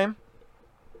time,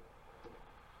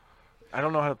 I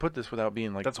don't know how to put this without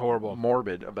being That's horrible.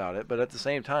 morbid about it. But at the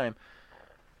same time,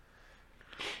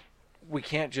 we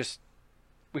can't just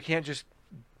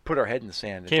put our head in the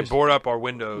sand. Can't board up our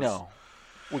windows. No,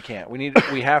 we can't.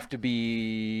 We have to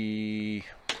be.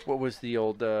 What was the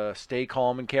old stay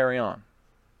calm and carry on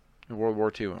in World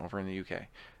War II over in the UK?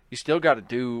 We still got to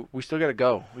go. We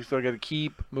still got to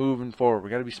keep moving forward. We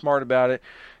got to be smart about it.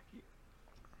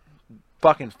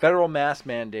 Fucking federal mask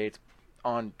mandates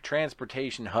on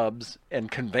transportation hubs and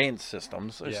conveyance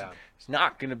systems. It's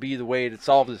not going to be the way to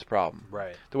solve this problem.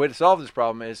 Right. The way to solve this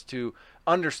problem is to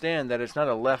understand that it's not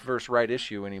a left versus right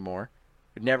issue anymore.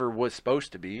 It never was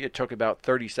supposed to be. It took about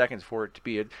 30 seconds for it to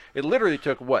be. It literally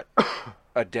took, what,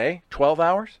 a day? 12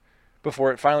 hours?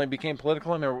 Before it finally became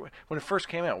political? I remember when it first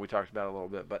came out, we talked about it a little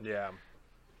bit. But Yeah.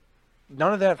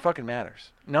 none of that fucking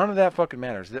matters. None of that fucking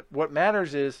matters. What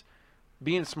matters is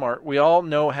being smart. We all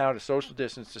know how to social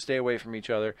distance, to stay away from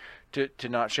each other, to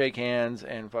not shake hands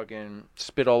and fucking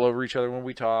spit all over each other when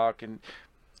we talk. And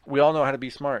we all know how to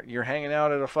be smart. You're hanging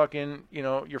out at a fucking,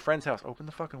 your friend's house. Open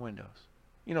the fucking windows.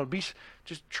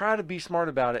 Just try to be smart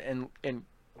about it and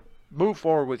move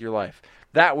forward with your life.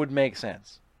 That would make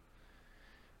sense.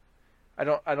 I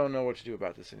don't know what to do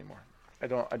about this anymore. I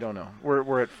don't know.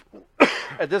 We're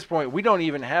at this point, we don't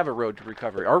even have a road to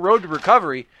recovery. Our road to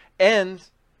recovery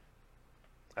ends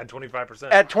At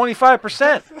 25%. at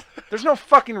 25%. There's no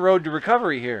fucking road to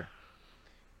recovery here.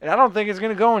 And I don't think it's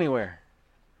going to go anywhere.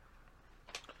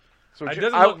 So It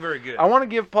doesn't look very good. I want to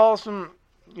give Paul some,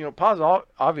 Paul's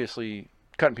obviously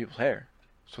cutting people's hair.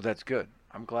 So that's good.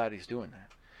 I'm glad he's doing that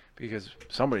because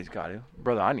somebody's got to.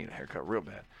 Brother, I need a haircut real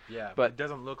bad. Yeah, But- it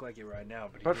doesn't look like it right now.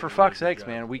 But for fuck's sakes,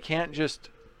 man, we can't just.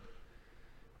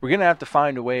 We're gonna have to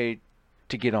find a way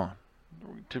to get on,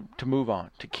 to move on,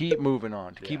 to keep moving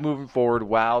on, to keep Yeah. moving forward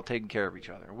while taking care of each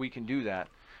other. We can do that,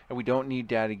 and we don't need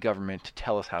daddy government to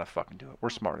tell us how to fucking do it. We're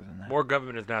smarter than that. More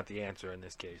government is not the answer in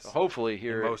this case. So hopefully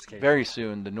here, most cases. very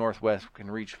soon, the Northwest can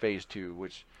reach phase 2,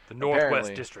 which The Northwest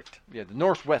apparently- District. Yeah, the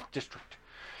Northwest District.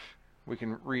 We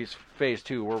can reach phase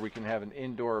 2 where we can have an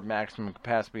indoor maximum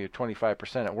capacity of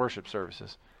 25% at worship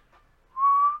services.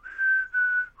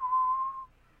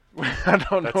 I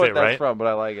don't know That's what it, that's right? from, but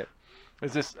I like it.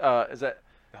 Is this is that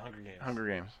The Hunger Games. Hunger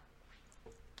Games?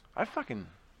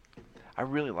 I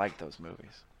really like those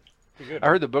movies. Pretty good. I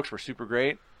heard the books were super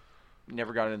great.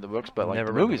 Never got into the books, but like Never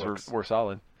the read the movies books. were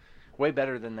solid. Way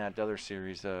better than that other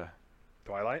series.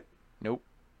 Twilight? Nope.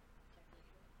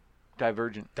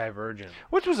 Divergent, Divergent.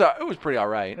 which was it was pretty all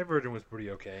right. Divergent was pretty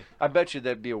okay. I bet you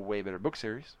that'd be a way better book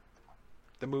series.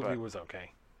 The movie But- was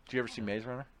okay. Did you ever see Maze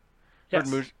Runner? Yes.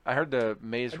 I heard the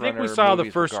Maze I Runner. think we saw the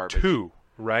movies were first garbage. 2,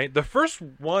 right? The first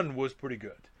one was pretty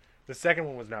good. The second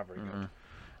one was not very Mm-hmm. good.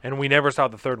 And we never saw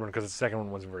the third one because the second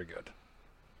one wasn't very good.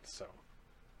 So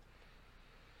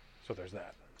there's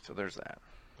that. So there's that.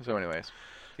 So anyways,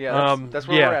 yeah, that's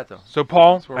where we're at though. So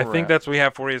Paul, That's where I we're think at. that's what we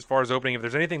have for you as far as opening. If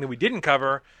there's anything that we didn't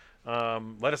cover,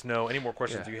 let us know. Any more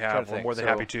questions Yeah, you trying have, to we're think. more than So-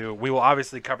 happy to. We will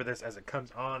obviously cover this as it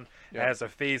comes on. Yeah. As a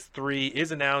phase 3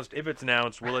 is announced, if it's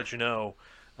announced, we'll let you know.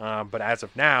 But as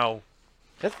of now,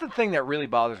 That's the thing that really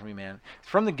bothers me, man.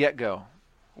 From the get-go,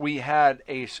 we had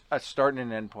a start and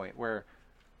an end point where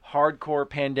hardcore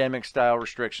pandemic-style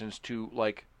restrictions to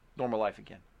like normal life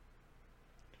again.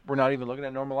 We're not even looking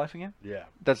at normal life again. yeah,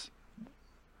 That's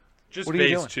just What are you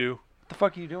phase doing? 2. what the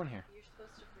fuck are you doing here? You're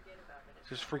supposed to forget about it.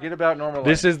 Just forget about normal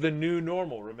This life. is the new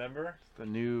normal. Remember, The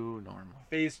new normal.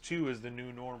 phase 2 is the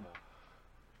new normal.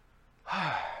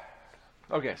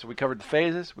 Okay, so we covered the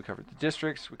phases, we covered the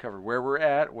districts, we covered where we're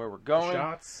at, where we're going,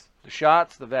 Shots. the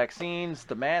shots, the vaccines,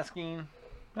 the masking.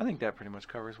 I think that pretty much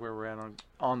covers where we're at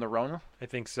on the Rona. I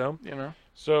think so. You know,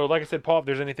 So, like I said, Paul, if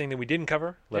there's anything that we didn't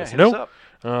cover, let us hit know. up.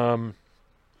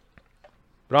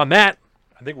 But on that,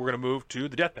 I think we're going to move to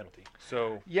the death penalty.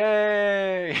 So,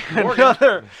 Yay!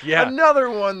 Morgan. Yeah. Another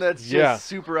one that's just Yeah.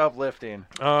 super uplifting.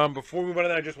 before we move on to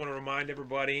that, I just want to remind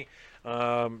everybody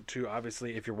to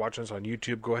obviously, if you're watching us on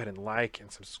YouTube, go ahead and like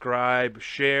and subscribe,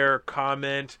 share,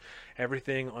 comment,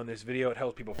 everything on this video. It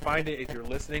helps people find it. If you're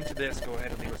listening to this, go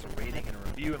ahead and leave us a rating and a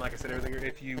review. And like I said earlier,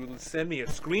 if you send me a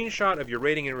screenshot of your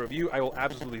rating and review, I will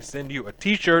absolutely send you a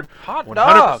T-shirt. Hot 100%.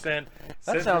 dog. Says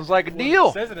That sounds like a well, deal.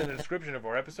 It says it in the description of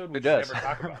our episode. We It just does. never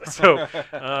talk about it.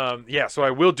 So, yeah, so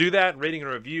I will do that. Rating and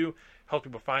review. Help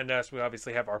people find us. We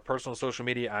obviously have our personal social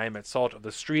media. I am at Salt of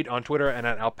the Street on Twitter and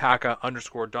at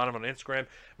alpaca_Donovan on Instagram. I'm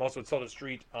also at Salt of the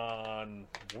Street on,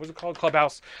 what was it called?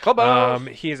 Clubhouse. Clubhouse.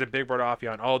 He is a Big Bird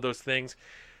Offie on all of those things.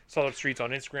 Salt of the Streets on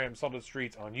Instagram, Salt of the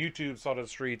Streets on YouTube, Salt of the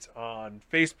Streets on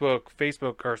Facebook,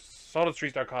 or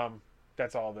saltofthestreets.com.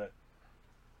 That's all that.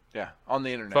 Yeah, on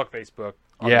the internet. Fuck Facebook.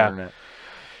 On the internet.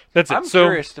 That's it. I'm So,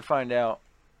 curious to find out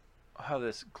how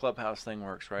this Clubhouse thing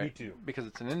works, right? Me too. Because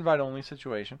it's an invite-only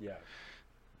situation, yeah.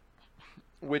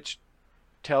 which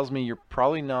tells me you're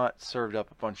probably not served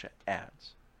up a bunch of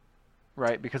ads,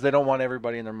 right? Because they don't want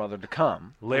everybody and their mother to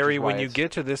come. which Larry, is why when you it's-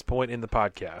 get to this point in the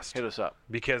podcast, hit us up.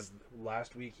 because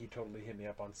last week he totally hit me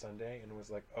up on Sunday and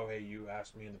was like, "Oh, hey, you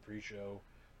asked me in the pre-show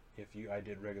if I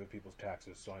did regular people's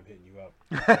taxes, so I'm hitting you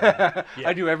up." Yeah.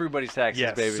 I do everybody's taxes,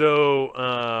 Yes. baby.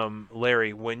 So,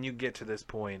 Larry, when you get to this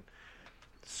point,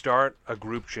 start a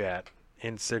group chat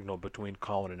in Signal between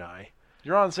Colin and I.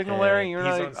 You're on Signal, Larry. And You're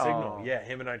he's not on Signal. Oh. Yeah,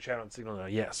 him and I chat on Signal now.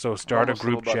 Yeah, so start a Almost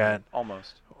group little chat button.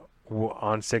 Almost.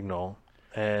 on Signal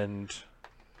and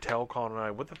tell Colin and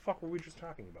I, what the fuck were we just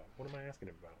talking about? What am I asking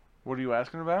him about? What are you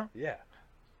asking about? Yeah.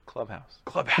 Clubhouse.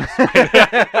 Clubhouse.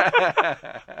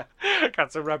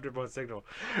 Got so wrapped up on Signal.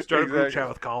 Start a group Exactly. chat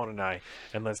with Colin and I,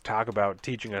 and let's talk about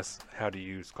teaching us how to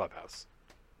use Clubhouse.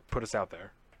 Put us out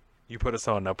there. You put us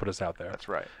on, now put us out there. That's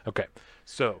right. Okay.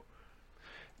 So,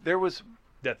 There was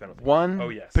death penalty. one Oh,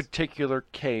 yes. particular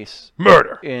case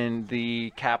Murder. in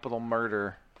the capital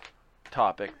murder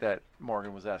topic that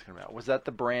Morgan was asking about. Was that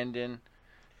the Brandon?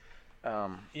 What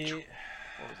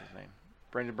was his name?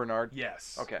 Brandon Bernard.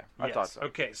 Yes. Okay, I Yes. thought so.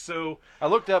 Okay, so I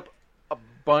looked up a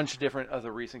bunch of different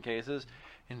other recent cases,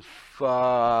 and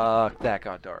fuck, that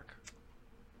got dark.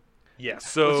 yes.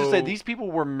 So Let's just say these people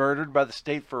were murdered by the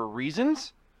state for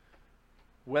reasons.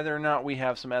 Whether or not we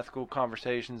have some ethical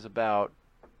conversations about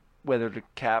whether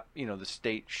the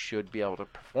state should be able to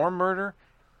perform murder,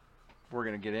 we're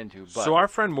gonna get into. But So our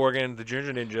friend Morgan, the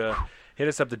Ginger Ninja, hit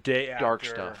us up the day Dark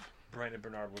after stuff. Brandon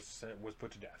Bernard was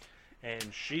put to death,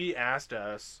 and she asked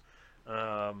us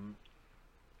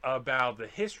about the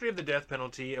history of the death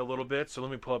penalty a little bit. So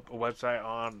let me pull up a website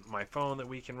on my phone that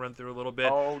we can run through a little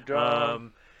bit. Oh,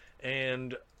 dumb.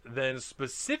 And then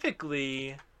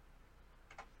specifically,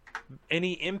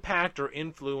 any impact or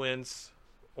influence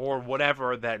or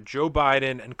whatever that Joe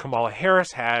Biden and Kamala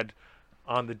Harris had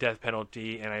on the death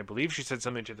penalty. And I believe she said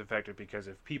something to the effect of, because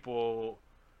if people,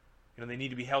 they need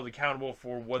to be held accountable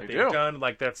for what They they've do. done,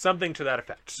 like that's something to that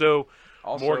effect. So,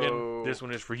 Also, Morgan, this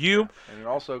one is for you. And it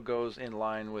also goes in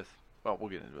line with. Well, we'll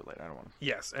get into it later. I don't want to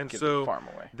Yes, and give so the farm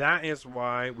away. that is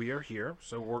why we are here.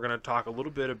 So we're going to talk a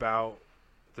little bit about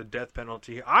the death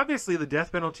penalty. Obviously, the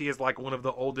death penalty is like one of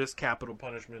the oldest capital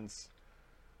punishments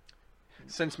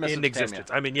Since in Mesopotamia.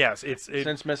 existence. I mean, yes,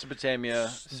 Since Mesopotamia. the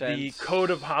Since Code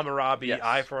of Hammurabi, Yes.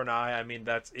 eye for an eye. I mean,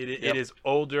 it Yep. is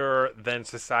older than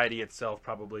society itself,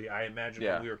 probably. I imagine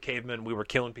Yeah. when we were cavemen, we were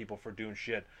killing people for doing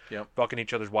shit, Yep. fucking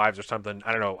each other's wives or something.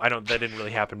 I don't know. That didn't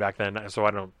really happen back then, so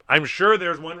I don't. I'm sure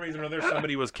there's one reason or another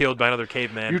somebody was killed by another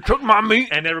caveman, You took my meat.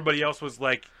 and everybody else was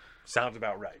like, sounds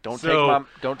about right. Don't So-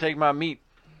 take my meat.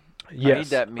 Yes. need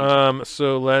that meat.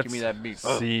 So let's Give me that meat.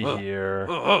 see here.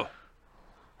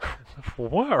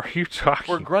 What are you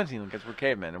talking? We're grunting because we're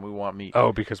cavemen and we want meat.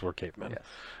 Oh, because we're cavemen. Yes.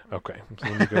 Okay. So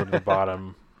let me go to the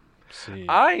bottom. See.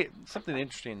 Something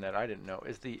interesting that I didn't know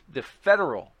is the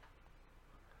federal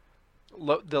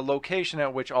the location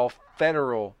at which all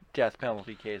federal death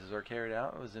penalty cases are carried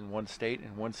out was in one state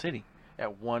in one city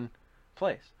at one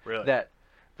place. Really? That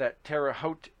Terre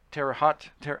Haute,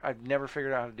 I've never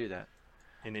figured out how to do that.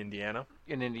 In Indiana,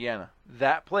 In Indiana,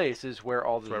 that place is where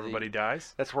all so everybody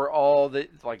dies. That's where all the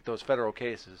those federal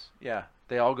cases. Yeah,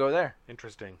 they all go there.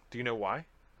 Interesting. Do you know why?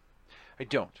 I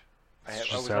don't. I It's was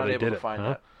just how not they able did to it, find huh?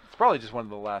 that. It's probably just one of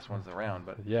the last ones around,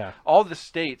 but Yeah. all the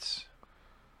states,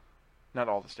 not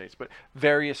all the states, but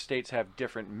various states have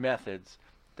different methods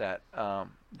that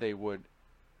they would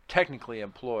technically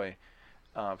employ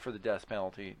for the death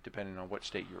penalty, depending on what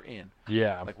state you're in.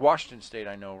 Yeah. Like Washington State,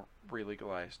 I know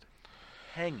re-legalized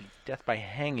hanging, death by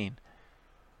hanging,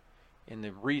 in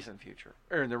the recent future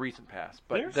or in the recent past.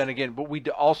 But There's- then again, we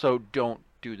also don't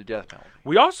do the death penalty.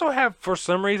 We also have, for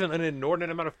some reason, an inordinate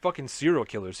amount of fucking serial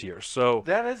killers here. So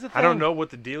That is the thing. I don't know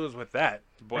what the deal is with that.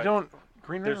 But I don't.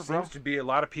 Green There River, bro. seems to be a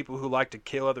lot of people who like to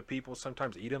kill other people,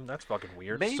 sometimes eat them. That's fucking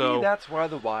weird. Maybe so, that's why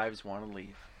the wives want to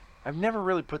leave. I've never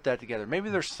really put that together.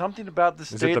 Maybe there's something about the it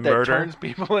state the that murder? turns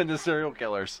people into serial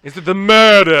killers. Is it the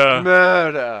murder?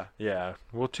 Murder. Yeah.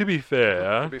 Well, to be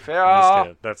fair. To be fair. Just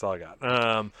kidding. That's all I got.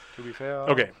 To be fair.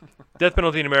 Okay. Death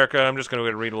penalty in America. I'm just going to go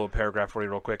ahead and read a little paragraph for you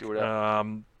real quick. Do it up.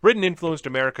 Britain influenced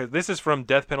America. This is from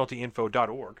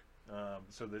deathpenaltyinfo.org.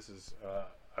 So this is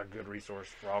a good resource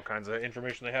for all kinds of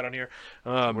information they had on here.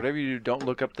 Whatever you do, don't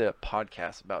look up the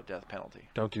podcasts about death penalty.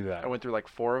 Don't do that. I went through like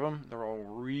 4 of them. They're all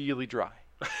really dry.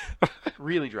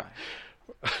 Really dry.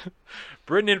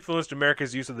 Britain influenced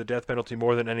America's use of the death penalty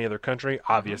more than any other country,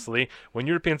 obviously. When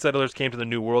European settlers came to the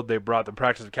New World, they brought the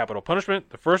practice of capital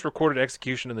punishment. The first recorded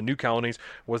execution in the new colonies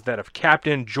was that of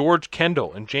Captain George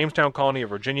Kendall in Jamestown Colony of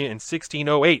Virginia in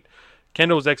 1608.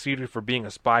 Kendall was executed for being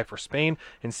a spy for Spain.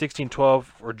 In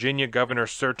 1612, Virginia Governor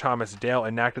Sir Thomas Dale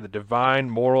enacted the divine,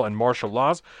 moral, and martial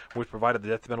laws, which provided the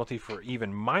death penalty for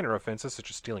even minor offenses such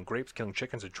as stealing grapes, killing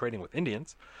chickens, and trading with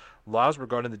Indians. Laws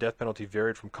regarding the death penalty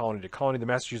varied from colony to colony. The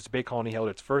Massachusetts Bay Colony held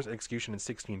its first execution in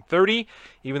 1630.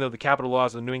 Even though the capital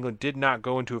laws of New England did not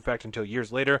go into effect until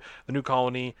years later, the New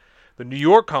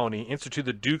York colony, instituted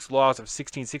the Duke's Laws of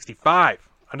 1665.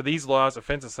 Under these laws,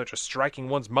 offenses such as striking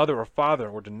one's mother or father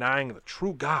or denying the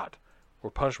true God were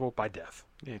punishable by death.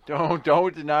 Yeah,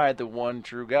 don't deny the one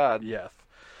true God. Yes.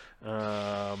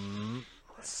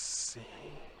 Let's see.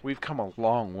 We've come a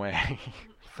long way.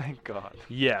 Thank God.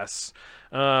 Yes.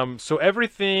 So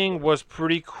everything was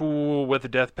pretty cool with the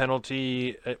death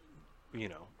penalty,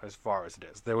 as far as it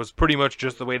is. There was pretty much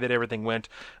just the way that everything went.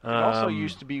 It also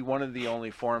used to be one of the only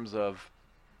forms of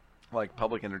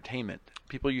public entertainment.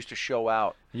 People used to show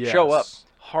up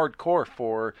hardcore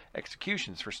for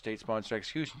executions, for state-sponsored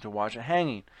execution, to watch a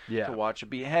hanging, to watch a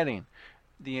beheading.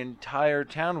 The entire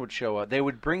town would show up. They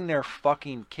would bring their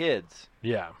fucking kids.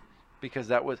 Yeah. Because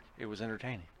it was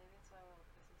entertaining.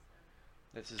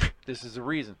 This is the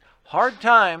reason. Hard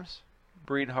times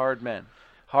breed hard men.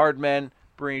 Hard men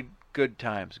breed good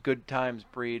times. Good times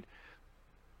breed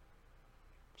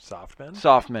Soft men?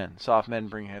 soft men. Soft men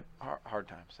bring hard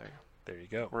times. There you go. There you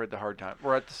go. We're at the hard time.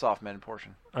 We're at the soft men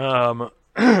portion.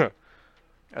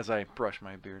 As I brush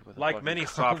my beard with a like fucking many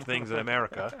comb. soft things in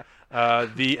America,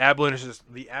 the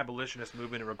abolitionist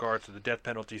movement in regards to the death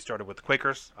penalty started with the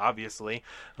Quakers, obviously,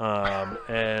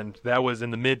 and that was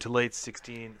in the mid to late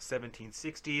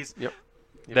 1760s. Yep.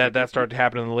 That started to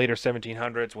happen in the later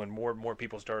 1700s when more and more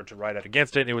people started to write out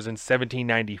against it. It was in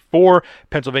 1794.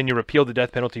 Pennsylvania repealed the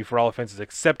death penalty for all offenses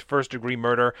except first-degree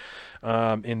murder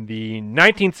in the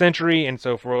 19th century. And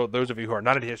so for those of you who are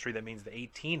not into history, that means the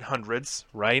 1800s,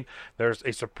 right? There's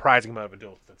a surprising amount of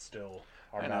adults that still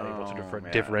are not able to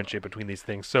differentiate between these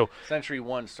things. So Century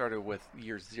 1 started with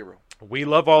year 0. we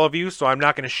love all of you, so I'm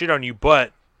not going to shit on you,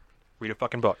 but read a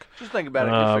fucking book. Just think about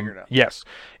it and figure it out. Yes.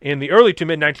 In the early to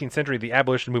mid-19th century, the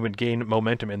abolition movement gained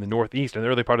momentum in the Northeast. In the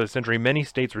early part of the century, many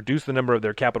states reduced the number of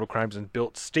their capital crimes and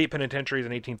built state penitentiaries.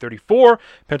 In 1834,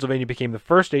 Pennsylvania became the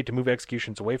first state to move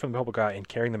executions away from the public eye and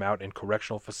carrying them out in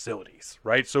correctional facilities.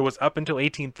 Right? So it was up until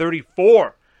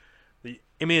 1834.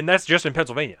 That's just in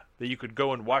Pennsylvania, that you could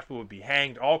go and watch people be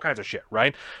hanged, all kinds of shit,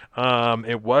 right?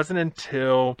 It wasn't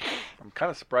until... I'm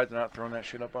kind of surprised they're not throwing that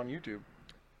shit up on YouTube.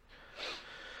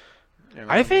 You know?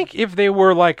 I think if they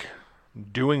were, like,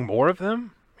 doing more of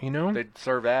them, They'd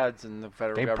serve ads and the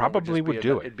federal They government probably would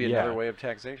do it, It'd be yeah. another way of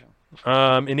taxation. In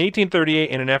 1838,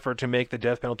 in an effort to make the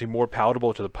death penalty more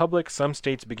palatable to the public, some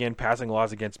states began passing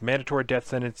laws against mandatory death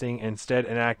sentencing, instead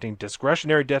enacting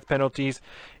discretionary death penalties.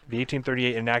 The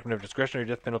 1838 enactment of discretionary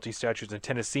death penalty statutes in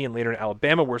Tennessee and later in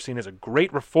Alabama were seen as a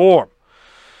great reform.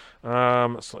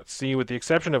 So let's see. With the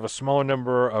exception of a smaller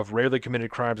number of rarely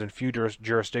committed crimes in few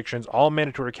jurisdictions, all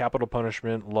mandatory capital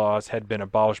punishment laws had been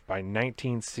abolished by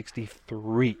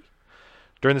 1963.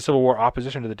 During the Civil War,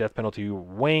 opposition to the death penalty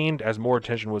waned as more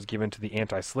attention was given to the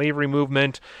anti-slavery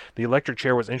movement. The electric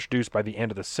chair was introduced by the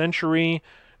end of the century.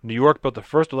 New York built the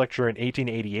first electric chair in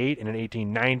 1888, and in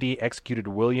 1890 executed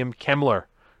William Kemmler.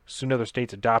 Soon other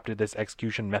states adopted this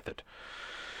execution method.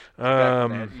 Back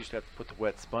then, you used to have to put the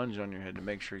wet sponge on your head to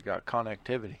make sure you got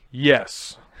connectivity.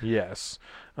 Yes. It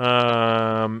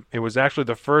was actually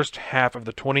the first half of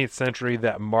the 20th century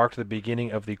that marked the beginning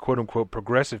of the quote-unquote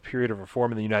progressive period of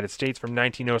reform in the United States from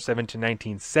 1907 to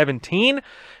 1917.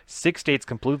 6 states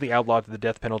completely outlawed the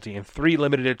death penalty and 3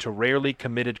 limited it to rarely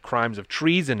committed crimes of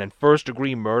treason and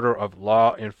first-degree murder of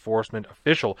law enforcement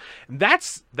official.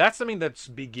 That's something that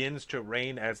begins to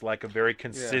reign as like a very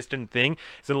consistent thing.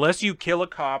 So unless you kill a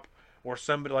cop or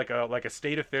somebody like a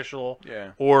state official,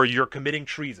 or you're committing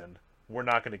treason, we're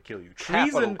not going to kill you.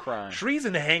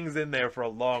 Treason hangs in there for a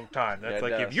long time. That's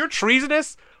if you're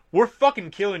treasonous, we're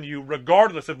fucking killing you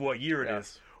regardless of what year it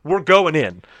is. We're going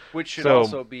in. Which should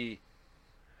also be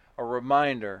a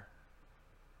reminder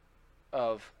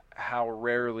of how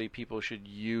rarely people should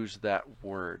use that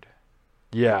word.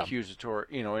 Yeah. Accusatory,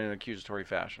 in an accusatory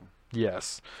fashion.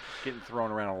 Yes. Getting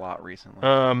thrown around a lot recently.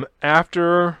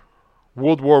 After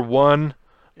World War I,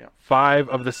 5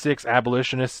 of the 6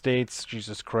 abolitionist states,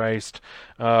 Jesus Christ,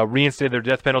 reinstated their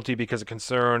death penalty because of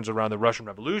concerns around the Russian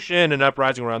Revolution and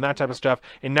uprising around that type of stuff.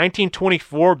 In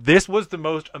 1924, this was the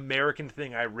most American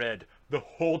thing I read the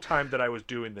whole time that I was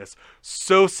doing this.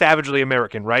 So savagely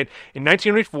American, right? In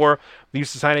 1924, the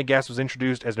use of cyanide gas was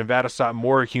introduced as Nevada sought a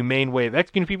more humane way of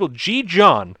executing people. G.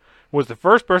 John was the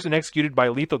first person executed by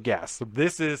lethal gas. So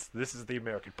this is the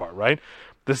American part, right?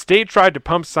 The state tried to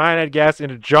pump cyanide gas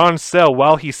into John's cell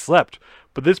while he slept,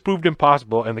 but this proved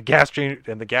impossible, and the gas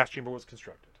chamber was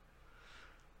constructed.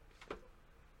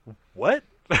 What?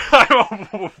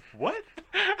 What?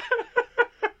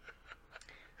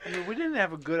 We didn't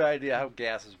have a good idea how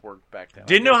gases worked back then.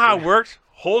 Didn't know how it worked.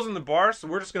 Holes in the bar, so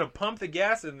we're just going to pump the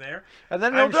gas in there. And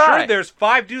then I'm sure there's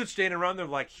 5 dudes standing around there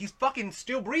like, he's fucking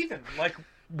still breathing. Like,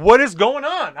 what is going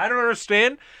on? I don't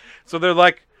understand. So they're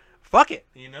like, fuck it.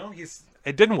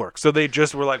 It didn't work. So they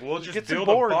just were like, we'll just build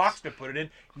a box to put it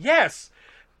in. Yes.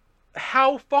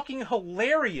 How fucking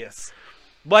hilarious.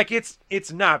 Like, it's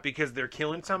not because they're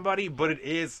killing somebody, but it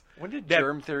is. When did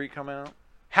germ theory come out?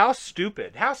 How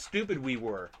stupid we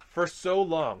were for so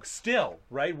long. Still,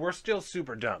 right? We're still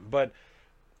super dumb, but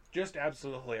just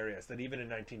absolutely hilarious that even in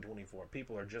 1924,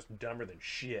 people are just dumber than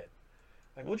shit.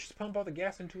 Like, we'll just pump all the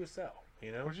gas into a cell,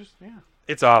 Or just,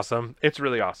 It's awesome. It's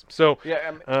really awesome. So,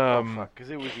 because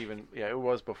it was it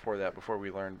was before that, before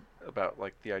we learned about,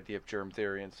 like, the idea of germ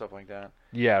theory and stuff like that.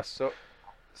 Yes. So,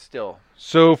 still.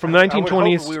 So from 1920s, I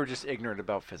would hope we were just ignorant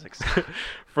about physics.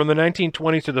 From the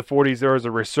 1920s to the 40s, there was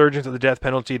a resurgence of the death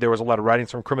penalty. There was a lot of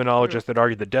writings from criminologists that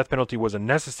argued the death penalty was a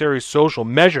necessary social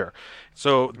measure.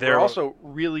 So they're also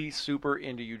really super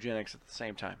into eugenics at the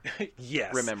same time.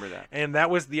 Yes. Remember that. And that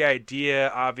was the idea,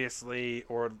 obviously,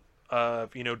 or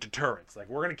of, deterrence. Like,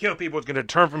 we're going to kill people. It's going to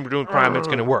deter them from doing crime. It's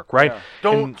going to work, right? Yeah.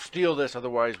 Don't steal this,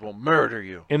 otherwise we'll murder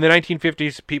you. In the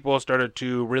 1950s, people started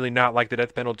to really not like the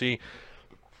death penalty.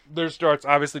 There starts,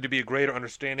 obviously, to be a greater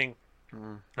understanding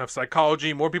of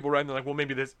psychology. More people writing, they're like, well,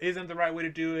 maybe this isn't the right way to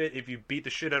do it. If you beat the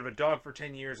shit out of a dog for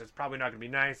 10 years, it's probably not going to be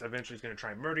nice. Eventually, he's going to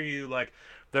try and murder you. Like,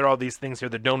 there are all these things here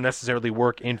that don't necessarily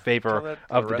work in favor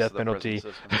of the death penalty.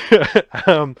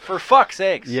 For fuck's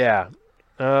sakes. Yeah.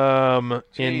 In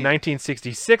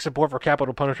 1966, support for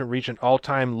capital punishment reached an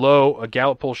all-time low. A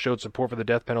Gallup poll showed support for the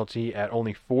death penalty at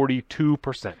only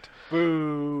 42%.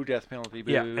 Boo, death penalty,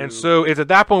 boo. Yeah, and so it's at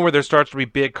that point where there starts to be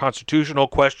big constitutional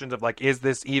questions of, like, is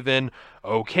this even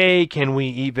okay? Can we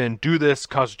even do this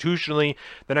constitutionally?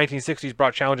 The 1960s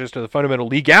brought challenges to the fundamental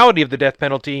legality of the death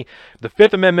penalty. The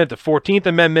Fifth Amendment, the 14th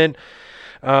Amendment,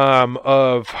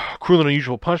 of cruel and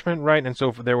unusual punishment, right? And so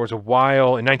there was a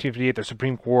while in 1958, the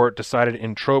Supreme Court decided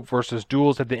in Trope versus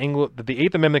Duels that the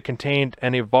Eighth Amendment contained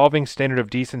an evolving standard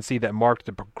of decency that marked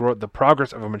the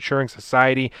progress of a maturing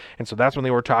society. And so that's when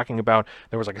they were talking about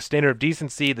there was like a standard of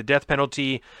decency. The death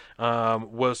penalty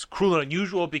was cruel and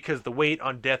unusual because the weight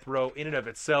on death row in and of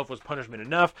itself was punishment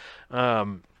enough.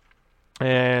 And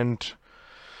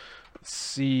let's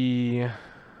see.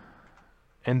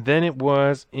 And then it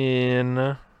was in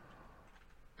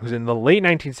the late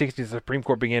 1960s, the Supreme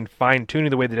Court began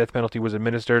fine-tuning the way the death penalty was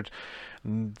administered.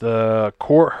 The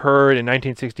court heard in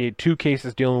 1968 two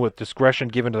cases dealing with discretion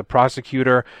given to the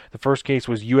prosecutor. The first case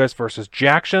was U.S. versus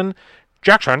Jackson,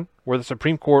 where the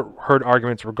Supreme Court heard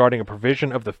arguments regarding a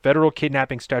provision of the federal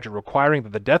kidnapping statute requiring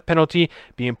that the death penalty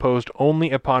be imposed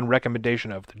only upon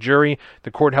recommendation of the jury.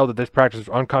 The court held that this practice was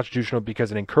unconstitutional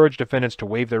because it encouraged defendants to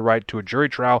waive their right to a jury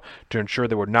trial to ensure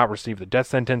they would not receive the death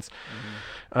sentence.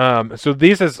 So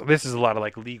this is a lot of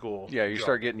like legal. Yeah, you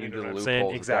start getting into the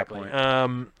loopholes exactly. at that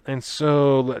point. And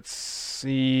so let's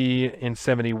see. In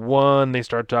 1971, they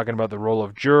started talking about the role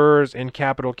of jurors in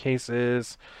capital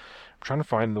cases. I'm trying to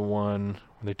find the one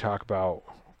when they talk about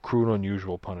cruel and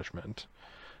unusual punishment.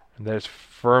 And that is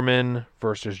Furman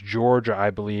versus Georgia, I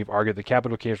believe, argued the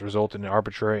capital case resulted in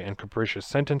arbitrary and capricious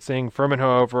sentencing. Furman,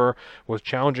 however, was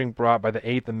challenging brought by the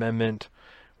Eighth Amendment,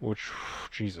 which,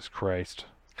 Jesus Christ.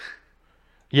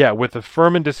 Yeah, with the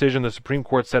Furman decision, the Supreme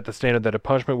Court set the standard that a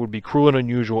punishment would be cruel and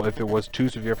unusual if it was too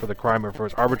severe for the crime or if it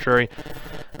was arbitrary.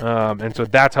 And so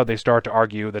that's how they start to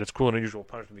argue that it's cruel and unusual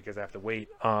punishment because they have to wait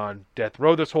on death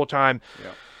row this whole time.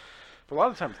 Yeah. For a lot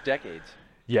of times, decades.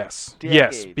 Yes.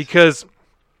 Decades.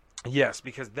 Yes,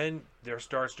 because then there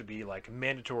starts to be like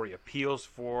mandatory appeals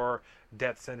for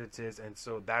death sentences, and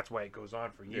so that's why it goes on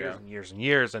for years and years and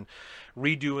years, and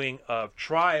redoing of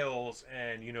trials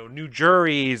and new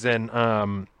juries, and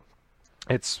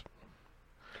it's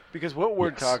because what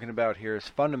we're talking about here is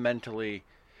fundamentally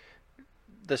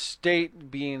the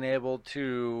state being able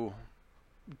to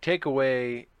take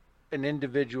away an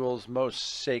individual's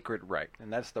most sacred right,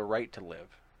 and that's the right to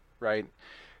live, right?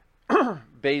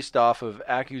 Based off of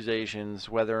accusations,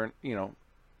 whether,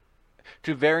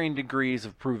 to varying degrees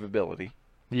of provability,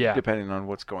 depending on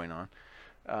what's going on.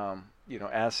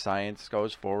 As science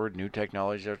goes forward, new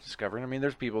technologies are discovered. I mean,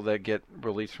 there's people that get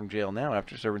released from jail now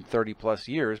after serving 30-plus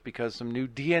years because some new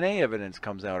DNA evidence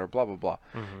comes out or blah, blah, blah.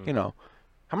 Mm-hmm.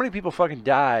 How many people fucking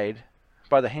died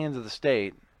by the hands of the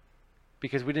state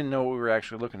because we didn't know what we were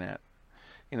actually looking at?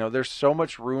 There's so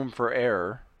much room for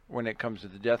error when it comes to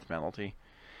the death penalty.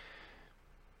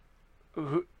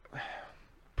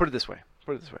 Put it this way.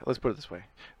 Let's put it this way.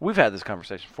 We've had this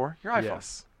conversation before. Your iPhone.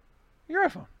 Yes. Your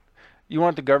iPhone. You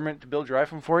want the government to build your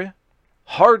iPhone for you?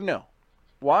 Hard no.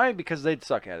 Why? Because they'd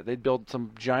suck at it. They'd build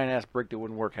some giant-ass brick that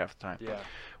wouldn't work half the time. Yeah.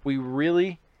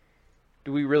 Do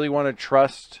we really want to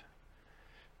trust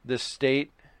the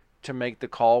state to make the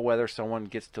call whether someone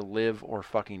gets to live or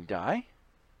fucking die?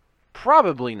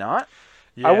 Probably not.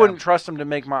 Yeah. I wouldn't trust them to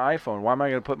make my iPhone. Why am I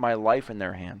going to put my life in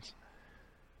their hands?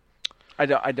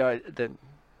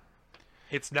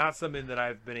 It's not something that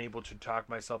I've been able to talk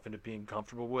myself into being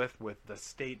comfortable with the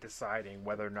state deciding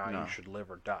whether or not you should live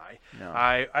or die. No.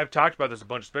 I've talked about this a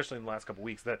bunch, especially in the last couple of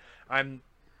weeks, that I'm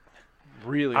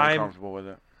really uncomfortable with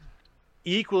it.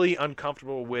 Equally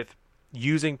uncomfortable with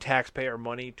using taxpayer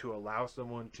money to allow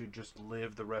someone to just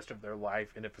live the rest of their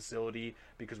life in a facility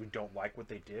because we don't like what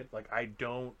they did. Like, I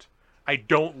don't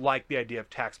like the idea of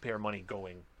taxpayer money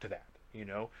going to that.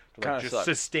 To like just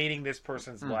sustaining this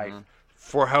person's life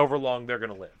for however long they're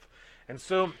going to live. And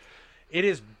so it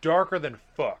is darker than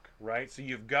fuck, right? So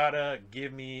you've got to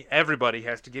everybody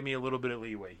has to give me a little bit of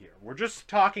leeway here. We're just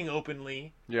talking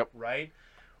openly, right?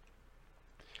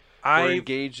 We're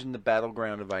engaged in the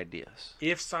battleground of ideas.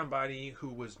 If somebody who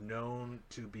was known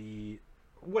to be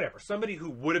whatever, somebody who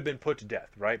would have been put to death,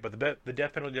 right? But the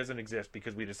death penalty doesn't exist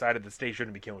because we decided the state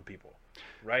shouldn't be killing people,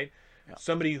 right? Yeah.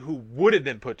 Somebody who would have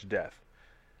been put to death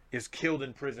is killed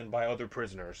in prison by other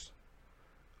prisoners.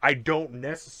 I don't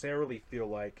necessarily feel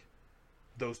like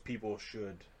those people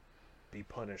should be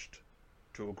punished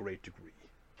to a great degree.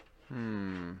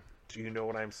 Do you know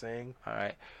what I'm saying? All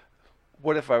right.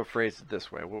 What if I phrased it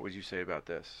this way? What would you say about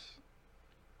this?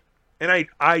 And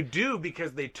I do,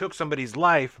 because they took somebody's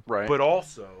life, Right. but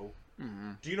also,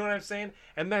 do you know what I'm saying?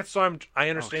 And that's so I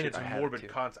understand shit, it's I a had it morbid too.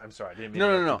 concept. I'm sorry, I didn't mean No,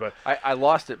 to no, interrupt no. you, I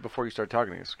lost it before you started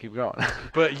talking to me, so keep going.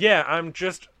 but yeah,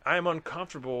 I'm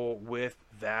uncomfortable with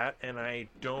that, and I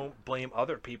don't blame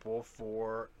other people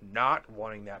for not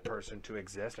wanting that person to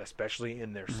exist, especially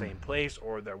in their same place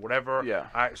or their whatever. Yeah.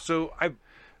 I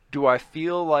Do I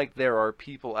feel like there are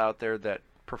people out there that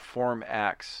perform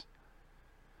acts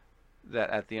that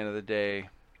at the end of the day,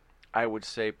 I would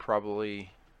say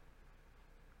probably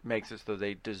makes it so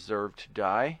they deserve to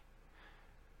die?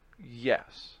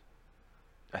 Yes.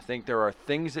 I think there are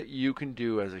things that you can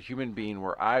do as a human being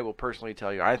where I will personally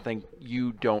tell you, I think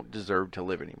you don't deserve to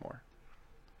live anymore.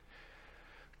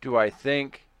 Do I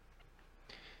think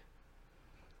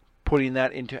putting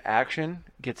that into action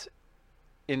gets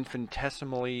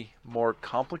infinitesimally more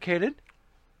complicated?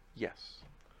 Yes.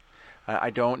 I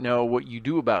don't know what you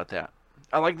do about that.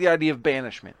 I like the idea of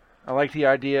banishment. I like the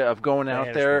idea of going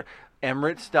out there,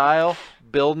 Emirates style,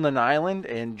 building an island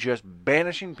and just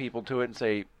banishing people to it and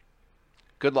say,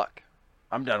 good luck.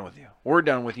 I'm done with you. We're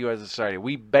done with you as a society.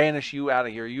 We banish you out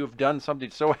of here. You have done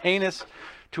something so heinous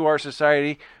to our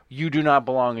society. You do not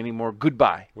belong anymore.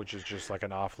 Goodbye. which is just like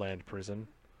an off-land prison.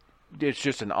 It's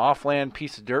just an off-land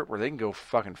piece of dirt where they can go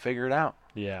fucking figure it out.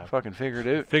 Yeah, Fucking figure it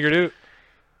out. figured out.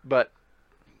 But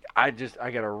I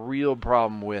got a real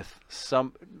problem with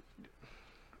some.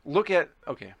 Look at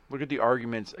the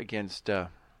arguments against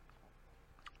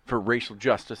for racial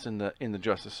justice in the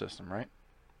justice system, right?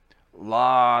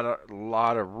 Lot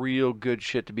of real good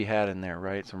shit to be had in there,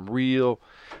 right? Some real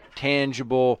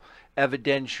tangible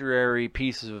evidentiary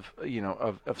pieces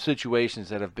of situations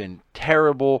that have been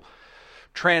terrible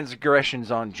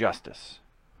transgressions on justice.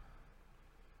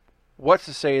 What's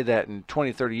to say that in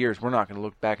 20, 30 years we're not going to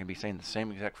look back and be saying the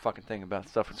same exact fucking thing about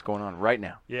stuff that's going on right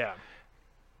now? Yeah,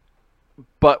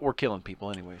 But we're killing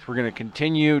people anyways. We're going to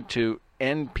continue to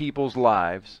end people's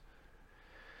lives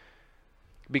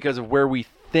because of where we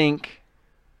think,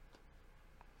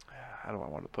 how do I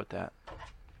want to put that?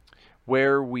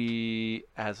 Where we,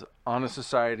 as on a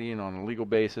society and on a legal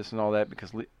basis and all that,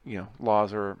 because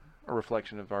laws are a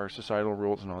reflection of our societal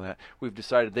rules and all that, we've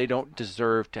decided they don't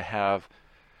deserve to have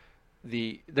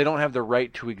they don't have the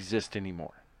right to exist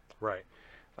anymore. right.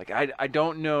 Like I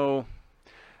don't know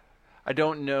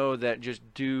that just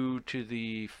due to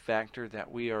the factor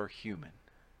that we are human,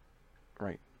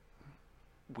 right?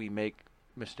 We make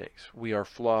mistakes. We are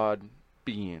flawed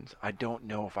beings. I don't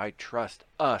know if I trust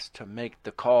us to make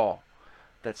the call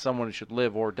that someone should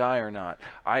live or die or not.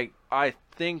 I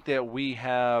think that we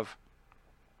have,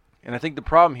 and I think the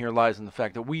problem here lies in the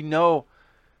fact that we know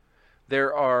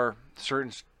there are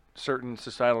certain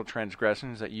societal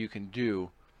transgressions that you can do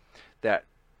that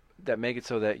make it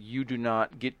so that you do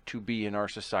not get to be in our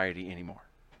society anymore,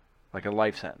 like a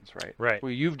life sentence, right? Right.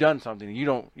 Well, you've done something. You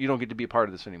don't get to be a part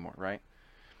of this anymore, right?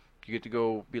 You get to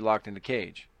go be locked in a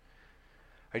cage.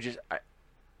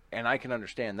 And I can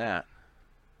understand that,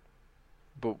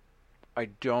 but I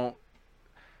don't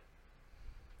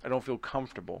feel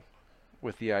comfortable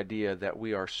with the idea that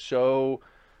we are so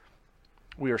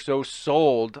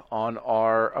sold on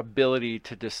our ability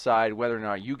to decide whether or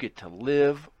not you get to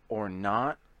live or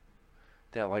not,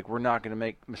 that like we're not going to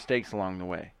make mistakes along the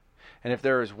way. And if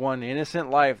there is one innocent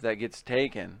life that gets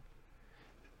taken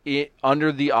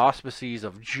under the auspices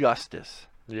of justice,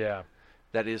 Yeah,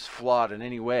 that is flawed in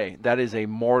any way, that is a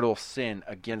mortal sin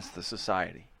against the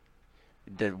society.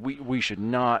 That we should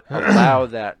not allow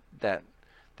that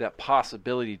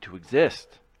possibility to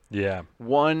exist. yeah.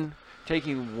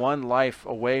 Taking one life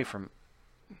away from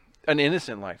an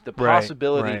innocent life, the Right,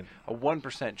 possibility, right. a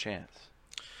 1% chance.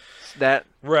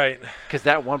 Right. Because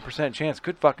that 1% chance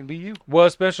could fucking be you. Well,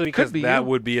 especially because be that you.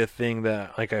 would be a thing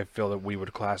that, like, I feel that we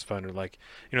would classify under, like,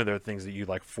 there are things that you,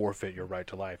 like, forfeit your right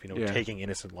to life. Yeah. Taking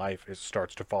innocent life, it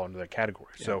starts to fall into that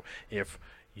category. Yeah. So if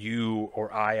you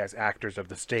or I, as actors of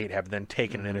the state, have then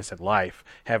taken an innocent life,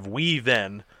 have we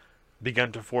then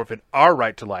begun to forfeit our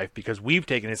right to life because we've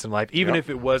taken innocent life, even Yep. if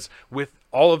it was with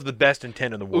all of the best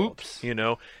intent in the world? Oops.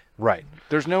 Right.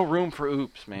 There's no room for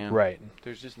oops, man. Right.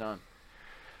 There's just none.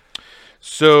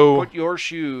 So Put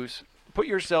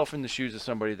yourself in the shoes of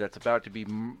somebody that's about to be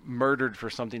murdered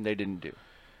for something they didn't do.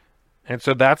 And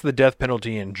so that's the death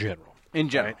penalty in general. In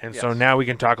general. Right? And yes. so now we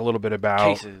can talk a little bit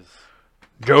about cases.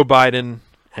 Joe Biden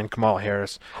and Kamala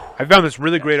Harris. I found this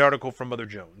really great article from Mother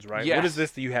Jones, right? Yes. What is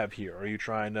this that you have here? Are you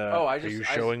trying to Oh, are you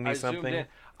showing me I zoomed something? in.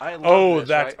 I love Oh, this,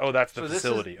 that's right? that's the So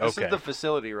facility. This okay. is the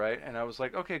facility, right? And I was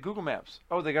like, okay, Google Maps.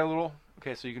 Oh, they got a little.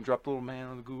 Okay, so you can drop the little man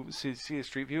on the Google. See the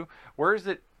street view. Where does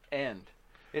it end?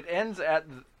 It ends at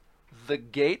the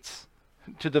gates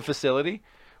to the facility,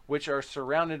 which are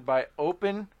surrounded by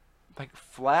open, like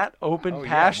flat, open Oh, yeah.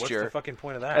 pasture. What's the fucking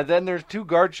point of that? And then there's 2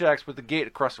 guard shacks with the gate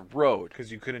across the road.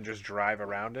 Because you couldn't just drive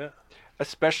around it.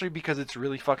 Especially because it's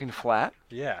really fucking flat.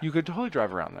 Yeah. You could totally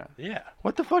drive around that. Yeah.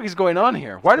 What the fuck is going on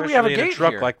here? Why do we have a Especially in gate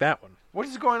truck here? like that one? What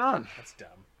is going on? That's dumb.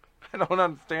 I don't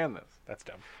understand this. That's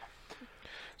dumb.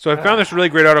 So I found this really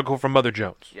great article from Mother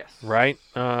Jones. Yes. Right?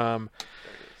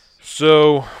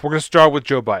 So we're going to start with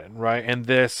Joe Biden, right? And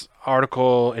this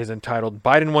article is entitled,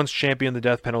 Biden once championed the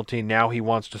death penalty. Now he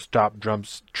wants to stop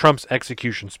Trump's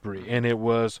execution spree. And it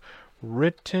was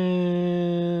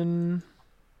written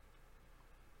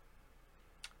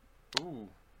Ooh.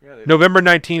 Yeah, November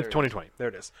 19th, There it is. 2020. There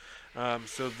it is.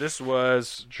 So this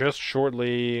was just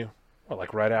shortly, well,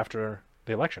 like right after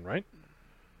the election, right?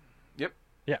 Yep.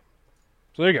 Yeah.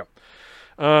 So there you go.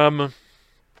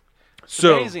 It's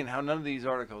So amazing how none of these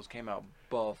articles came out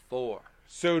before.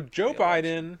 Joe the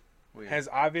Biden Weird. has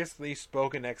obviously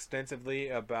spoken extensively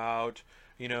about,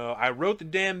 I wrote the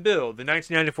damn bill, the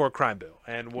 1994 crime bill,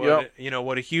 and what Yep.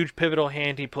 what a huge pivotal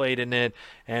hand he played in it,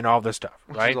 and all this stuff,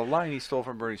 Which right? is a line he stole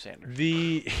from Bernie Sanders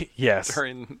Yes,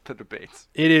 during the debates.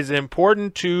 it is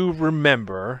important to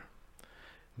remember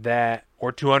that,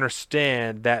 or to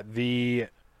understand that the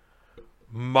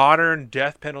modern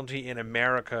death penalty in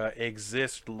America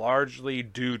exists largely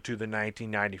due to the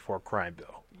 1994 crime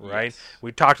bill, right? Yes.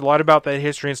 We talked a lot about that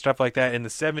history and stuff like that. In the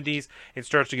 70s, it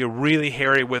starts to get really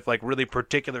hairy with like really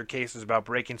particular cases about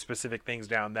breaking specific things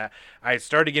down that I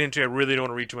started to get into. I really don't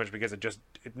want to read too much because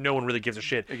no one really gives a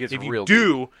shit. It gets if you real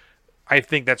do, I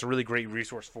think that's a really great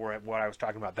resource for it, what I was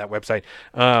talking about, that website.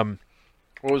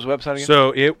 What was the website again?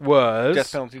 So it was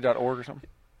Deathpenalty.org or something?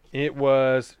 It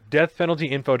was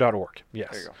deathpenaltyinfo.org. Yes.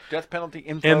 There you go.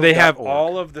 Deathpenaltyinfo.org. And they have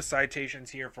all of the citations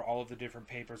here for all of the different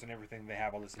papers and everything. They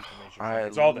have all this information. I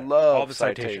It's all there. love All the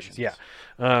citations. citations.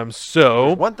 Yeah.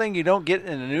 So One thing you don't get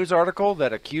in a news article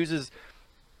that accuses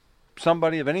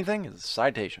somebody of anything is a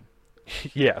citation.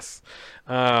 yes.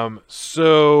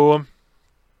 So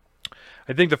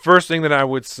I think the first thing that I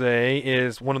would say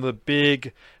is one of the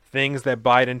big things that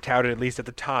Biden touted, at least at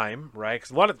the time, right?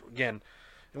 Because a lot of, again,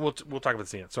 and we'll talk about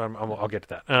this in, so I'll get to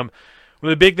that. One of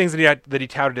the big things that he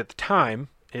touted at the time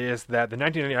is that the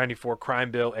 1994 crime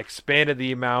bill expanded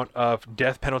the amount of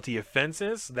death penalty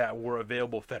offenses that were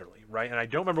available federally, right? And I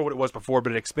don't remember what it was before,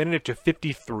 but it expanded it to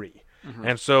 53.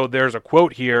 And so there's a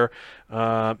quote here.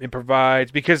 It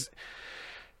provides, because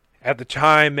at the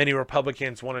time, many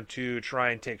Republicans wanted to try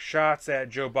and take shots at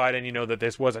Joe Biden, that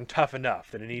this wasn't tough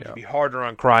enough, that it needed to be harder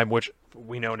on crime, which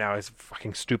we know now is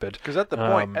fucking stupid. Because at the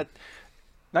point, at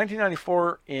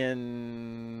 1994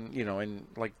 in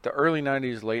like the early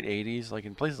 90s, late 80s, like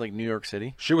in places like New York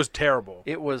City, She was terrible.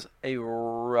 it was a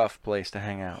rough place to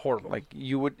hang out. Horrible. Like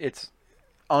it's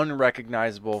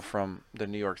unrecognizable from the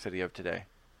New York City of today.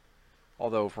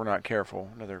 Although if we're not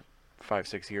careful, another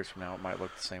 5-6 years from now, it might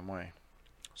look the same way.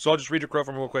 So I'll just read your quote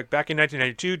from real quick. Back in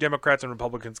 1992, Democrats and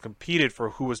Republicans competed for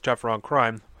who was tougher on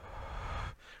crime.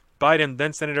 Biden,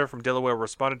 then senator from Delaware,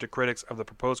 responded to critics of the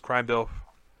proposed crime bill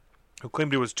who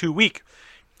claimed it was too weak.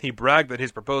 He bragged that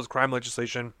his proposed crime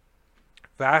legislation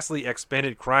vastly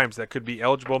expanded crimes that could be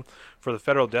eligible for the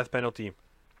federal death penalty.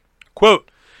 Quote,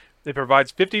 it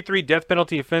provides 53 death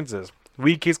penalty offenses.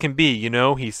 Weak as can be,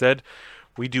 he said.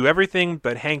 We do everything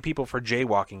but hang people for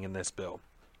jaywalking in this bill.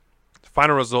 The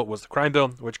final result was the crime bill,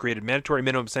 which created mandatory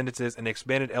minimum sentences and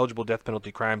expanded eligible death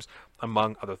penalty crimes,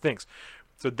 among other things.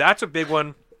 So that's a big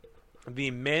one.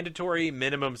 The mandatory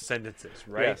minimum sentences,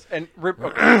 right? Yes. And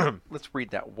okay, let's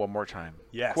read that one more time.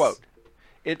 Yes. Quote,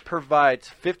 it provides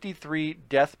 53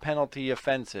 death penalty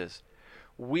offenses.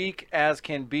 Weak as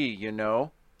can be,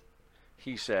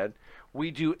 he said. We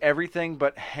do everything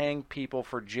but hang people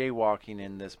for jaywalking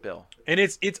in this bill. And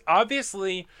it's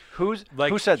obviously Who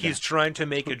like said he's that? trying to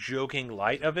make a joking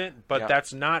light of it, but Yeah.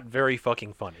 that's not very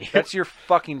fucking funny. That's your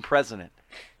fucking president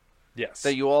yes.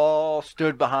 that you all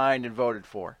stood behind and voted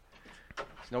for.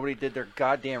 Nobody did their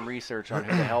goddamn research on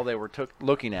who the hell they were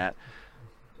looking at.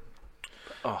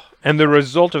 And the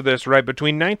result of this, right,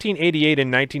 between 1988 and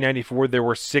 1994, there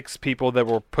were 6 people that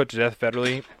were put to death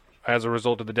federally as a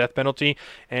result of the death penalty.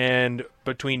 And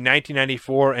between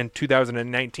 1994 and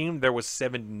 2019, there was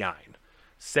 79.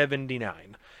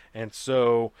 79. And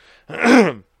so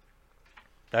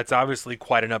that's obviously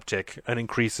quite an uptick, an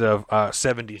increase of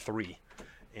 73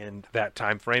 in that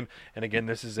time frame. And again,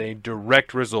 this is a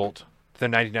direct result to the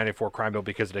 1994 crime bill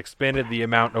because it expanded the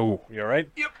amount. Oh, you all right?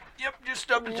 Yep, just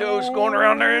stub your toes going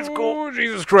around there. It's cool. Oh,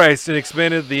 Jesus Christ. It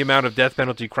expanded the amount of death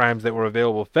penalty crimes that were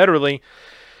available federally.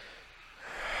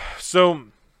 So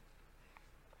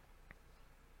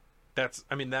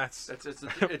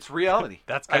It's reality.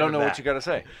 That's I kind don't of know that. what you got to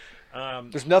say.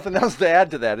 There's nothing else to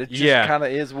add to that. It just kind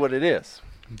of is what it is.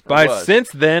 But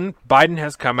since then, Biden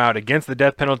has come out against the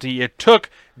death penalty. It took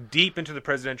deep into the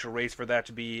presidential race for that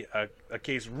to be a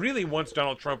case. Really, once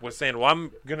Donald Trump was saying, well,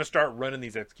 I'm going to start running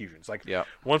these executions.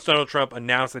 Once Donald Trump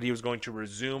announced that he was going to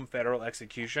resume federal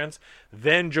executions,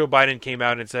 then Joe Biden came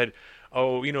out and said,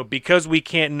 oh, because we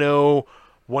can't know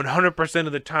 100%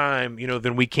 of the time,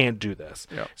 then we can't do this.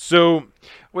 Yep. So,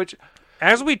 Which,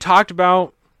 as we talked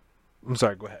about, I'm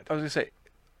sorry, go ahead. I was going to say,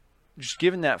 just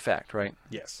given that fact, right?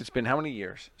 Yes. It's been how many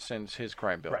years since his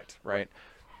crime bill? Right.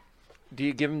 Do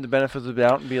you give him the benefit of the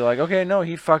doubt and be like, okay, no,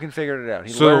 he fucking figured it out.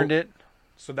 He So- learned it.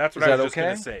 So that's what Is I was that just going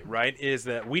okay? to say, right? Is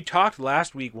that we talked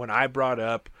last week when I brought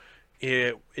up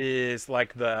it is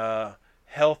like the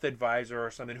health advisor or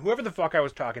something, whoever the fuck I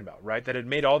was talking about, right? That had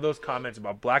made all those comments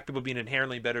about black people being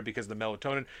inherently better because of the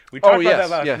melatonin. We talked about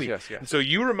that last week. Yes. And so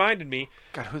you reminded me,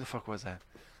 God, who the fuck was that?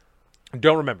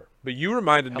 don't remember, but you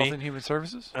reminded Health me, and Human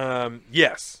Services?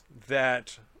 yes,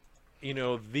 that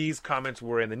these comments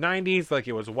were in the 90s, like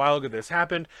it was a while ago this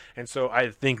happened, and so I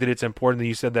think that it's important that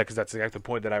you said that because that's exactly the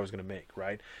point that I was going to make,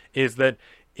 right? Is that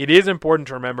it is important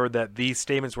to remember that these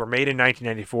statements were made in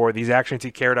 1994, these actions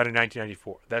he carried out in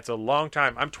 1994. That's a long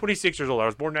time. I'm 26 years old. I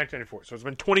was born in 1994, so it's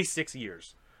been 26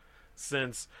 years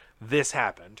since this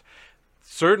happened.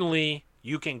 Certainly,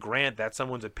 you can grant that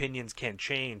someone's opinions can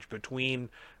change between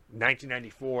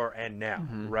 1994 and now,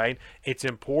 right? It's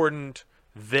important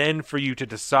then for you to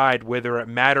decide whether it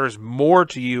matters more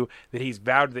to you that he's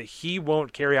vowed that he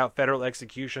won't carry out federal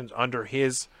executions under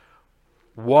his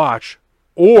watch,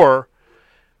 or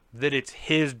that it's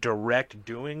his direct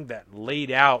doing that laid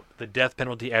out the death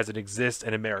penalty as it exists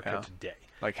in America today.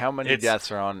 Like how many It's- deaths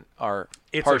are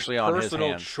It's partially a on his personal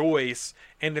hands? choice,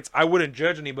 and I wouldn't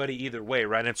judge anybody either way,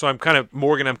 right? And so I'm kind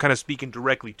of speaking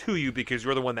directly to you because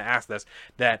you're the one that asked this,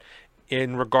 that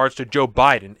in regards to Joe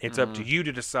Biden, it's up to you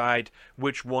to decide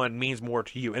which one means more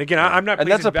to you. And again, I'm not And placing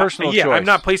that's a personal I'm choice.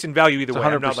 not placing value either It's way.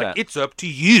 I'm not 100%. like, it's up to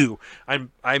you.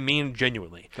 I mean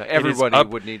genuinely. So It is everybody up-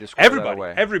 would need to square that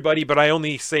away. Everybody, but I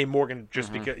only say Morgan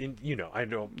just because, I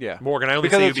know, Yeah. Morgan, I only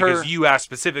Because say you it's her- because you asked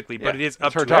specifically, but Yeah, it is it's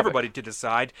up her to topic. everybody to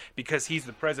decide because he's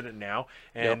the president now,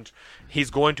 and he's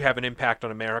going to have an impact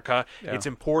on America. Yeah. It's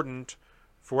important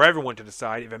for everyone to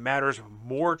decide if it matters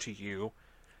more to you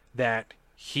that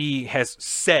he has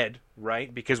said,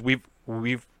 right? Because we've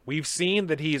seen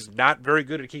that he's not very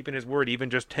good at keeping his word,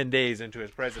 even just 10 days into his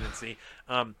presidency.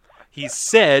 He's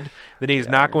said that he's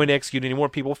not going to execute any more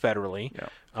people federally.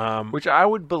 Yeah. Which I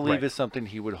would believe right. is something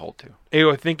he would hold to.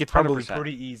 I think it's probably 100%.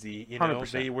 pretty easy.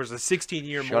 100%. There was a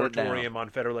 16-year Shut it down. moratorium on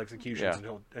federal executions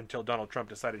Yeah. until Donald Trump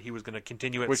decided he was going to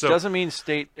continue it. Which So- doesn't mean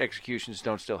state executions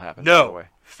don't still happen. By the No, way.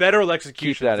 federal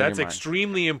executions. that in That's your mind.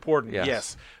 extremely important.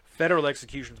 Yes. Federal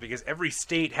executions, because every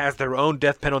state has their own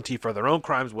death penalty for their own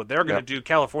crimes. What they're going to do,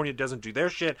 California doesn't do their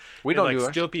shit. We And, don't like, do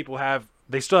ours. still people have.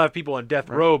 They still have people on death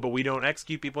row, but we don't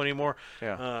execute people anymore.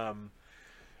 Yeah.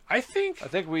 I think. I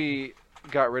think we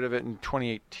got rid of it in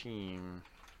 2018.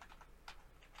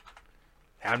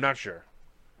 I'm not sure.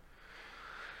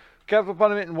 Capital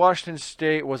punishment in Washington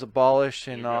State was abolished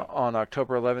on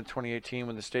October 11, 2018,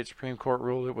 when the state Supreme Court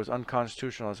ruled it was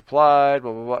unconstitutional as applied.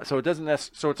 Blah blah blah. So it doesn't.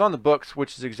 So it's on the books,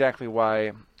 which is exactly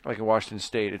why, like in Washington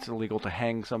State, it's illegal to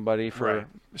hang somebody for Right.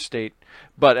 a state.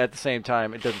 But at the same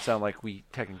time, it doesn't sound like we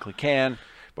technically can.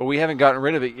 But we haven't gotten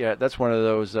rid of it yet. That's one of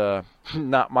those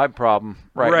not my problem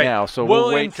right now. So Well,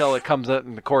 we'll wait and- till it comes up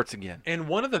in the courts again. And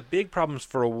one of the big problems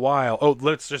for a while. Oh,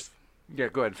 let's just. Yeah,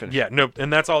 go ahead and finish. Yeah, no,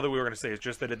 and that's all that we were going to say. Is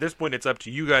just that at this point, it's up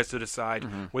to you guys to decide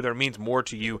whether it means more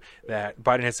to you that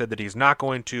Biden has said that he's not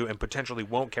going to and potentially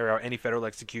won't carry out any federal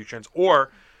executions, or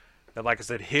that, like I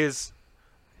said, his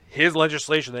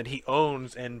legislation that he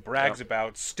owns and brags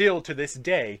about still to this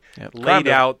day Yep. laid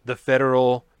out the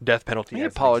federal death penalty. He as it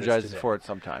exists apologizes today. for it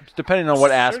sometimes, depending on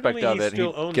what aspect Certainly of he it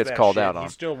still he owns gets that called shit. out on. He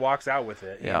still walks out with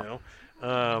it, Yeah. you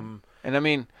know. And I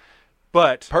mean,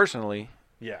 But personally,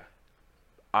 yeah,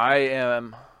 I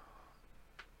am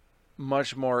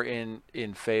much more in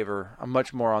favor. I'm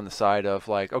much more on the side of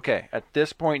like, okay, at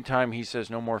this point in time, he says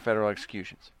no more federal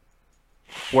executions.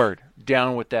 Word,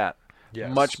 down with that.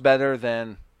 Yes. Much better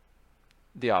than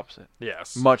the opposite.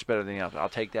 Yes. Much better than the opposite. I'll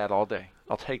take that all day.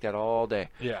 I'll take that all day.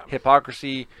 Yeah.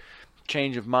 Hypocrisy,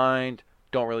 change of mind,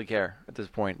 don't really care at this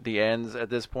point. The ends at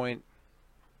this point,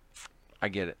 I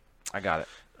get it. I got it.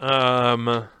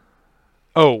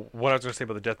 Oh, what I was going to say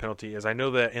about the death penalty is I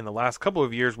know that in the last couple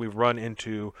of years we've run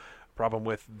into a problem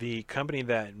with the company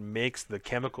that makes the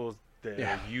chemicals that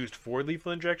Yeah. are used for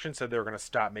lethal injection said they were going to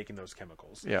stop making those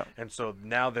chemicals. Yeah. And so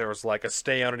now there's like a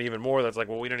stay on it even more. That's like,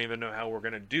 well, we don't even know how we're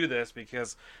going to do this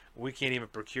because we can't even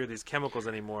procure these chemicals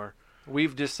anymore.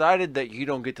 We've decided that you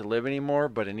don't get to live anymore,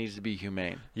 but it needs to be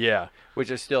humane, Yeah.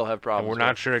 which I still have And problems we're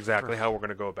not with. sure exactly how we're going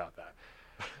to go about that.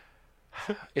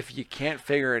 If you can't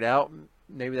figure it out,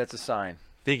 maybe that's a sign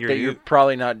Figure that you're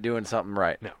probably not doing something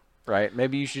right. No. Right?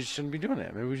 Maybe you shouldn't be doing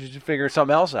that. Maybe we should just figure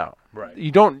something else out. Right.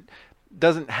 You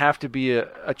doesn't have to be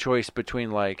a choice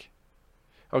between like,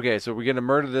 okay, so we're going to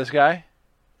murder this guy?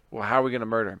 Well, how are we going to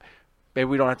murder him? Maybe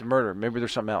we don't have to murder him. Maybe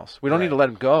there's something else. We don't need to let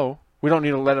him go. We don't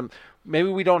need to let him. Maybe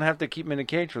we don't have to keep him in a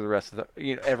cage for the rest of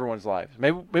everyone's lives.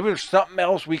 Maybe there's something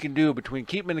else we can do between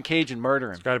keep him in a cage and murder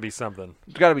him. It's got to be something.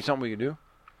 There's got to be something we can do.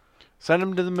 Send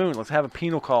him to the moon. Let's have a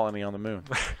penal colony on the moon.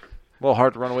 A little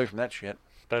hard to run away from that shit.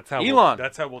 That's how Elon.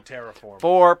 That's how we'll terraform.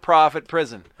 For-profit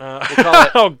prison. We'll call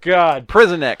it Oh God.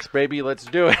 Prison X, baby. Let's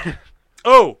do it.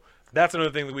 Oh, that's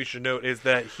another thing that we should note is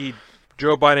that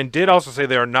Joe Biden did also say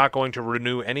they are not going to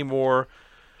renew any more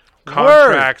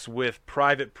contracts with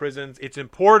private prisons. It's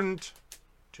important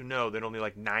to know that only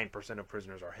like 9% of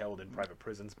prisoners are held in private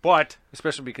prisons, but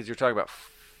Especially because you're talking about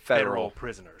federal federal,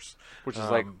 prisoners, which is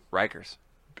like Rikers.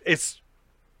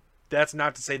 That's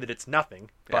not to say that it's nothing,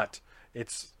 Yeah. but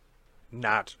it's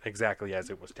not exactly as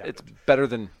it was touted. It's better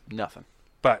than nothing.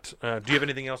 But do you have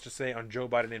anything else to say on Joe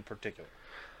Biden in particular?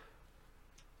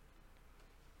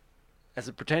 As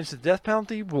it pertains to the death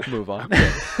penalty, we'll move on.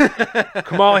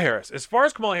 Kamala Harris. As far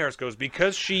as Kamala Harris goes,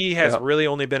 because she has Yep. really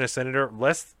only been a senator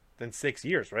less than 6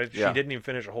 years, right? Yeah. She didn't even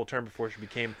finish a whole term before she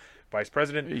became vice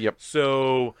president. Yep.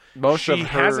 So Most she of her-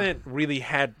 hasn't really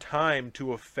had time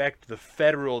to affect the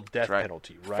federal death right.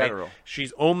 penalty, right? Federal.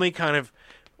 She's only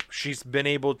she's been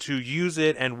able to use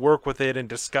it and work with it and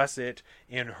discuss it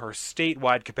in her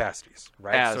statewide capacities,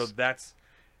 right? As- So that's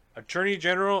attorney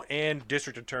general and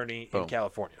district attorney in Boom.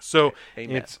 California. So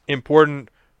Amen. it's important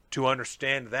to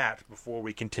understand that before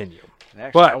we continue. And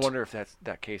actually, I But- wonder if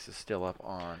that case is still up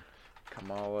on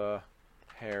Kamala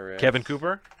Harris. Kevin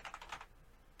Cooper,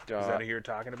 is dot that who you're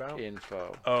talking about?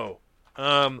 info. Oh,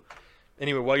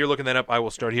 anyway, while you're looking that up, I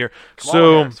will start here.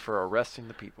 Kamala Harris for arresting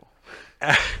the people.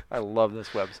 I love this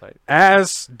website.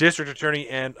 As district attorney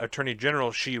and attorney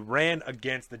general, she ran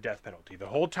against the death penalty. The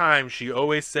whole time, she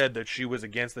always said that she was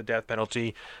against the death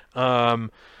penalty. There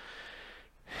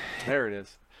it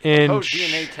is. And Proposed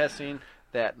DNA testing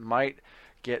that might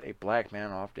get a black man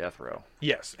off death row.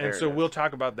 yes, and There so it we'll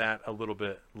talk about that a little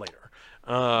bit later.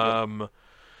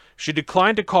 She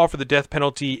declined to call for the death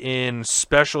penalty in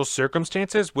special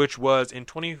circumstances, which was in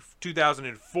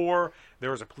 2004. There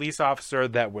was a police officer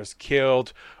that was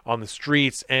killed on the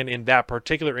streets, and in that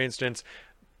particular instance,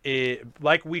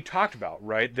 like we talked about,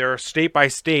 right? There are state by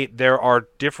state, there are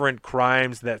different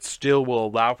crimes that still will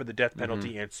allow for the death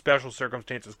penalty in special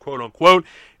circumstances, quote unquote.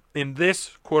 In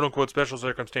this quote unquote special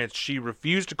circumstance, she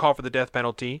refused to call for the death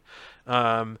penalty,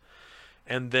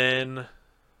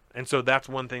 and so that's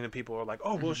one thing that people are like,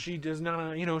 oh, well, she does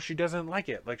not, she doesn't like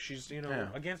it, like she's, Yeah.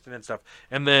 against it and stuff.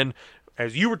 And then,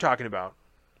 as you were talking about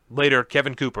later,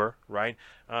 Kevin Cooper, right,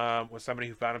 was somebody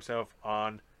who found himself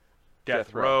on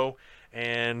death row.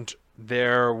 And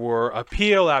there were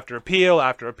appeal after appeal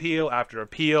after appeal after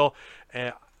appeal,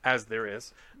 as there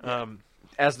is.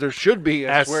 As there should be.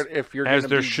 As If you're as gonna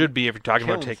there be should be if you're talking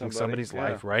about killing taking somebody, somebody's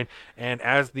yeah. life, right? And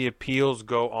as the appeals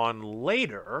go on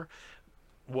later,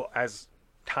 well, as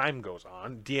time goes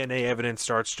on, DNA evidence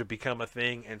starts to become a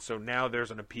thing, and so now there's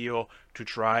an appeal to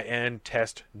try and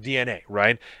test DNA,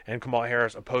 right? And Kamala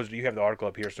Harris opposed it. You have the article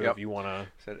up here, so Yep. if you want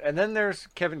to... And then there's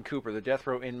Kevin Cooper, the death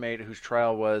row inmate whose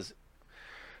trial was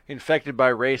infected by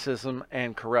racism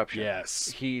and corruption.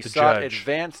 Yes, He the sought judge.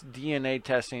 advanced DNA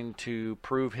testing to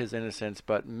prove his innocence,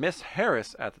 but Miss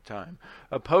Harris at the time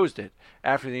opposed it.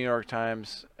 After the New York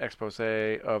Times expose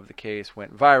of the case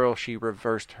went viral, she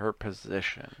reversed her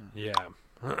position. Yeah.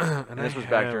 And this was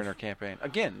back during her campaign.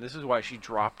 Again, this is why she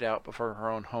dropped out before her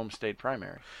own home state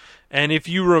primary. And if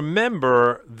you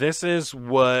remember, this is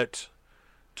what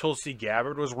Tulsi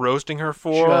Gabbard was roasting her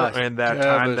for, Just and that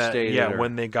time that devastated her.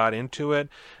 when they got into it.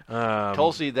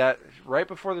 Tulsi, that right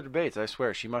before the debates, I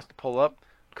swear, she must have pulled up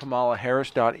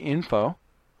KamalaHarris.info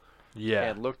yeah,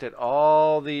 and looked at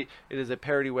all the... It is a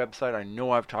parody website. I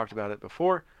know I've talked about it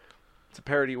before. It's a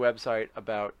parody website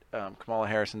about Kamala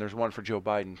Harris, and there's one for Joe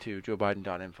Biden too,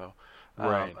 joebiden.info.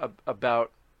 Right.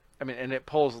 About, I mean, and it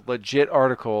pulls legit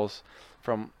articles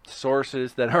from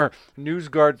sources that are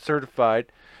NewsGuard certified,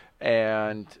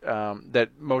 and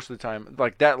that most of the time,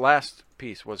 like that last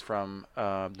piece was from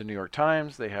the New York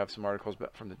Times. They have some articles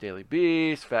from the Daily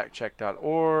Beast,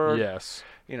 factcheck.org. Yes.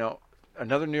 You know,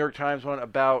 another New York Times one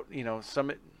about, you know,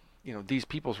 some, you know, these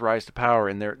people's rise to power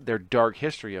and their dark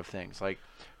history of things, like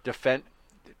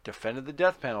defended the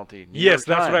death penalty. Yes,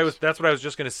 that's what I was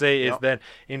just going to say. Is that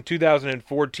in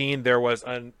 2014 there was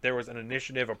an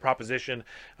initiative, a proposition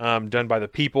done by the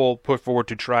people, put forward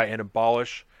to try and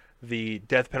abolish the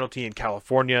death penalty in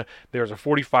California. There's a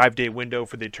 45-day window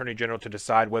for the Attorney General to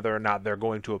decide whether or not they're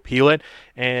going to appeal it,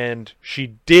 and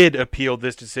she did appeal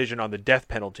this decision on the death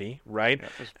penalty, right? Yeah,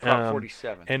 it was Prop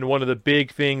 47. And one of the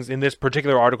big things in this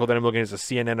particular article that I'm looking at is a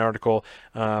CNN article,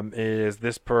 is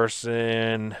this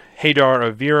person,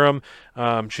 Haydar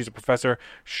Aviram. She's a professor.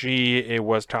 She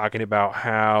was talking about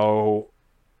how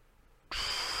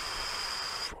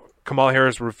Kamala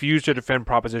Harris refused to defend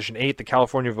Proposition 8, the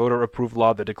California voter-approved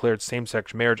law that declared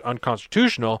same-sex marriage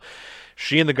unconstitutional.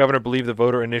 She and the governor believe the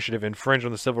voter initiative infringed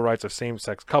on the civil rights of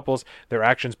same-sex couples. Their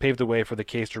actions paved the way for the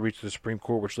case to reach the Supreme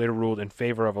Court, which later ruled in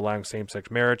favor of allowing same-sex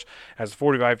marriage. As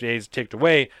 45 days ticked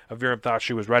away, Aviram thought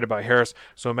she was right about Harris.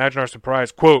 So imagine our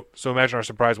surprise, quote, so imagine our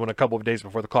surprise when a couple of days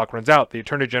before the clock runs out, the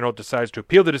Attorney General decides to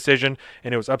appeal the decision,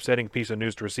 and it was upsetting piece of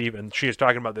news to receive. And she is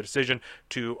talking about the decision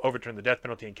to overturn the death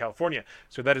penalty in California.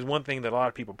 So that is one thing that a lot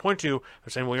of people point to.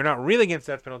 They're saying, well, you're not really against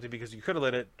death penalty because you could have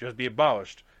let it just be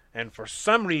abolished. And for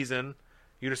some reason,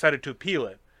 you decided to appeal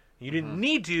it. You didn't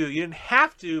need to. You didn't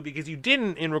have to, because you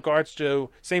didn't in regards to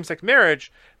same-sex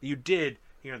marriage. You did,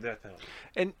 the death penalty.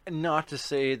 And not to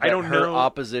say that her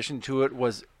opposition to it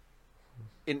was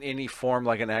in any form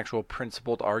like an actual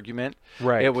principled argument.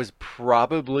 Right. It was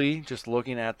probably, just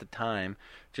looking at the time,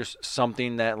 just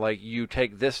something that, like, you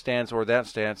take this stance or that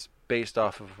stance based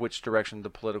off of which direction the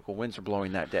political winds are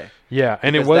blowing that day. Yeah,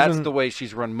 and because it wasn't... that's the way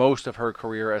she's run most of her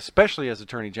career, especially as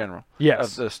Attorney General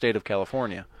of the state of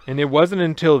California. And it wasn't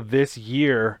until this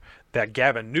year that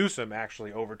Gavin Newsom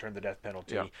actually overturned the death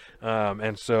penalty. Yeah.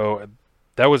 And so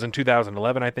that was in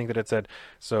 2011, I think that it said.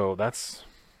 So that's,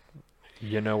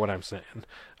 you know what I'm saying.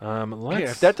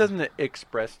 If that doesn't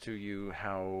express to you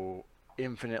how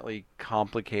infinitely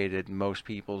complicated most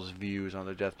people's views on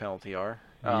the death penalty are,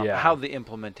 how the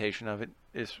implementation of it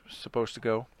is supposed to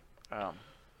go. I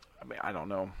mean, I don't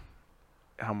know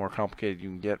how more complicated you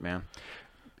can get, man.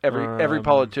 Every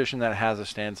politician that has a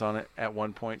stance on it at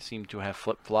one point seemed to have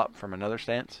flip-flopped from another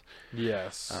stance.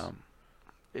 Yes.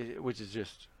 Which is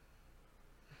just,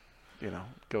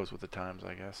 goes with the times,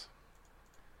 I guess.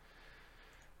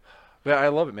 But I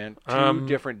love it, man. Two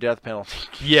different death penalty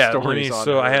stories.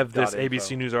 So I have this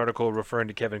ABC News article referring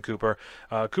to Kevin Cooper.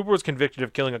 Cooper was convicted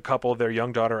of killing a couple, their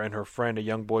young daughter and her friend, a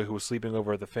young boy who was sleeping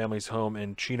over at the family's home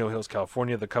in Chino Hills,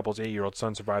 California. The couple's 8-year-old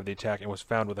son survived the attack and was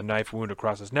found with a knife wound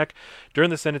across his neck.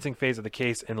 During the sentencing phase of the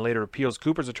case and later appeals,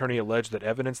 Cooper's attorney alleged that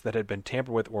evidence that had been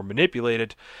tampered with or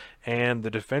manipulated, and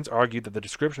the defense argued that the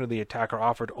description of the attacker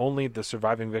offered only the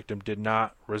surviving victim did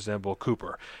not resemble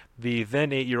Cooper. The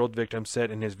then 8-year-old victim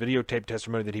said in his videotaped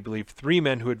testimony that he believed 3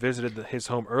 men who had visited his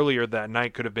home earlier that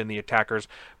night could have been the attackers,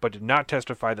 but did not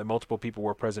testify that multiple people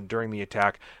were present during the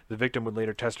attack. The victim would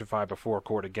later testify before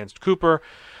court against Cooper.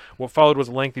 What followed was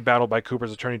a lengthy battle by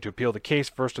Cooper's attorney to appeal the case,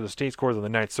 first to the state's court of the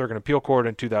Ninth Circuit Appeal Court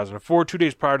in 2004. 2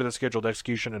 days prior to the scheduled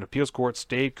execution, an appeals court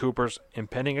stayed Cooper's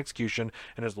impending execution,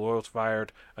 and his lawyers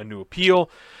filed a new appeal.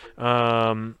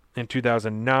 In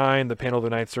 2009, the panel of the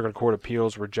Ninth Circuit Court of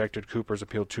Appeals rejected Cooper's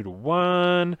appeal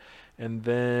 2-1. And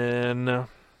then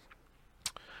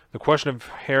the question of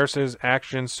Harris's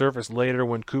actions surfaced later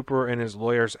when Cooper and his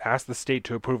lawyers asked the state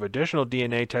to approve additional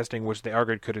DNA testing, which they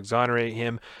argued could exonerate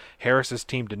him. Harris's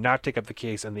team did not take up the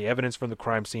case, and the evidence from the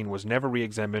crime scene was never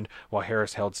re-examined while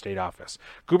Harris held state office.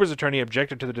 Cooper's attorney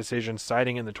objected to the decision,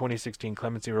 citing in the 2016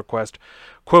 clemency request,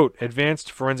 quote, advanced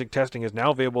forensic testing is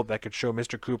now available that could show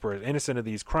Mr. Cooper is innocent of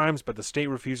these crimes, but the state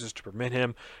refuses to permit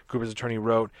him. Cooper's attorney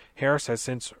wrote, Harris has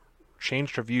since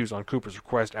changed her views on Cooper's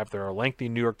request after a lengthy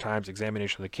New York Times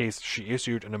examination of the case. She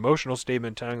issued an emotional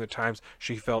statement telling the Times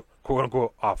she felt,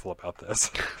 quote-unquote, awful about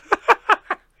this.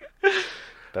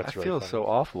 I feel so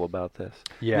awful about this.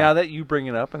 Yeah. Now that you bring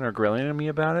it up and are grilling at me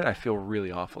about it, I feel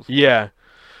really awful. Yeah.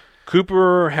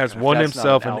 Cooper has won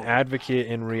himself an advocate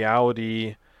in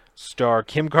reality star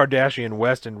Kim Kardashian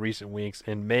West in recent weeks.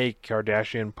 In May,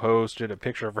 Kardashian posted a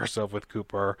picture of herself with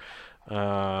Cooper.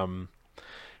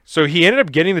 So he ended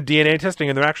up getting the DNA testing,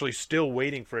 and they're actually still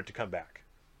waiting for it to come back.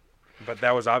 But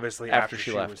that was obviously after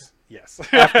she left. Yes.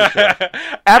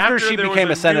 After she there became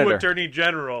was a senator. new attorney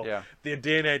general, Yeah. the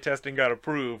DNA testing got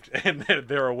approved, and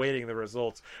they're awaiting the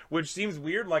results, which seems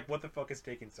weird. Like, what the fuck is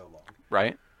taking so long?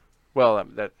 Right? Well,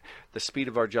 that the speed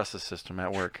of our justice system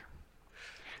at work.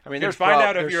 I mean, You can there's find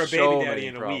out if there's you're a so baby daddy many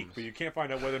in a problems. week, but you can't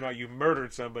find out whether or not you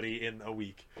murdered somebody in a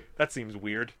week. That seems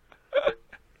weird.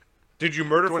 Did you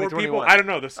murder 4 people? 2021. I don't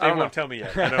know. The state don't won't know. tell me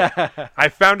yet. I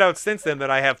found out since then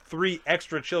that I have 3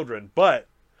 extra children, but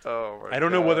Oh, my I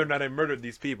don't know God. whether or not I murdered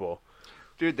these people.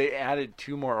 Dude, they added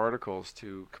 2 more articles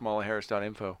to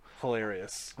KamalaHarris.info.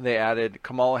 Hilarious. They added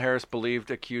Kamala Harris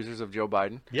believed accusers of Joe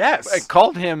Biden. Yes. It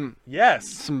called him Yes.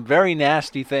 some very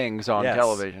nasty things on Yes.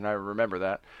 television. I remember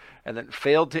that. And then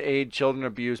failed to aid children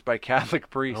abused by Catholic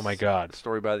priests. Oh, my God.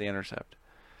 Story by The Intercept.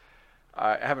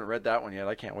 I haven't read that one yet.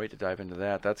 I can't wait to dive into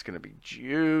that. That's going to be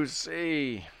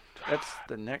juicy. That's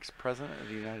the next president of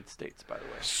the United States, by the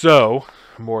way. So,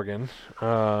 Morgan,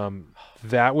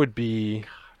 that would be...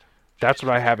 That's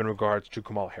what I have in regards to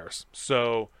Kamala Harris.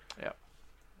 So... Yeah.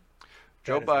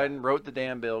 Joe is Biden wrote the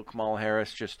damn bill. Kamala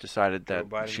Harris just decided Joe that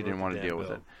Biden she wrote didn't the want to damn deal with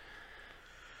bill. it.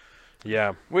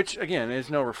 Yeah. Which, again, is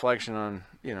no reflection on,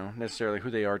 necessarily who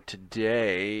they are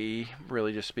today.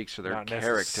 Really just speaks to their Not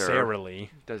character. necessarily.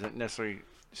 Doesn't necessarily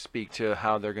speak to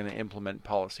how they're going to implement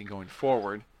policy going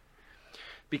forward.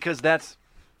 Because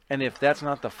and if that's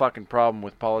not the fucking problem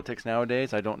with politics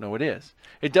nowadays, I don't know what is.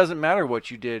 It doesn't matter what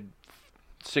you did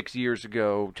 6 years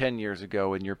ago, 10 years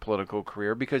ago in your political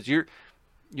career, because you're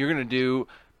going to do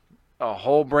a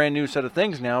whole brand new set of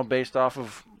things now based off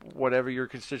of whatever your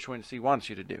constituency wants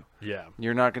you to do. Yeah.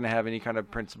 You're not going to have any kind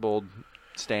of principled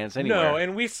stance anywhere. No,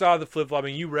 and we saw the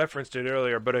flip-flopping. You referenced it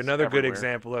earlier, but another good everywhere.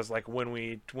 example is like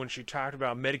when she talked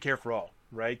about Medicare for all,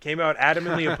 right? Came out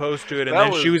adamantly opposed to it, and That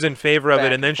then was she was in favor of back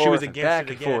it, and then and she was forth and against back it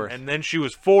and again, forth. and then she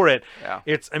was for it. Yeah.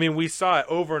 We saw it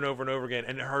over and over and over again,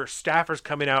 and her staffers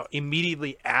coming out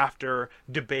immediately after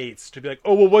debates to be like,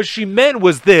 oh, well, what she meant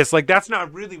was this. Like, that's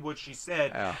not really what she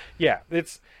said. Yeah.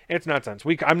 It's nonsense.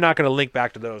 I'm not going to link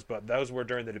back to those, but those were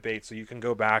during the debate, so you can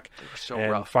go back so and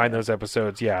rough, find man. those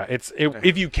episodes. Yeah,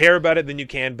 if you care about it, then you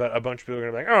can. But a bunch of people are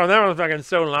going to be like, "Oh, that was fucking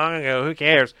so long ago. Who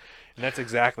cares?" And that's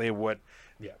exactly what.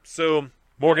 Yeah. So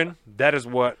Morgan, that is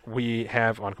what we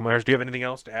have on Kamala Harris. Do you have anything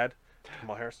else to add to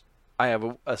Kamala Harris? I have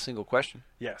a single question.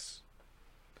 Yes.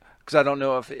 Because I don't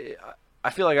know if I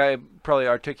feel like I probably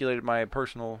articulated my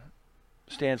personal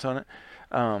stance on it.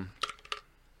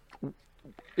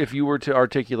 If you were to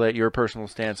articulate your personal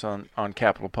stance on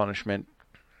capital punishment,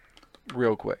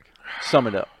 real quick, sum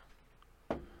it up.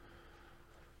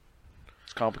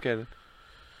 It's complicated.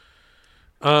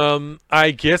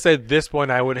 I guess at this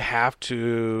point I would have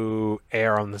to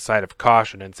err on the side of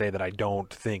caution and say that I don't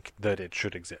think that it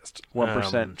should exist.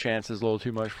 1% chance is a little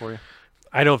too much for you.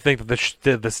 I don't think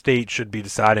that the state should be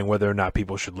deciding whether or not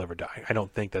people should live or die. I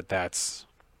don't think that that's...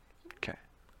 Okay.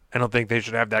 I don't think they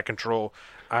should have that control.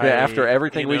 After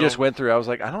everything we just went through, I was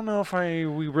like, I don't know if we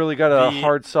really got a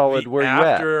hard, solid where you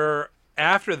at.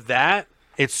 After that,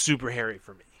 it's super hairy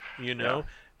for me, you know?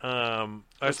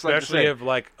 Especially of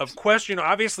question.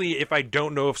 Obviously, if I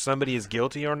don't know if somebody is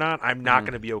guilty or not, I'm not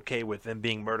going to be okay with them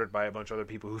being murdered by a bunch of other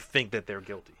people who think that they're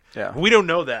guilty. Yeah. We don't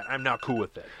know that. I'm not cool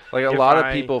with it. Like a lot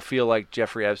of people feel like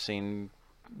Jeffrey Epstein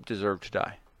deserved to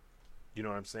die. You know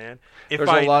what I'm saying? If There's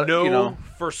I a lot of- know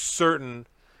for certain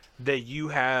that you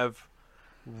have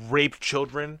raped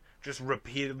children just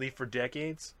repeatedly for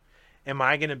decades, am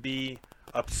I going to be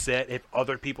upset if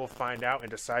other people find out and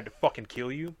decide to fucking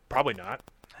kill you? Probably not.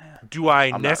 Do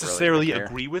I I'm necessarily not really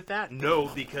agree with that? No,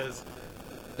 because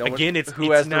No one- again,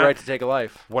 who has the not right to take a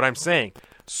life? what I'm saying.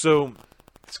 So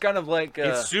It's kind of like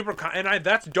it's super,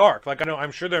 that's dark. Like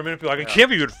I'm sure there are many people like I can't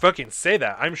believe you would fucking say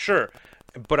that. I'm sure,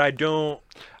 but I don't.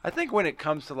 I think when it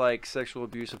comes to like sexual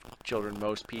abuse of children,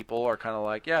 most people are kind of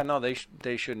like, yeah, no, they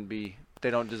shouldn't be. They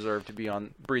don't deserve to be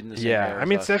on breathing the same air. I as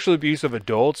mean, us. sexual abuse of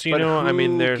adults. You But know, I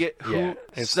mean, there's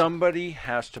somebody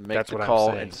has to make That's the what I'm call,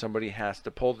 saying. and somebody has to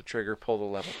pull the trigger, pull the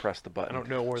lever, press the button. I don't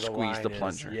know where the squeeze line the is.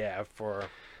 plunger. Yeah,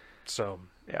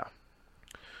 Yeah.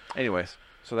 Anyways,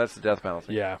 so that's the death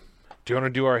penalty. yeah. Do you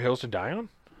want to do our hills to die on?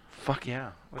 Fuck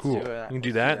yeah. Let's Cool. do that. We can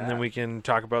do that, and then we can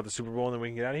talk about the Super Bowl, and then we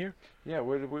can get out of here. Yeah,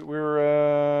 we're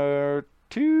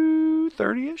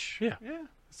 2:30ish. Yeah. Yeah. That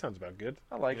sounds about good.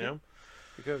 I like You it know?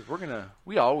 because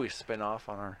we always spin off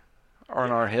on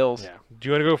our hills. Yeah. Do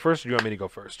you want to go first, or do you want me to go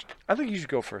first? I think you should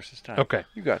go first this time. Okay.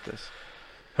 You got this.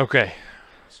 Okay.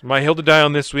 So my hill to die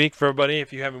on this week for everybody.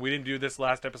 If you haven't, we didn't do this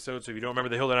last episode, so if you don't remember,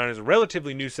 the hill to die on is a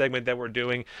relatively new segment that we're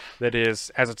doing. That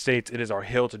is, as it states, it is our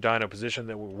hill to die on a position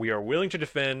that we are willing to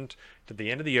defend to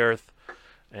the end of the earth.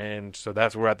 And so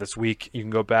that's where we're at this week. You can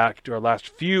go back to our last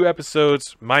few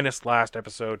episodes, minus last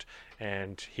episode,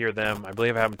 and hear them. I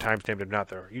believe I have them timestamped. If not,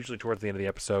 they're usually towards the end of the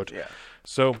episode. Yeah.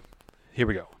 So here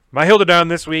we go. My hill to die on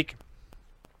this week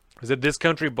is that this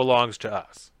country belongs to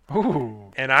us.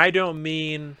 Ooh. And I don't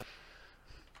mean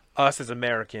us as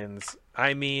Americans.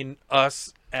 I mean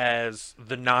us as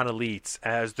the non-elites,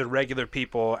 as the regular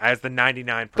people, as the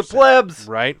 99%. The plebs.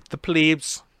 Right? The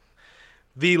plebes.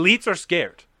 The elites are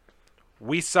scared.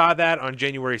 We saw that on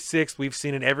January 6th. We've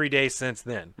seen it every day since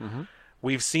then. Mm-hmm.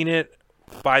 We've seen it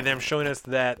by them showing us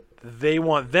that they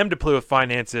want them to play with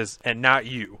finances and not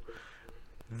you.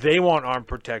 They want armed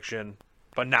protection,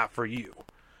 but not for you.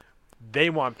 They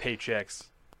want paychecks,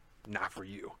 not for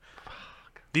you.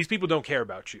 These people don't care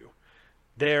about you.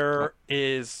 There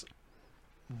is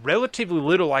relatively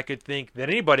little I could think that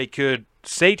anybody could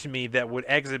say to me that would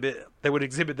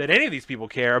exhibit that any of these people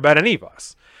care about any of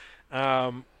us.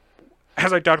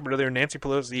 As I talked about earlier, Nancy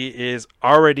Pelosi is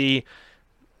already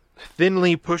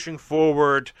thinly pushing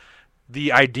forward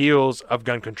the ideals of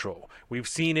gun control. We've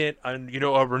seen it,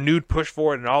 a renewed push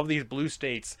for it in all of these blue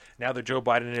states now that Joe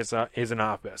Biden is in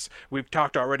office. We've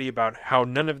talked already about how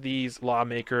none of these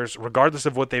lawmakers, regardless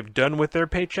of what they've done with their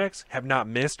paychecks, have not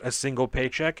missed a single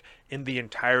paycheck in the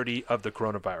entirety of the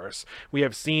coronavirus. We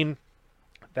have seen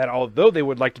that although they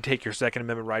would like to take your Second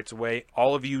Amendment rights away,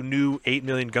 all of you new 8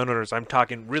 million gun owners, I'm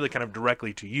talking really kind of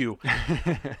directly to you,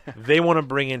 they want to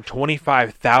bring in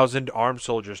 25,000 armed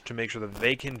soldiers to make sure that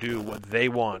they can do what they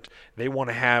want. They want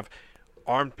to have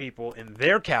armed people in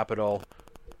their capital,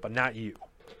 but not you.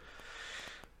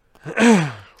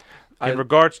 In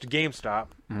regards to GameStop,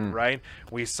 right?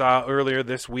 We saw earlier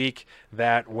this week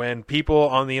that when people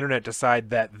on the internet decide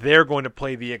that they're going to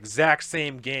play the exact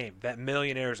same game that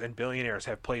millionaires and billionaires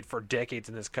have played for decades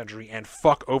in this country and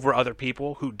fuck over other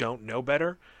people who don't know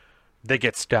better, they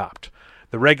get stopped.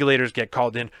 The regulators get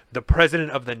called in. The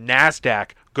president of the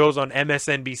NASDAQ goes on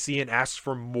MSNBC and asks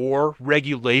for more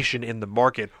regulation in the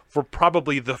market for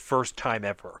probably the first time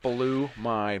ever. Blew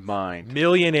my mind.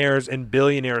 Millionaires and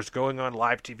billionaires going on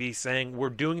live TV saying, we're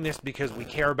doing this because we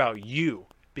care about you,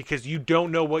 because you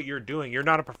don't know what you're doing. You're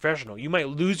not a professional. You might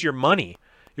lose your money.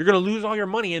 You're going to lose all your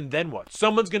money, and then what?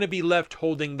 Someone's going to be left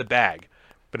holding the bag,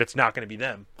 but it's not going to be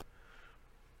them.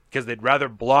 Because they'd rather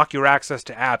block your access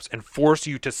to apps and force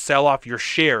you to sell off your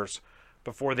shares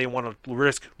before they want to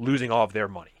risk losing all of their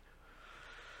money.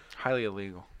 Highly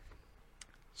illegal.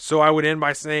 So I would end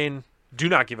by saying, do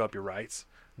not give up your rights.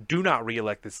 Do not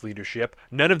reelect this leadership.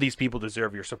 None of these people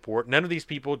deserve your support. None of these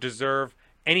people deserve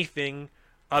anything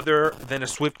other than a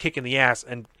swift kick in the ass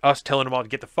and us telling them all to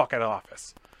get the fuck out of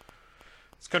office.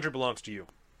 This country belongs to you.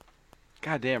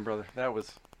 God damn, brother. That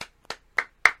was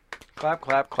clap,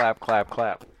 clap, clap, clap,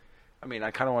 clap. I mean,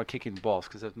 I kind of want to kick you in the balls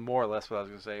because that's more or less what I was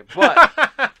going to say.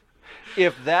 But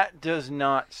if that does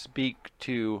not speak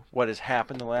to what has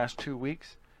happened the last 2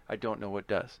 weeks, I don't know what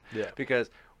does. Yeah.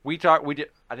 Because I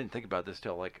didn't think about this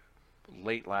till like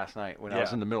late last night when I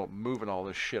was in the middle of moving all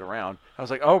this shit around. I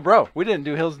was like, oh, bro, we didn't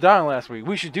do Hills Down last week.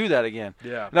 We should do that again.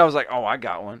 Yeah. And I was like, oh, I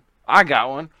got one.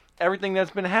 Everything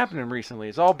that's been happening recently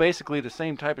is all basically the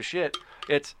same type of shit.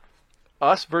 It's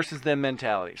us versus them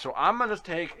mentality. So I'm going to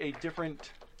take a different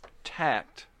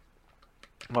tact.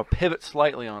 I'm going to pivot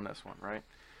slightly on this one, right?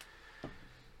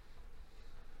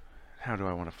 How do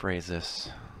I want to phrase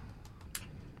this?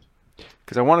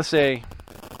 Because I want to say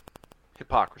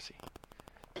hypocrisy.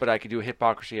 But I could do a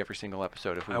hypocrisy every single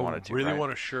episode if we wanted to. I really right?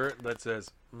 want a shirt that says,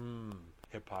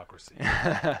 hypocrisy.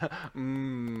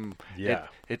 Yeah.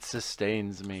 It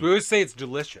sustains me. We always say it's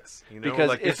delicious. You know? Because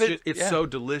like if it's so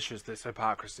delicious, this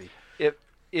hypocrisy.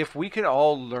 If we could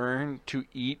all learn to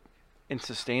eat and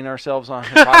sustain ourselves on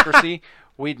hypocrisy,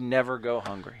 we'd never go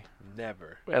hungry.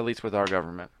 Never. At least with our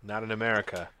government. Not in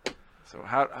America. So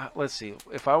let's see.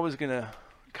 If I was going to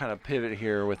kind of pivot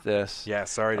here with this. Yeah,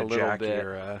 sorry to jack bit.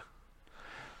 your...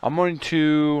 I'm going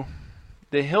to...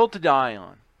 The hill to die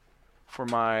on for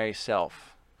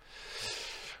myself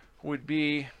would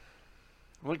be...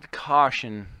 I would like to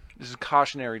caution... This is a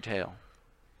cautionary tale.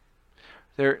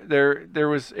 There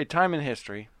was a time in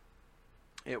history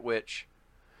at which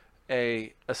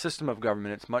a system of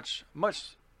government, it's much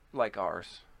like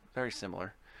ours, very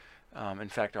similar. In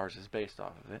fact, ours is based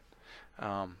off of it.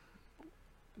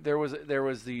 There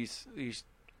was this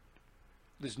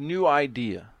new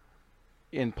idea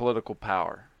in political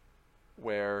power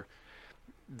where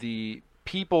the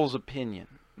people's opinion,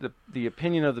 the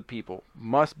opinion of the people,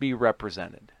 must be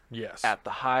represented. Yes. At the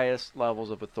highest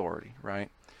levels of authority, right?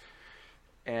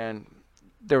 And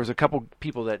there was a couple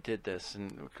people that did this,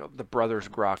 and the brothers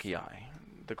Gracchi,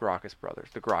 the Gracchus brothers,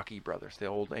 the Gracchi brothers, the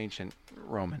old ancient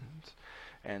Romans.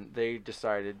 and they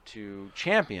decided to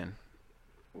champion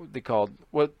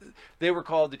they were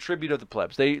called the Tribute of the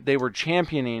Plebs. They were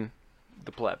championing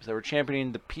the plebs. They were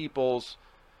championing the people's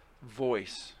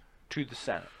voice to the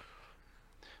Senate.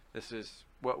 This is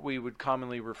what we would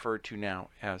commonly refer to now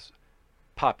as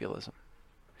populism,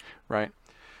 right?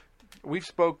 We've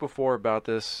spoke before about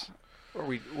this. Or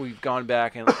we've gone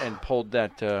back and pulled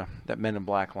that Men in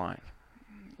Black line,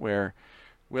 where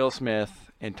Will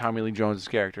Smith and Tommy Lee Jones'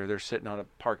 character, they're sitting on a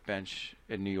park bench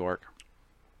in New York,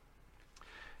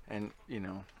 and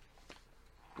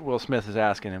Will Smith is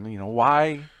asking him,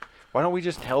 why don't we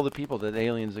just tell the people that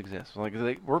aliens exist? Like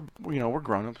we're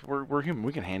grown-ups, we're human,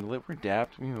 we can handle it, we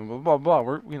adapt, blah blah blah.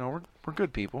 We're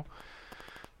good people.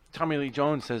 Tommy Lee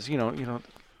Jones says,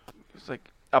 it's like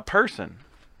a person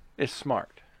is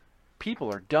smart.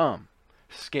 People are dumb,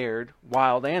 scared,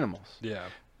 wild animals. Yeah.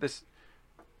 This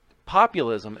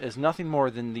populism is nothing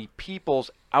more than the people's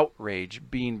outrage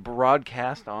being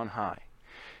broadcast on high.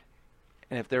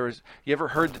 And if you ever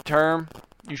heard the term,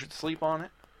 you should sleep on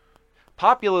it?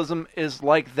 Populism is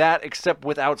like that, except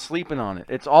without sleeping on it.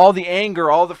 It's all the anger,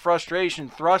 all the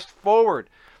frustration thrust forward,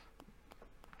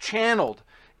 channeled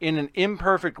in an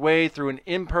imperfect way through an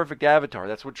imperfect avatar.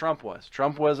 That's what Trump was.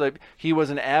 Trump was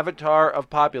an avatar of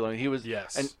populism. He was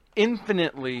an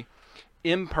infinitely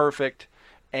imperfect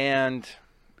and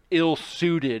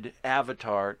ill-suited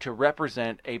avatar to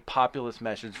represent a populist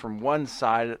message from one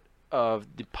side of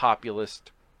the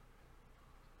populist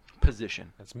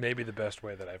position. That's maybe the best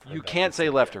way that I've heard. You can't say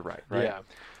left or right? Yeah.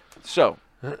 So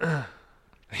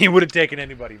he would have taken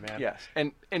anybody, man. Yes.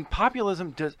 And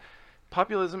populism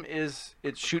is,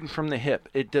 it's shooting from the hip.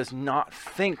 It does not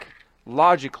think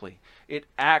logically. It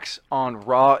acts on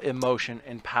raw emotion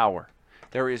and power.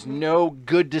 There is no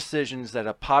good decisions that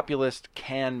a populist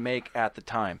can make at the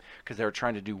time, because they're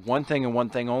trying to do one thing and one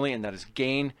thing only, and that is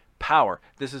gain power.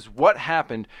 This is what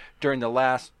happened during the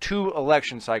last 2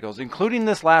 election cycles, including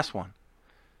this last one.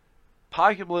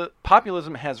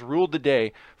 Populism has ruled the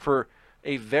day for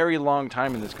a very long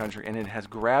time in this country, and it has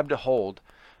grabbed a hold.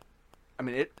 I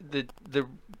mean, the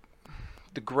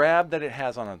grab that it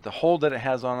has on it, the hold that it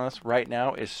has on us right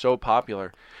now is so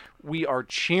popular. We are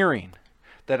cheering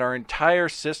that our entire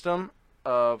system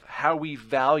of how we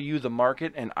value the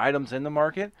market and items in the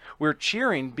market, we're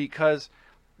cheering because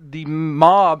the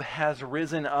mob has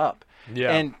risen up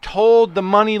and told the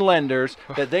money lenders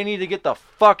that they need to get the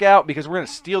fuck out because we're going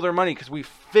to steal their money, because we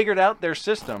figured out their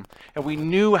system and we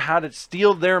knew how to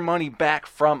steal their money back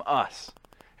from us.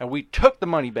 And we took the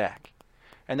money back.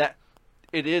 And that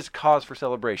it is cause for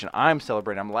celebration. I'm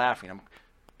celebrating. I'm laughing.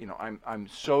 I'm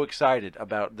so excited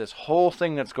about this whole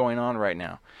thing that's going on right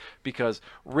now, because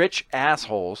rich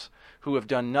assholes who have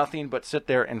done nothing but sit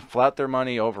there and flout their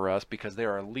money over us because they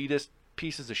are elitist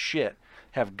pieces of shit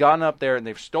have gone up there and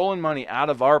they've stolen money out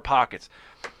of our pockets.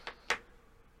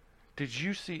 Did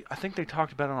you see? I think they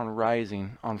talked about it on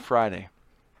Rising on Friday.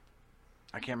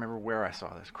 I can't remember where I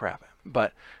saw this crap,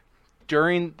 but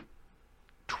during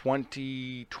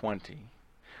 2020,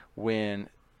 when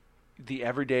the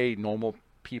everyday normal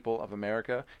people of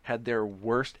America had their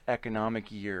worst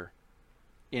economic year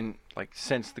in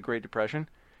since the Great Depression,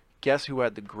 guess who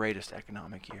had the greatest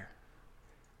economic year?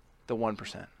 The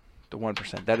 1%. The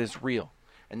 1%. That is real.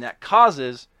 And that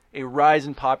causes a rise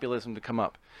in populism to come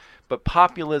up. But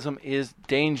populism is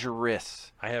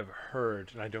dangerous. I have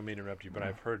heard, and I don't mean to interrupt you, but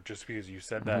I've heard, just because you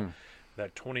said that,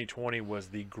 that 2020 was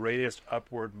the greatest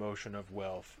upward motion of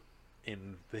wealth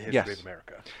in the history of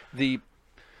America.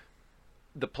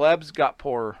 The plebs got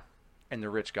poorer and the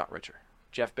rich got richer.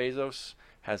 Jeff Bezos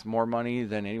has more money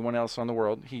than anyone else on the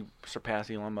world. He surpassed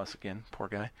Elon Musk again. Poor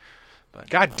guy. But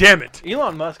God damn it.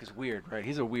 Elon Musk is weird, right?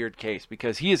 He's a weird case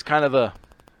because he is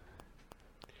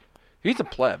he's a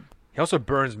pleb. He also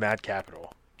burns mad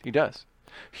capital. He does.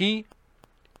 He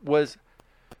was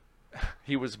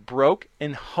broke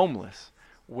and homeless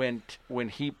when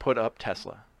he put up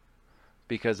Tesla,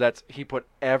 because he put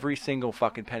every single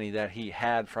fucking penny that he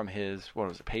had from his, what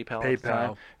was it, PayPal at the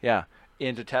time? Yeah,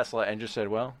 into Tesla, and just said,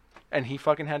 well, and he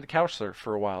fucking had to couch surf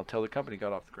for a while until the company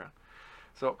got off the ground.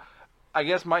 So I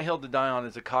guess my hill to die on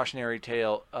is a cautionary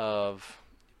tale of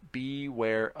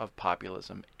beware of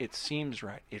populism. It seems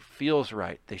right. It feels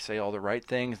right. They say all the right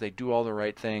things. They do all the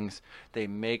right things. They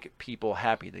make people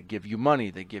happy. They give you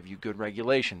money. They give you good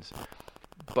regulations.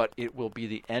 But it will be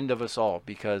the end of us all,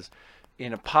 because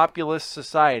in a populist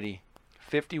society,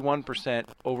 51%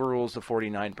 overrules the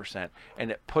 49%,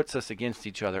 and it puts us against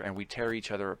each other, and we tear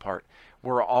each other apart.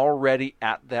 We're already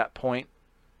at that point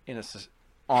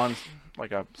on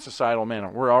a societal manner.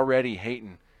 We're already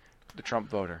hating the Trump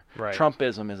voter. Right.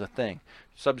 Trumpism is a thing.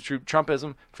 Substitute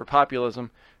Trumpism for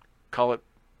populism. Call it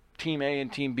Team A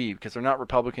and Team B because they're not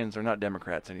Republicans, they're not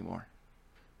Democrats anymore.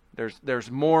 There's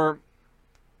more.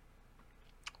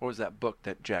 What was that book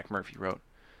that Jack Murphy wrote?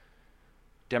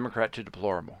 Democrat to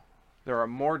Deplorable. There are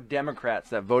more Democrats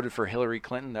that voted for Hillary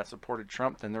Clinton that supported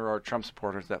Trump than there are Trump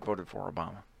supporters that voted for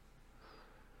Obama.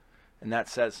 And that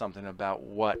says something about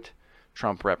what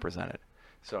Trump represented.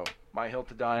 So my hill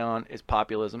to die on is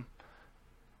populism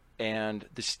and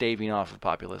the staving off of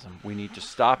populism. We need to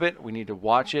stop it. We need to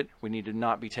watch it. We need to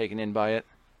not be taken in by it.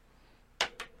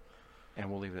 And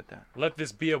we'll leave it at that. Let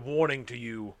this be a warning to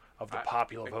you of the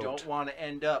popular vote. I don't want to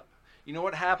end up. You know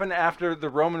what happened after the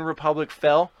Roman Republic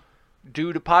fell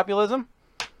due to populism?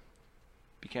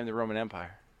 Became the Roman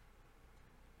Empire.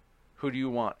 Who do you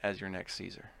want as your next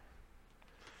Caesar?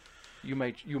 You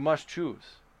must choose,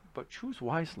 but choose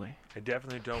wisely. I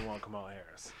definitely don't want Kamala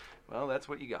Harris. Well, that's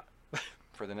what you got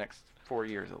for the next 4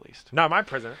 years at least. Not my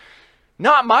president.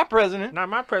 Not my president. Not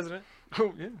my president.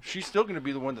 Oh, yeah. She's still going to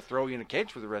be the one to throw you in a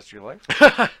cage for the rest of your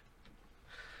life.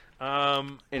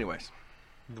 Anyways.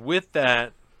 With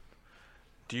that,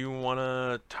 do you want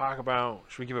to talk about,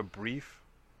 should we give a brief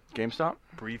GameStop?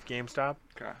 GameStop?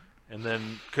 Okay. And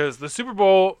then, because the Super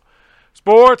Bowl,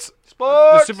 sports! The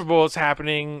Sports! Super Bowl is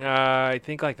happening, I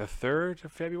think like the 3rd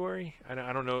of February. I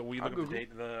don't know. We look at the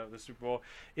date of the Super Bowl.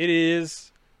 It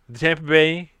is the Tampa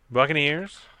Bay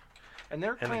Buccaneers And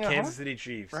they're and playing the at Kansas home? City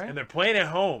Chiefs. Right? And they're playing at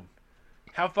home.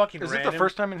 How fucking Is it the random.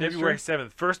 first time in February history?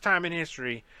 7th. First time in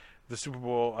history, the Super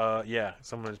Bowl,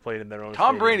 someone has played in their own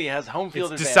Tom stadium. Brady has home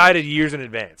field It's advantage. decided years in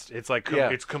advance. It's like Yeah.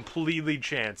 it's completely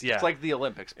chance. Yeah, It's like the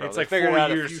Olympics, bro. it's They like figured 4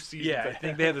 out a years. few seasons Yeah, I ahead.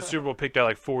 think they have the Super Bowl picked out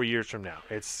like 4 years from now.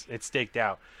 It's staked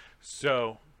out.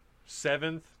 So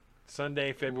 7th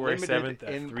Sunday, February Limited 7th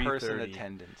at in-person 3:30.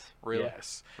 attendance. Really?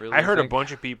 Yes, Really, I you heard a think?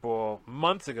 bunch of people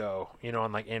months ago,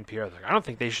 on like NPR. Like, I don't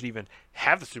think they should even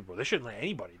have the Super Bowl. They shouldn't let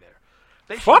anybody there.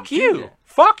 They Fuck shouldn't do you. that.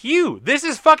 Fuck you. This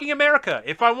is fucking America.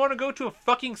 If I want to go to a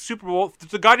fucking Super Bowl, if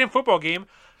it's a goddamn football game,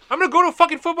 I'm going to go to a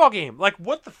fucking football game. Like,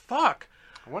 what the fuck?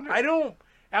 I wonder.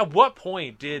 At what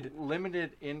point did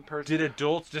Limited in-person.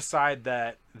 adults decide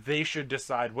that they should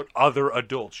decide what other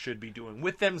adults should be doing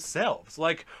with themselves?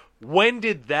 Like, when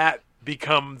did that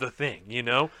become the thing,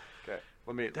 Okay,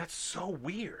 let me. That's so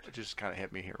weird. It just kind of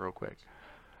hit me here real quick.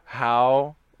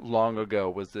 How long ago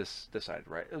was this decided?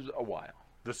 Right, it was a while.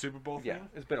 The Super Bowl thing? Yeah,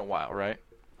 it's been a while, right?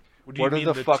 Do you What mean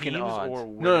are the fucking teams odds? or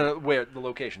No, where the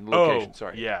location? The location. Oh,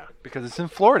 Sorry. yeah. Because it's in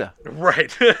Florida.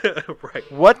 Right. Right.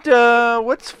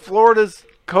 What's Florida's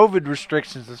COVID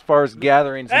restrictions as far as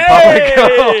gatherings in Hey!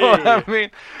 public go? I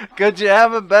mean, could you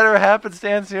have a better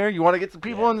happenstance here? You want to get some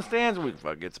people in the stands? We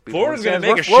can get some people Florida's in going the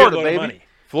to make stands. a We're Florida, shitload baby. of money.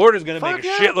 Florida's going to Fuck make a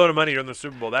yeah. shitload of money during the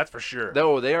Super Bowl. That's for sure.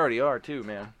 No, they already are too,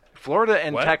 man. Florida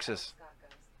and What? Texas.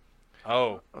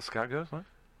 Oh, Oh, Scott goes? What?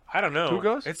 I don't know. Who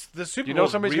goes? It's the Super You know Bowl.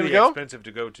 somebody's really gonna go? expensive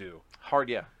to go to. Hard,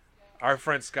 yeah. Our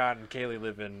friend Scott and Kaylee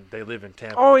live in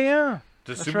Tampa. Oh, yeah.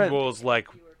 the that's Super right. Bowl is like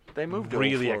They moved to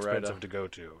really Florida. expensive to go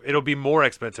to. It'll be more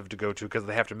expensive to go to because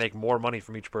they have to make more money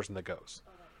from each person that goes.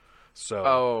 So,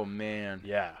 Oh, man.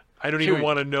 yeah. I don't Dude. even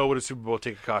want to know what a Super Bowl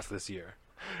ticket costs this year.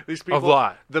 These people,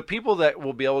 lot. The people that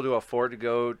will be able to afford to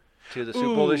go to the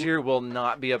Super Bowl this Ooh. year will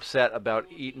not be upset about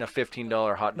eating a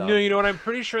 $15 hot dog. No, you know what? I'm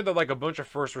pretty sure that like a bunch of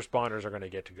first responders are going to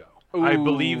get to go. I Ooh,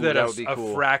 believe that, that a, would be a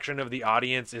cool. fraction of the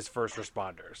audience is first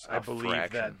responders. I A believe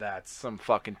fraction. that's Some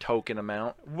fucking token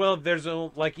amount. well. There's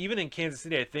like even in Kansas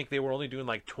City, I think they were only doing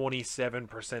like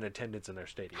 27% attendance in their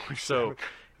stadium. So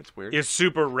It's weird. it's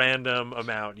super random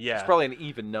amount. Yeah, It's probably an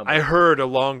even number. I heard a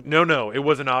long. No, it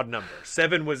was an odd number.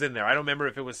 7 was in there. I don't remember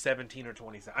if it was 17 or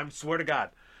 27. I swear to God.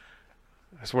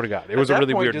 I swear to God, it was At a that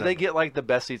really point, weird. Do number. they get like the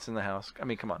best seats in the house? I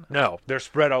mean, come on. No, they're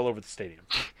spread all over the stadium.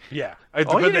 Yeah, Oh,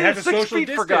 but you they need have to 6 social feet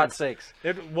distance. for God's sakes.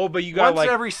 Well, but you got Once like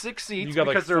every 6 seats you got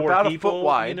like because they're 4 about people, a foot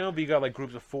wide. but you got like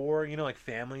groups of 4, like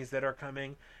families that are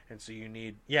coming, and so you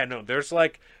need. Yeah, no, there's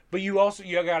like, but you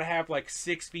got to have like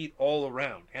 6 feet all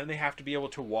around, and they have to be able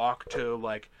to walk to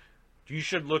like. You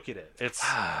should look at it. It's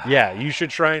yeah. You should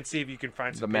try and see if you can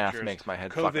find some The math pictures. makes my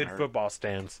head fucking COVID hurt. football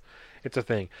stands. It's a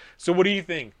thing. So what do you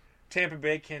think? Tampa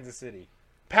Bay, Kansas City.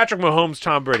 Patrick Mahomes,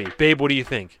 Tom Brady. Babe, what do you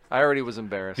think? I already was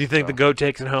embarrassed. Do you think so. the GOAT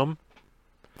takes it home?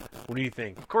 What do you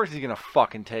think? Of course he's gonna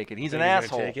fucking take it. He's an Think he's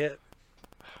asshole. gonna Take it?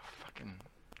 Fucking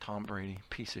Tom Brady,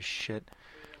 piece of shit.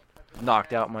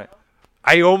 Knocked out my.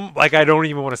 I don't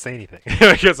even want to say anything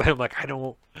because I'm like I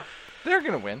don't. They're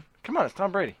gonna win. Come on, it's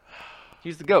Tom Brady.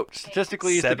 He's the goat.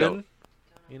 Statistically, he's the 7. goat.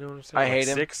 You know what I'm saying? I hate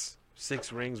him.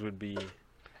 6 rings would be.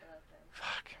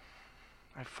 Fuck.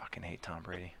 I fucking hate Tom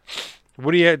Brady.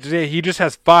 What do you today? He just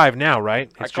has 5 now, right?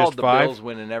 It's I called just the 5. Bills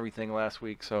winning everything last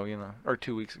week, so or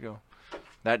 2 weeks ago.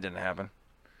 That didn't happen.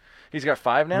 He's got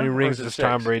 5 now. How many or rings is it does 6?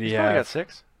 Tom Brady He's probably have? got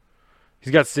 6.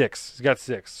 He's got 6. He's got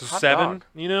 6. So Hot 7. dog.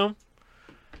 You know,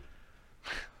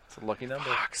 It's a lucky number.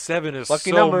 fuck, 7 is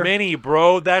Lucky so number. many,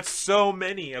 bro. That's so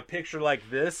many. A picture like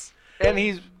this. And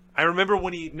he's I remember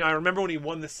when he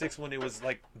won the 6th one. It was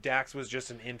like Dax was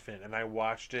just an infant, and I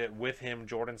watched it with him.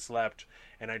 Jordan slept,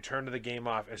 and I turned the game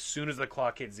off as soon as the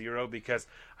clock hit 0 because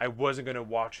I wasn't going to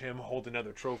watch him hold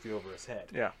another trophy over his head.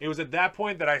 Yeah. It was at that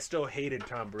point that I still hated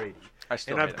Tom Brady, I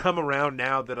still and hate I've him. come around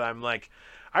now that I'm like,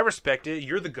 I respect it.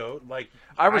 You're the GOAT. Like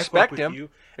I respect fuck with him. you.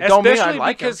 It don't mean I Especially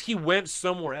like because him. he went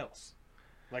somewhere else.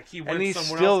 Like he went he's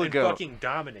somewhere still else the and GOAT. fucking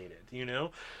dominated. You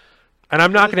know. And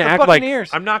I'm not It's going to the act like Buccaneers.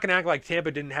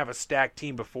 Tampa didn't have a stacked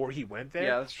team before he went there.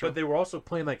 Yeah, that's true. But they were also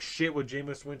playing like shit with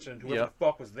Jameis Winston and whoever Yeah. the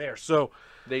fuck was there. So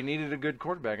They needed a good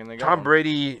quarterback, and they got Tom one.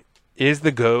 Brady is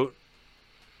the GOAT.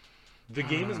 The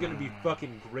game is going to be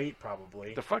fucking great,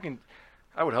 probably.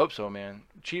 I would hope so, man.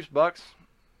 Chiefs Bucks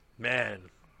Man.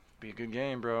 be a good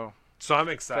game, bro. So I'm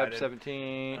Feb excited.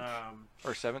 17th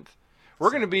or 7th. We're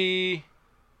so- gonna be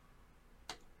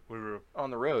We were.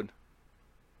 on the road.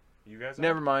 You guys. are?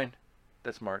 Never mind.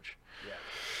 That's March. Yeah.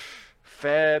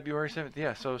 February 7th.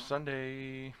 Yeah, so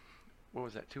Sunday. What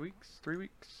was that? 2 weeks? 3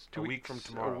 weeks? 2 A weeks week from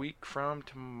tomorrow. A week from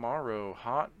tomorrow.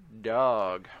 Hot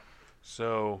dog.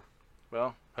 So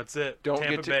Well, that's it. Don't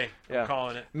Tampa get to- Bay. yeah. I'm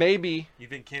calling it. maybe. You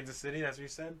think Kansas City? That's what you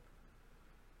said.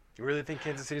 You really think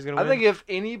Kansas City's going I to win? think if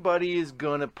anybody is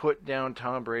gonna put down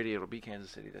Tom Brady, it'll be Kansas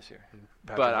City this year.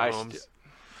 Patrick but Mahomes.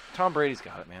 Tom Brady's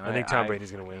got it, man. I think Tom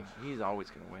Brady's going to win. He's always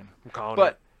gonna win. I'm calling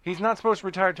But it. he's not supposed to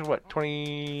retire till what?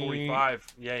 20. 45.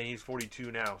 Yeah, he's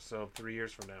 42 now. So 3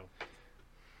 years from now.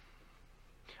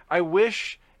 I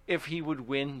wish if he would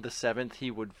win the 7th,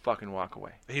 he would fucking walk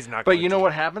away. He's not. But going you know to.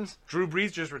 what happens? Drew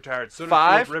Brees just retired. So did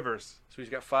 5? Philip Rivers. So he's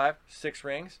got 5, 6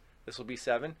 rings. This will be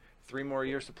 7. 3 more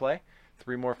years to play.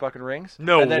 3 more fucking rings.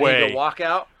 No and then way. he can walk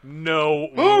out. No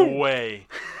way.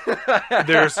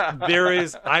 There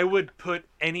is. I would put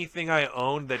anything I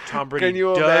own that Tom Brady Can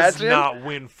you does imagine? not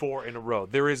win 4 in a row.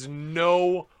 There is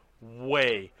no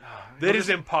way. That is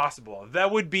impossible.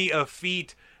 That would be a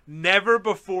feat never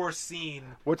before seen.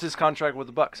 What's his contract with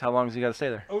the Bucks? How long has he got to stay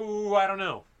there? Oh, I don't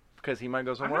know. Because he might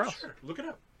go I'm somewhere not else. sure. Look it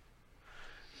up.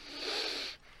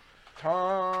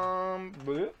 Tom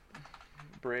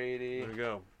Brady There we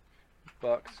go.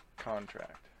 Bucks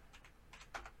contract.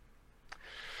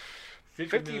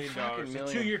 $50 million. fucking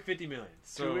million. 2 year, $50 million.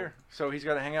 So So he's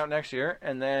got to hang out next year,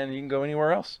 and then he can go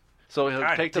anywhere else. So he'll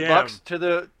God take the damn. Bucks to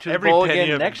the Every bowl penny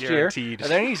again of it next year, guaranteed. and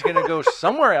then he's going to go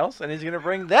somewhere else, and he's going to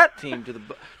bring that team to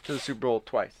the Super Bowl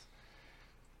twice.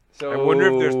 So I wonder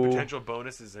if there's potential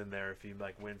bonuses in there if he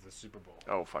wins the Super Bowl.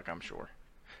 Oh fuck, I'm sure.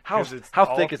 How 'Cause it's how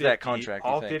all thick is that 50, contract?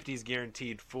 All you think? 50 is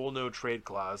guaranteed, full no trade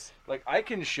clause. Like I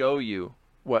can show you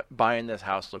what buying this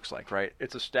house looks like. Right?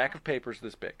 It's a stack of papers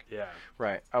this big. Yeah.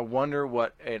 Right. I wonder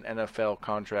what an NFL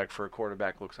contract for a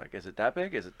quarterback looks like. Is it that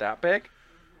big? Is it that big?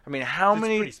 I mean, how It's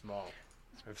many? pretty small.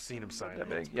 I've seen him sign That it.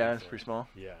 big? Yeah, it's pretty small.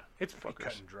 Yeah. It's pretty Fuckers.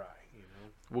 cut and dry. You know?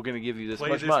 We're gonna give you this Play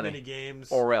much this money, many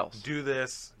games. or else. Do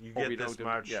this. You Or get we this don't do-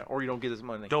 much. Yeah, or you don't get this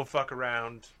money. Don't fuck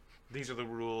around. These are the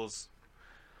rules.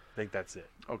 I think that's it.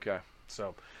 Okay.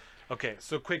 So, okay,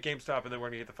 so quick GameStop, and then we're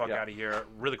gonna get the fuck Yeah. out of here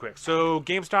really quick. So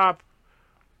GameStop,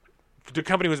 the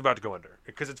company was about to go under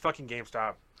because it's fucking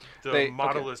GameStop. The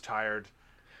model is tired.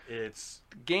 It's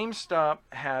GameStop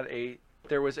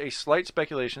there was a slight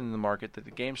speculation in the market that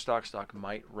the GameStop stock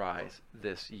might rise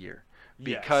this year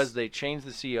because Yes. they changed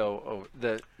the CEO.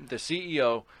 The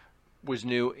CEO was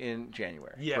new in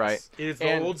January, yes, right? it is the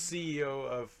And- old CEO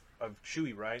of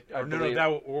Chewy, right? I Or no, believe-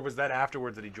 or was that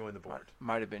afterwards that he joined the board?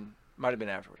 Might have been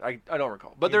afterwards. I don't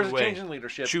recall, but Either there's a way, change in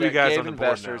leadership Chewy that guys gave on the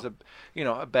board investors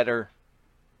now. a better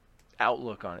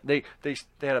outlook on it. They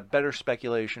had a better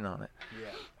speculation on it.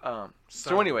 Yeah.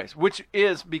 So anyways, which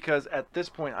is because at this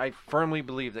point I firmly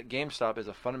believe that GameStop is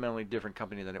a fundamentally different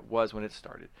company than it was when it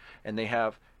started. And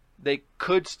they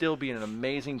could still be an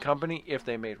amazing company if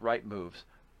they made right moves,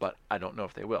 but I don't know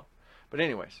if they will. But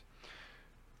anyways,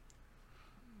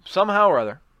 somehow or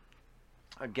other,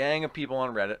 a gang of people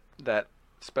on Reddit that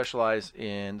specialize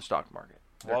in the stock market.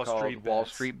 They're Wall called Street Wall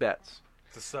Bets. Street Bets.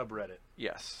 It's a subreddit.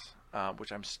 Yes.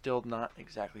 Which I'm still not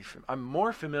exactly. I'm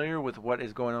more familiar with what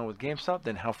is going on with GameStop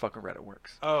than how fucking Reddit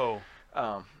works. Oh,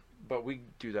 But we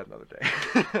do that another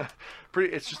day.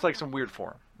 It's just like some weird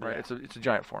forum, right? Yeah. It's a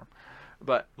giant forum,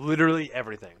 but literally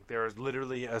everything. There is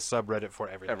literally a subreddit for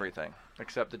everything. everything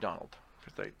except the Donald.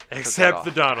 'cause they took that Except the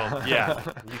off. Donald. Yeah,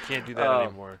 you can't do that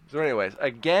anymore. So, anyways, a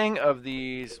gang of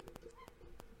these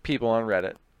people on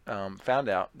Reddit found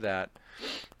out that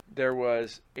there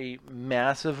was a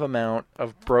massive amount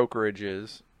of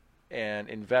brokerages and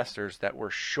investors that were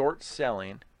short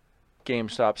selling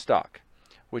GameStop stock,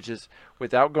 which is,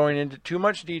 without going into too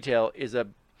much detail, is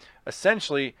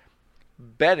essentially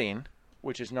betting,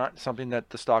 which is not something that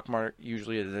the stock market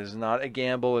usually is. It is not a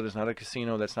gamble. It is not a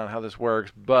casino. That's not how this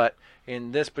works. But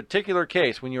in this particular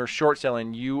case, when you're short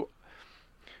selling, you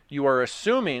are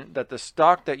assuming that the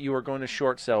stock that you are going to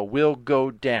short sell will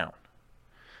go down.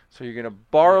 So you're going to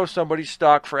borrow somebody's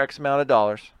stock for X amount of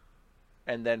dollars,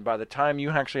 and then by the time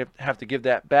you actually have to give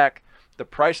that back, the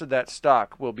price of that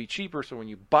stock will be cheaper. So when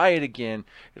you buy it again,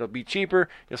 it'll be cheaper.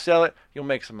 You'll sell it. You'll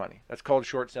make some money. That's called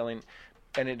short selling,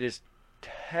 and it is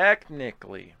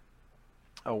technically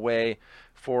a way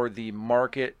for the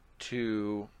market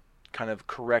to kind of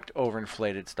correct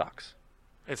overinflated stocks.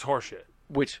 It's horseshit.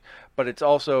 But it's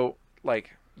also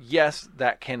like, yes,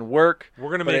 that can work.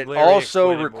 We're gonna but make it Larry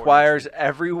also explain it more requires next week.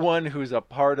 everyone who's a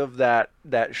part of that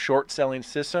short selling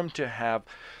system to have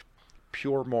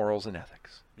pure morals and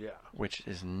ethics, Yeah. which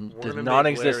is We're does gonna not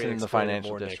make exist Larry in the explain it financial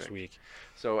more district. next week.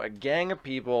 So a gang of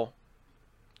people,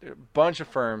 a bunch of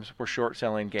firms were short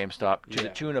selling GameStop to the Yeah.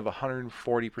 tune of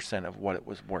 140% of what it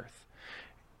was worth.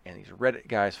 And these Reddit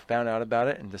guys found out about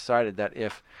it and decided that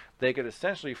if they could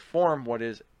essentially form what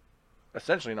is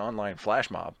essentially an online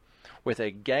flash mob with a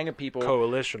gang of people,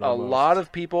 Coalition. a Almost. lot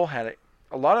of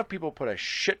people put a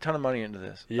shit ton of money into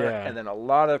this. Yeah. And then a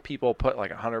lot of people put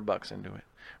like $100 into it,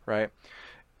 right?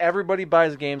 Everybody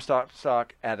buys GameStop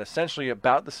stock at essentially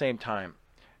about the same time,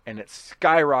 and it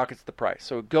skyrockets the price.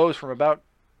 So it goes from about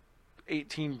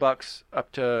 $18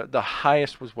 up to the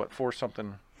highest was what, $4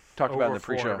 something. Talked about in Over the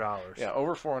pre-show. $400. Yeah,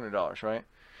 over $400, right?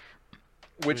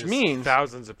 Which It's means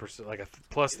thousands of percent, like a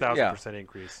plus 1,000%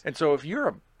 increase. And so if you're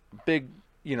a big,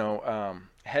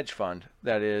 hedge fund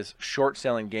that is short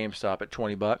selling GameStop at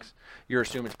 $20, you're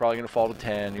assuming it's probably going to fall to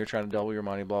 10. You're trying to double your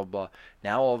money, blah, blah, blah.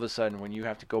 Now all of a sudden, when you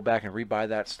have to go back and rebuy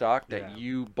that stock that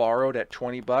you borrowed at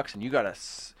 $20, and you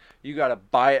gotta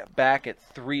buy it back at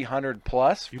 300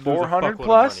 plus, You lose a 400 fuckload of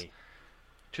plus, money.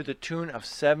 to the tune of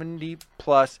 $70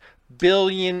 plus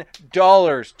billion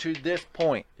to this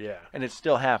point, Yeah. and it's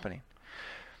still happening.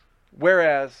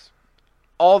 Whereas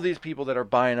all these people that are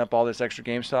buying up all this extra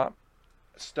GameStop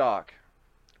stock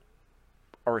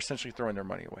are essentially throwing their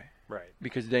money away Right.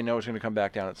 because they know it's going to come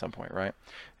back down at some point, right?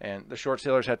 And the short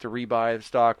sellers have to rebuy the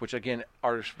stock, which again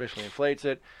artificially inflates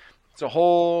it. It's a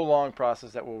whole long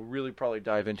process that we'll really probably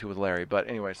dive into with Larry. But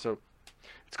anyway, so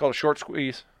it's called a short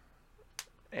squeeze,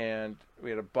 and we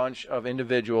had a bunch of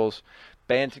individuals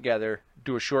band together,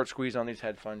 do a short squeeze on these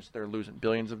hedge funds. They're losing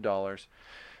billions of dollars.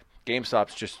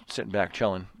 GameStop's just sitting back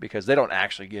chilling because they don't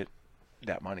actually get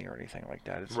that money or anything like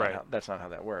that. It's Right. That's not how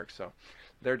that works. So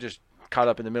they're just caught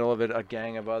up in the middle of it. A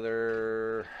gang of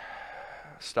other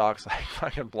stocks like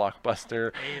fucking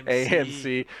Blockbuster,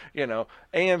 AMC,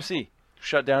 AMC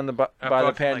shut down by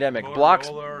the pandemic. Like Blocks,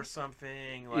 Motorola or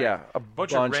something. Like yeah, a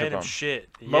bunch bunch of random them. shit.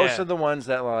 Most Yeah. of the ones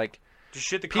that like just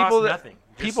shit that people costs that nothing.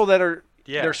 people that are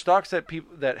Yeah. they're stocks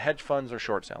that hedge funds are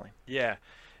short selling. Yeah.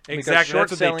 Because Exactly. short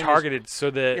That's what they selling is- targeted so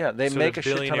that Yeah, they so make that a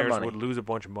shit ton of billionaires money. would lose a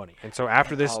bunch of money. And so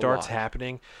after this A starts lot.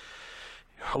 happening,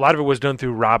 a lot of it was done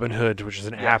through Robinhood, which is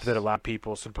an app Yes. that allowed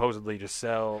people supposedly to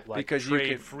sell Because you trade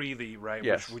can- freely, right?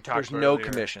 Yes. Which we talked There's about no earlier.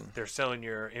 commission. They're selling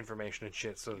your information and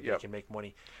shit so that Yep. they can make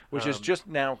money. Which is just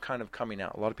now kind of coming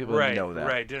out. A lot of people didn't know that.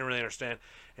 Right, didn't really understand.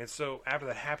 And so after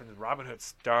that happens, Robinhood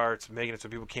starts making it so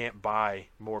people can't buy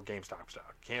more GameStop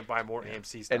stock, can't buy more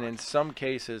AMC stock. And in some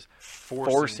cases,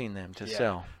 forcing them to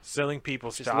sell. Selling people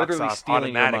Just stocks literally off stealing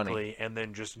your money. automatically and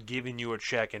then just giving you a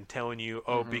check and telling you,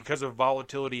 oh, Mm-hmm. because of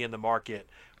volatility in the market,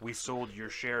 we sold your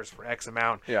shares for X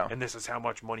amount, Yeah. and this is how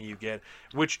much money you get.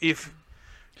 Which, if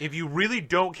you really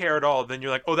don't care at all, then you're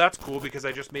like, oh, that's cool because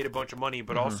I just made a bunch of money,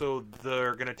 but Mm-hmm. also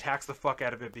they're going to tax the fuck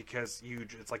out of it because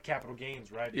it's like capital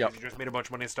gains, right? Because Yep. you just made a bunch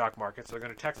of money in the stock market, so they're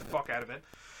going to tax the fuck out of it.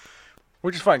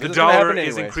 Which is fine. The 'cause it's gonna dollar happen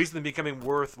is anyways. increasingly becoming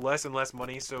worth less and less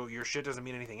money, so your shit doesn't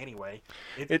mean anything anyway.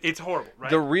 It's horrible, right?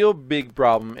 The real big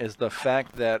problem is the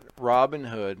fact that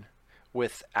Robinhood,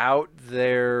 without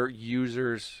their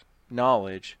users'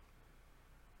 knowledge,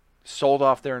 sold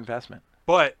off their investment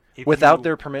but if without you-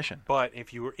 their permission. But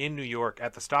if you were in New York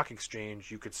at the stock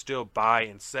exchange, you could still buy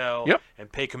and sell Yep.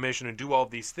 and pay commission and do all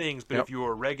these things. But Yep. if you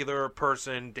were a regular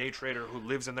person, day trader who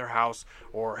lives in their house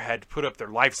or had put up their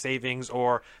life savings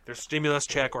or their stimulus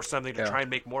check or something to Yeah. try and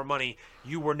make more money,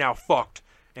 you were now fucked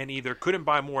and either couldn't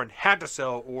buy more and had to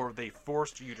sell, or they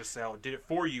forced you to sell, did it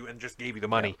for you, and just gave you the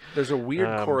money. There's a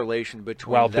weird correlation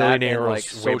between while that and billionaires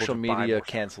like were able social to buy media more.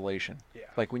 cancellation. Yeah.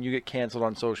 Like when you get canceled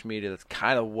on social media, that's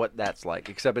kind of what that's like,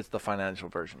 except it's the financial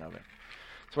version of it.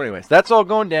 So anyways, that's all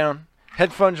going down.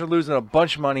 Hedge funds are losing a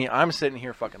bunch of money. I'm sitting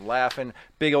here fucking laughing,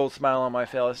 big old smile on my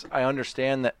face. I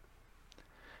understand that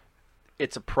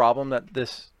it's a problem that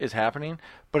this is happening,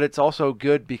 but it's also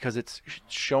good because it's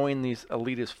showing these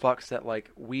elitist fucks that, like,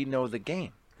 we know the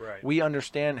game. Right. We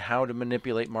understand how to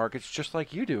manipulate markets just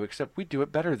like you do, except we do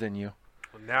it better than you.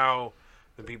 Well, now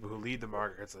the people who lead the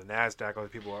markets, the NASDAQ, all the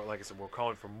people are, like I said, we're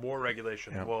calling for more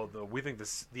regulation. Yep. Well, we think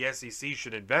the SEC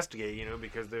should investigate,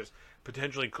 because there's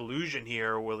potentially collusion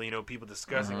here with, people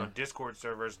discussing on Discord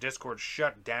servers. Discord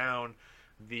shut down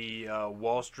the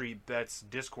Wall Street Bets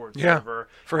Discord server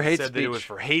for hate said speech. that it was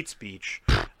for hate speech.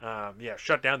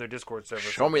 Shut down their Discord server.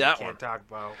 Show me that one. one. Can't talk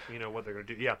about what they're going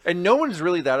to do. Yeah, And no one's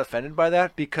really that offended by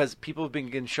that because people have been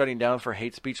getting shutting down for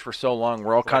hate speech for so long.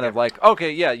 We're all kind of like, okay,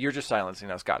 yeah, you're just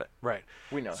silencing us. Got it. right.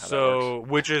 We know how that So, works.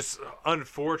 which is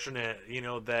unfortunate,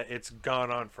 that it's gone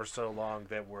on for so long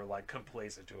that we're like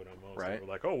complacent to it almost. Right. We're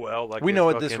like, oh well, like We it's know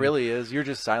what this fucking- really is. You're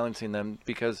just silencing them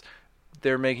because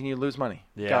they're making you lose money.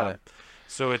 Yeah. Got it.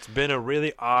 So it's been a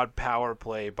really odd power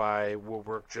play by what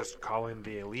we're just calling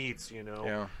the elites,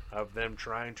 Yeah. of them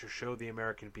trying to show the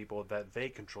American people that they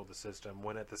control the system,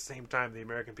 when at the same time the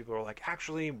American people are like,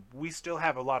 actually, we still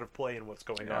have a lot of play in what's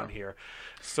going on here.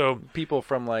 So People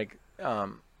from like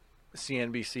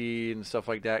CNBC and stuff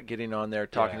like that getting on there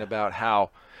talking Yeah. about how,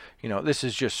 this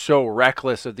is just so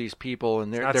reckless of these people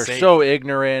and not they're safe. so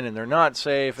ignorant and they're not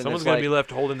safe. And someone's it's going like, to be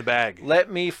left holding the bag.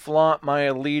 let me flaunt my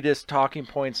elitist talking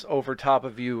points over top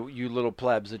of you, you little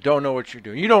plebs that don't know what you're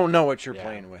doing. You don't know what you're Yeah.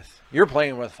 playing with. You're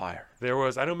playing with fire. There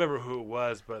was, I don't remember who it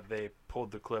was, but they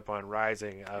pulled the clip on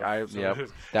Rising. Of Yep,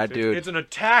 who's- that dude. It's an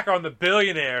attack on the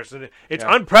billionaires. And it's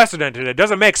Yeah. unprecedented. It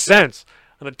doesn't make sense.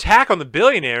 An attack on the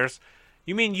billionaires?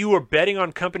 You mean you were betting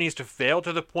on companies to fail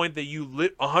to the point that you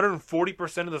lit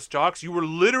 140% of the stocks? You were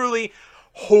literally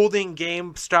holding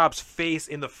GameStop's face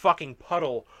in the fucking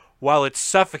puddle while it's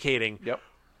suffocating. Yep.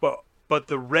 But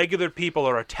the regular people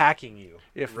are attacking you.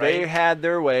 If right? they had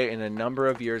their way in a number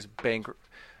of years,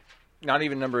 not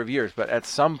even number of years, but at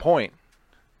some point,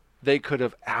 they could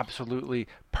have absolutely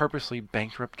purposely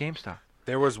bankrupt GameStop.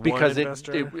 There was one Because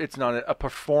investor. it's not a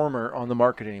performer on the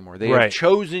market anymore. They Right. have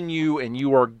chosen you, and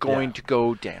you are going Yeah. to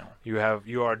go down.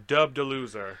 You are dubbed a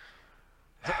loser.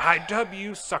 I dub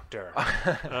you suckter.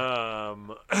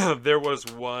 There was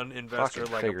one investor,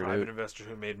 Fucking like a figured private out. investor,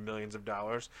 who made millions of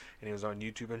dollars, and he was on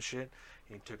YouTube and shit.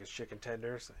 He took his chicken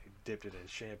tenders, he dipped it in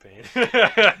champagne.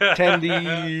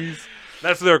 Tendies.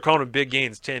 That's what they were calling them, big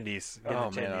gains, tendies. Getting Oh,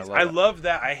 the man, I tendies. love I it. love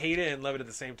that. I hate it and love it at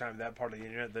the same time. That part of the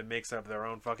internet that makes up their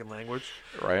own fucking language.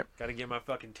 Right. Got to get my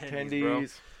fucking tendies, bro.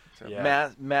 Tendies. It's a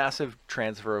Yeah. massive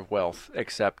transfer of wealth,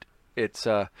 except it's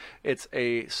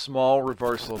a small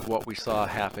reversal of what we saw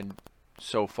happen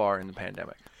so far in the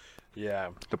pandemic. Yeah.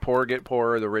 The poor get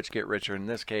poorer, the rich get richer. In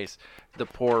this case, the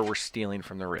poor were stealing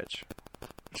from the rich,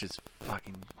 which is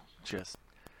fucking just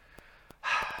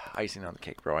icing on the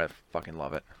cake, bro. I fucking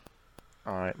love it.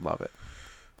 I love it.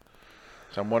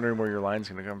 So I'm wondering where your line's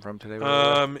going to come from today.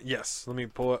 Yes. Let me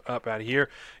pull it up out of here.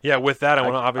 Yeah, with that, I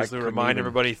want to obviously couldn't remind even-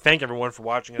 everybody, thank everyone for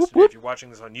watching us Whoop, today. whoop. If you're watching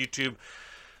this on YouTube,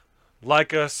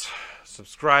 like us,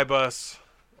 subscribe us,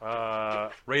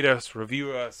 rate us,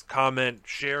 review us, comment,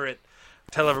 share it,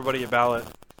 tell everybody about it.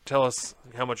 Tell us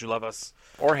how much you love us.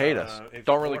 Or hate us.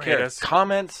 Don't really or hate care. us.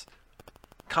 Comments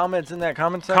in that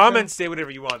comment section. Comments, say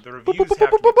whatever you want. The reviews have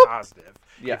to be positive.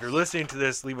 Yes. If you're listening to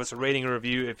this, leave us a rating and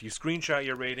review. If you screenshot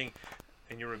your rating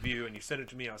and your review and you send it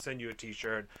to me, I'll send you a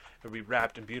t-shirt. It'll be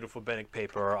wrapped in beautiful Benic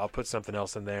paper. I'll put something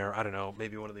else in there. I don't know,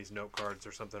 maybe one of these note cards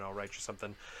or something. I'll write you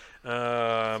something.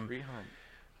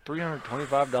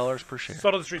 $325 per share.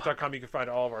 SaltOfTheStreets.com. You can find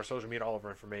all of our social media, all of our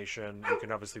information. You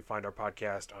can obviously find our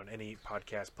podcast on any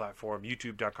podcast platform.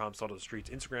 YouTube.com, Salt of the Streets.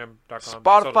 Instagram.com, Salt of the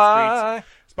Spotify.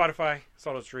 Streets. Spotify,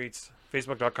 Salt of the Streets.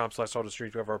 Facebook.com/Salt of the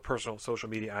Streets. We have our personal social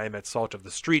media. I am at Salt of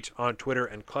the Street on Twitter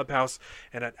and Clubhouse,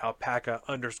 and at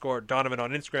Alpaca_Donovan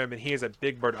on Instagram, and he is at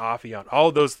Big Bird Offie on all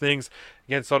of those things.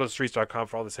 Again, SaltOfTheStreets.com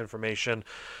for all this information.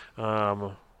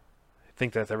 I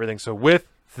think that's everything. So with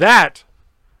that,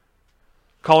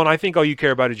 Colin, I think all you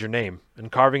care about is your name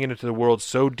and carving it into the world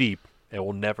so deep it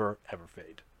will never, ever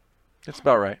fade. It's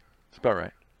about right. It's about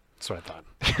right. That's what I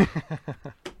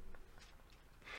thought.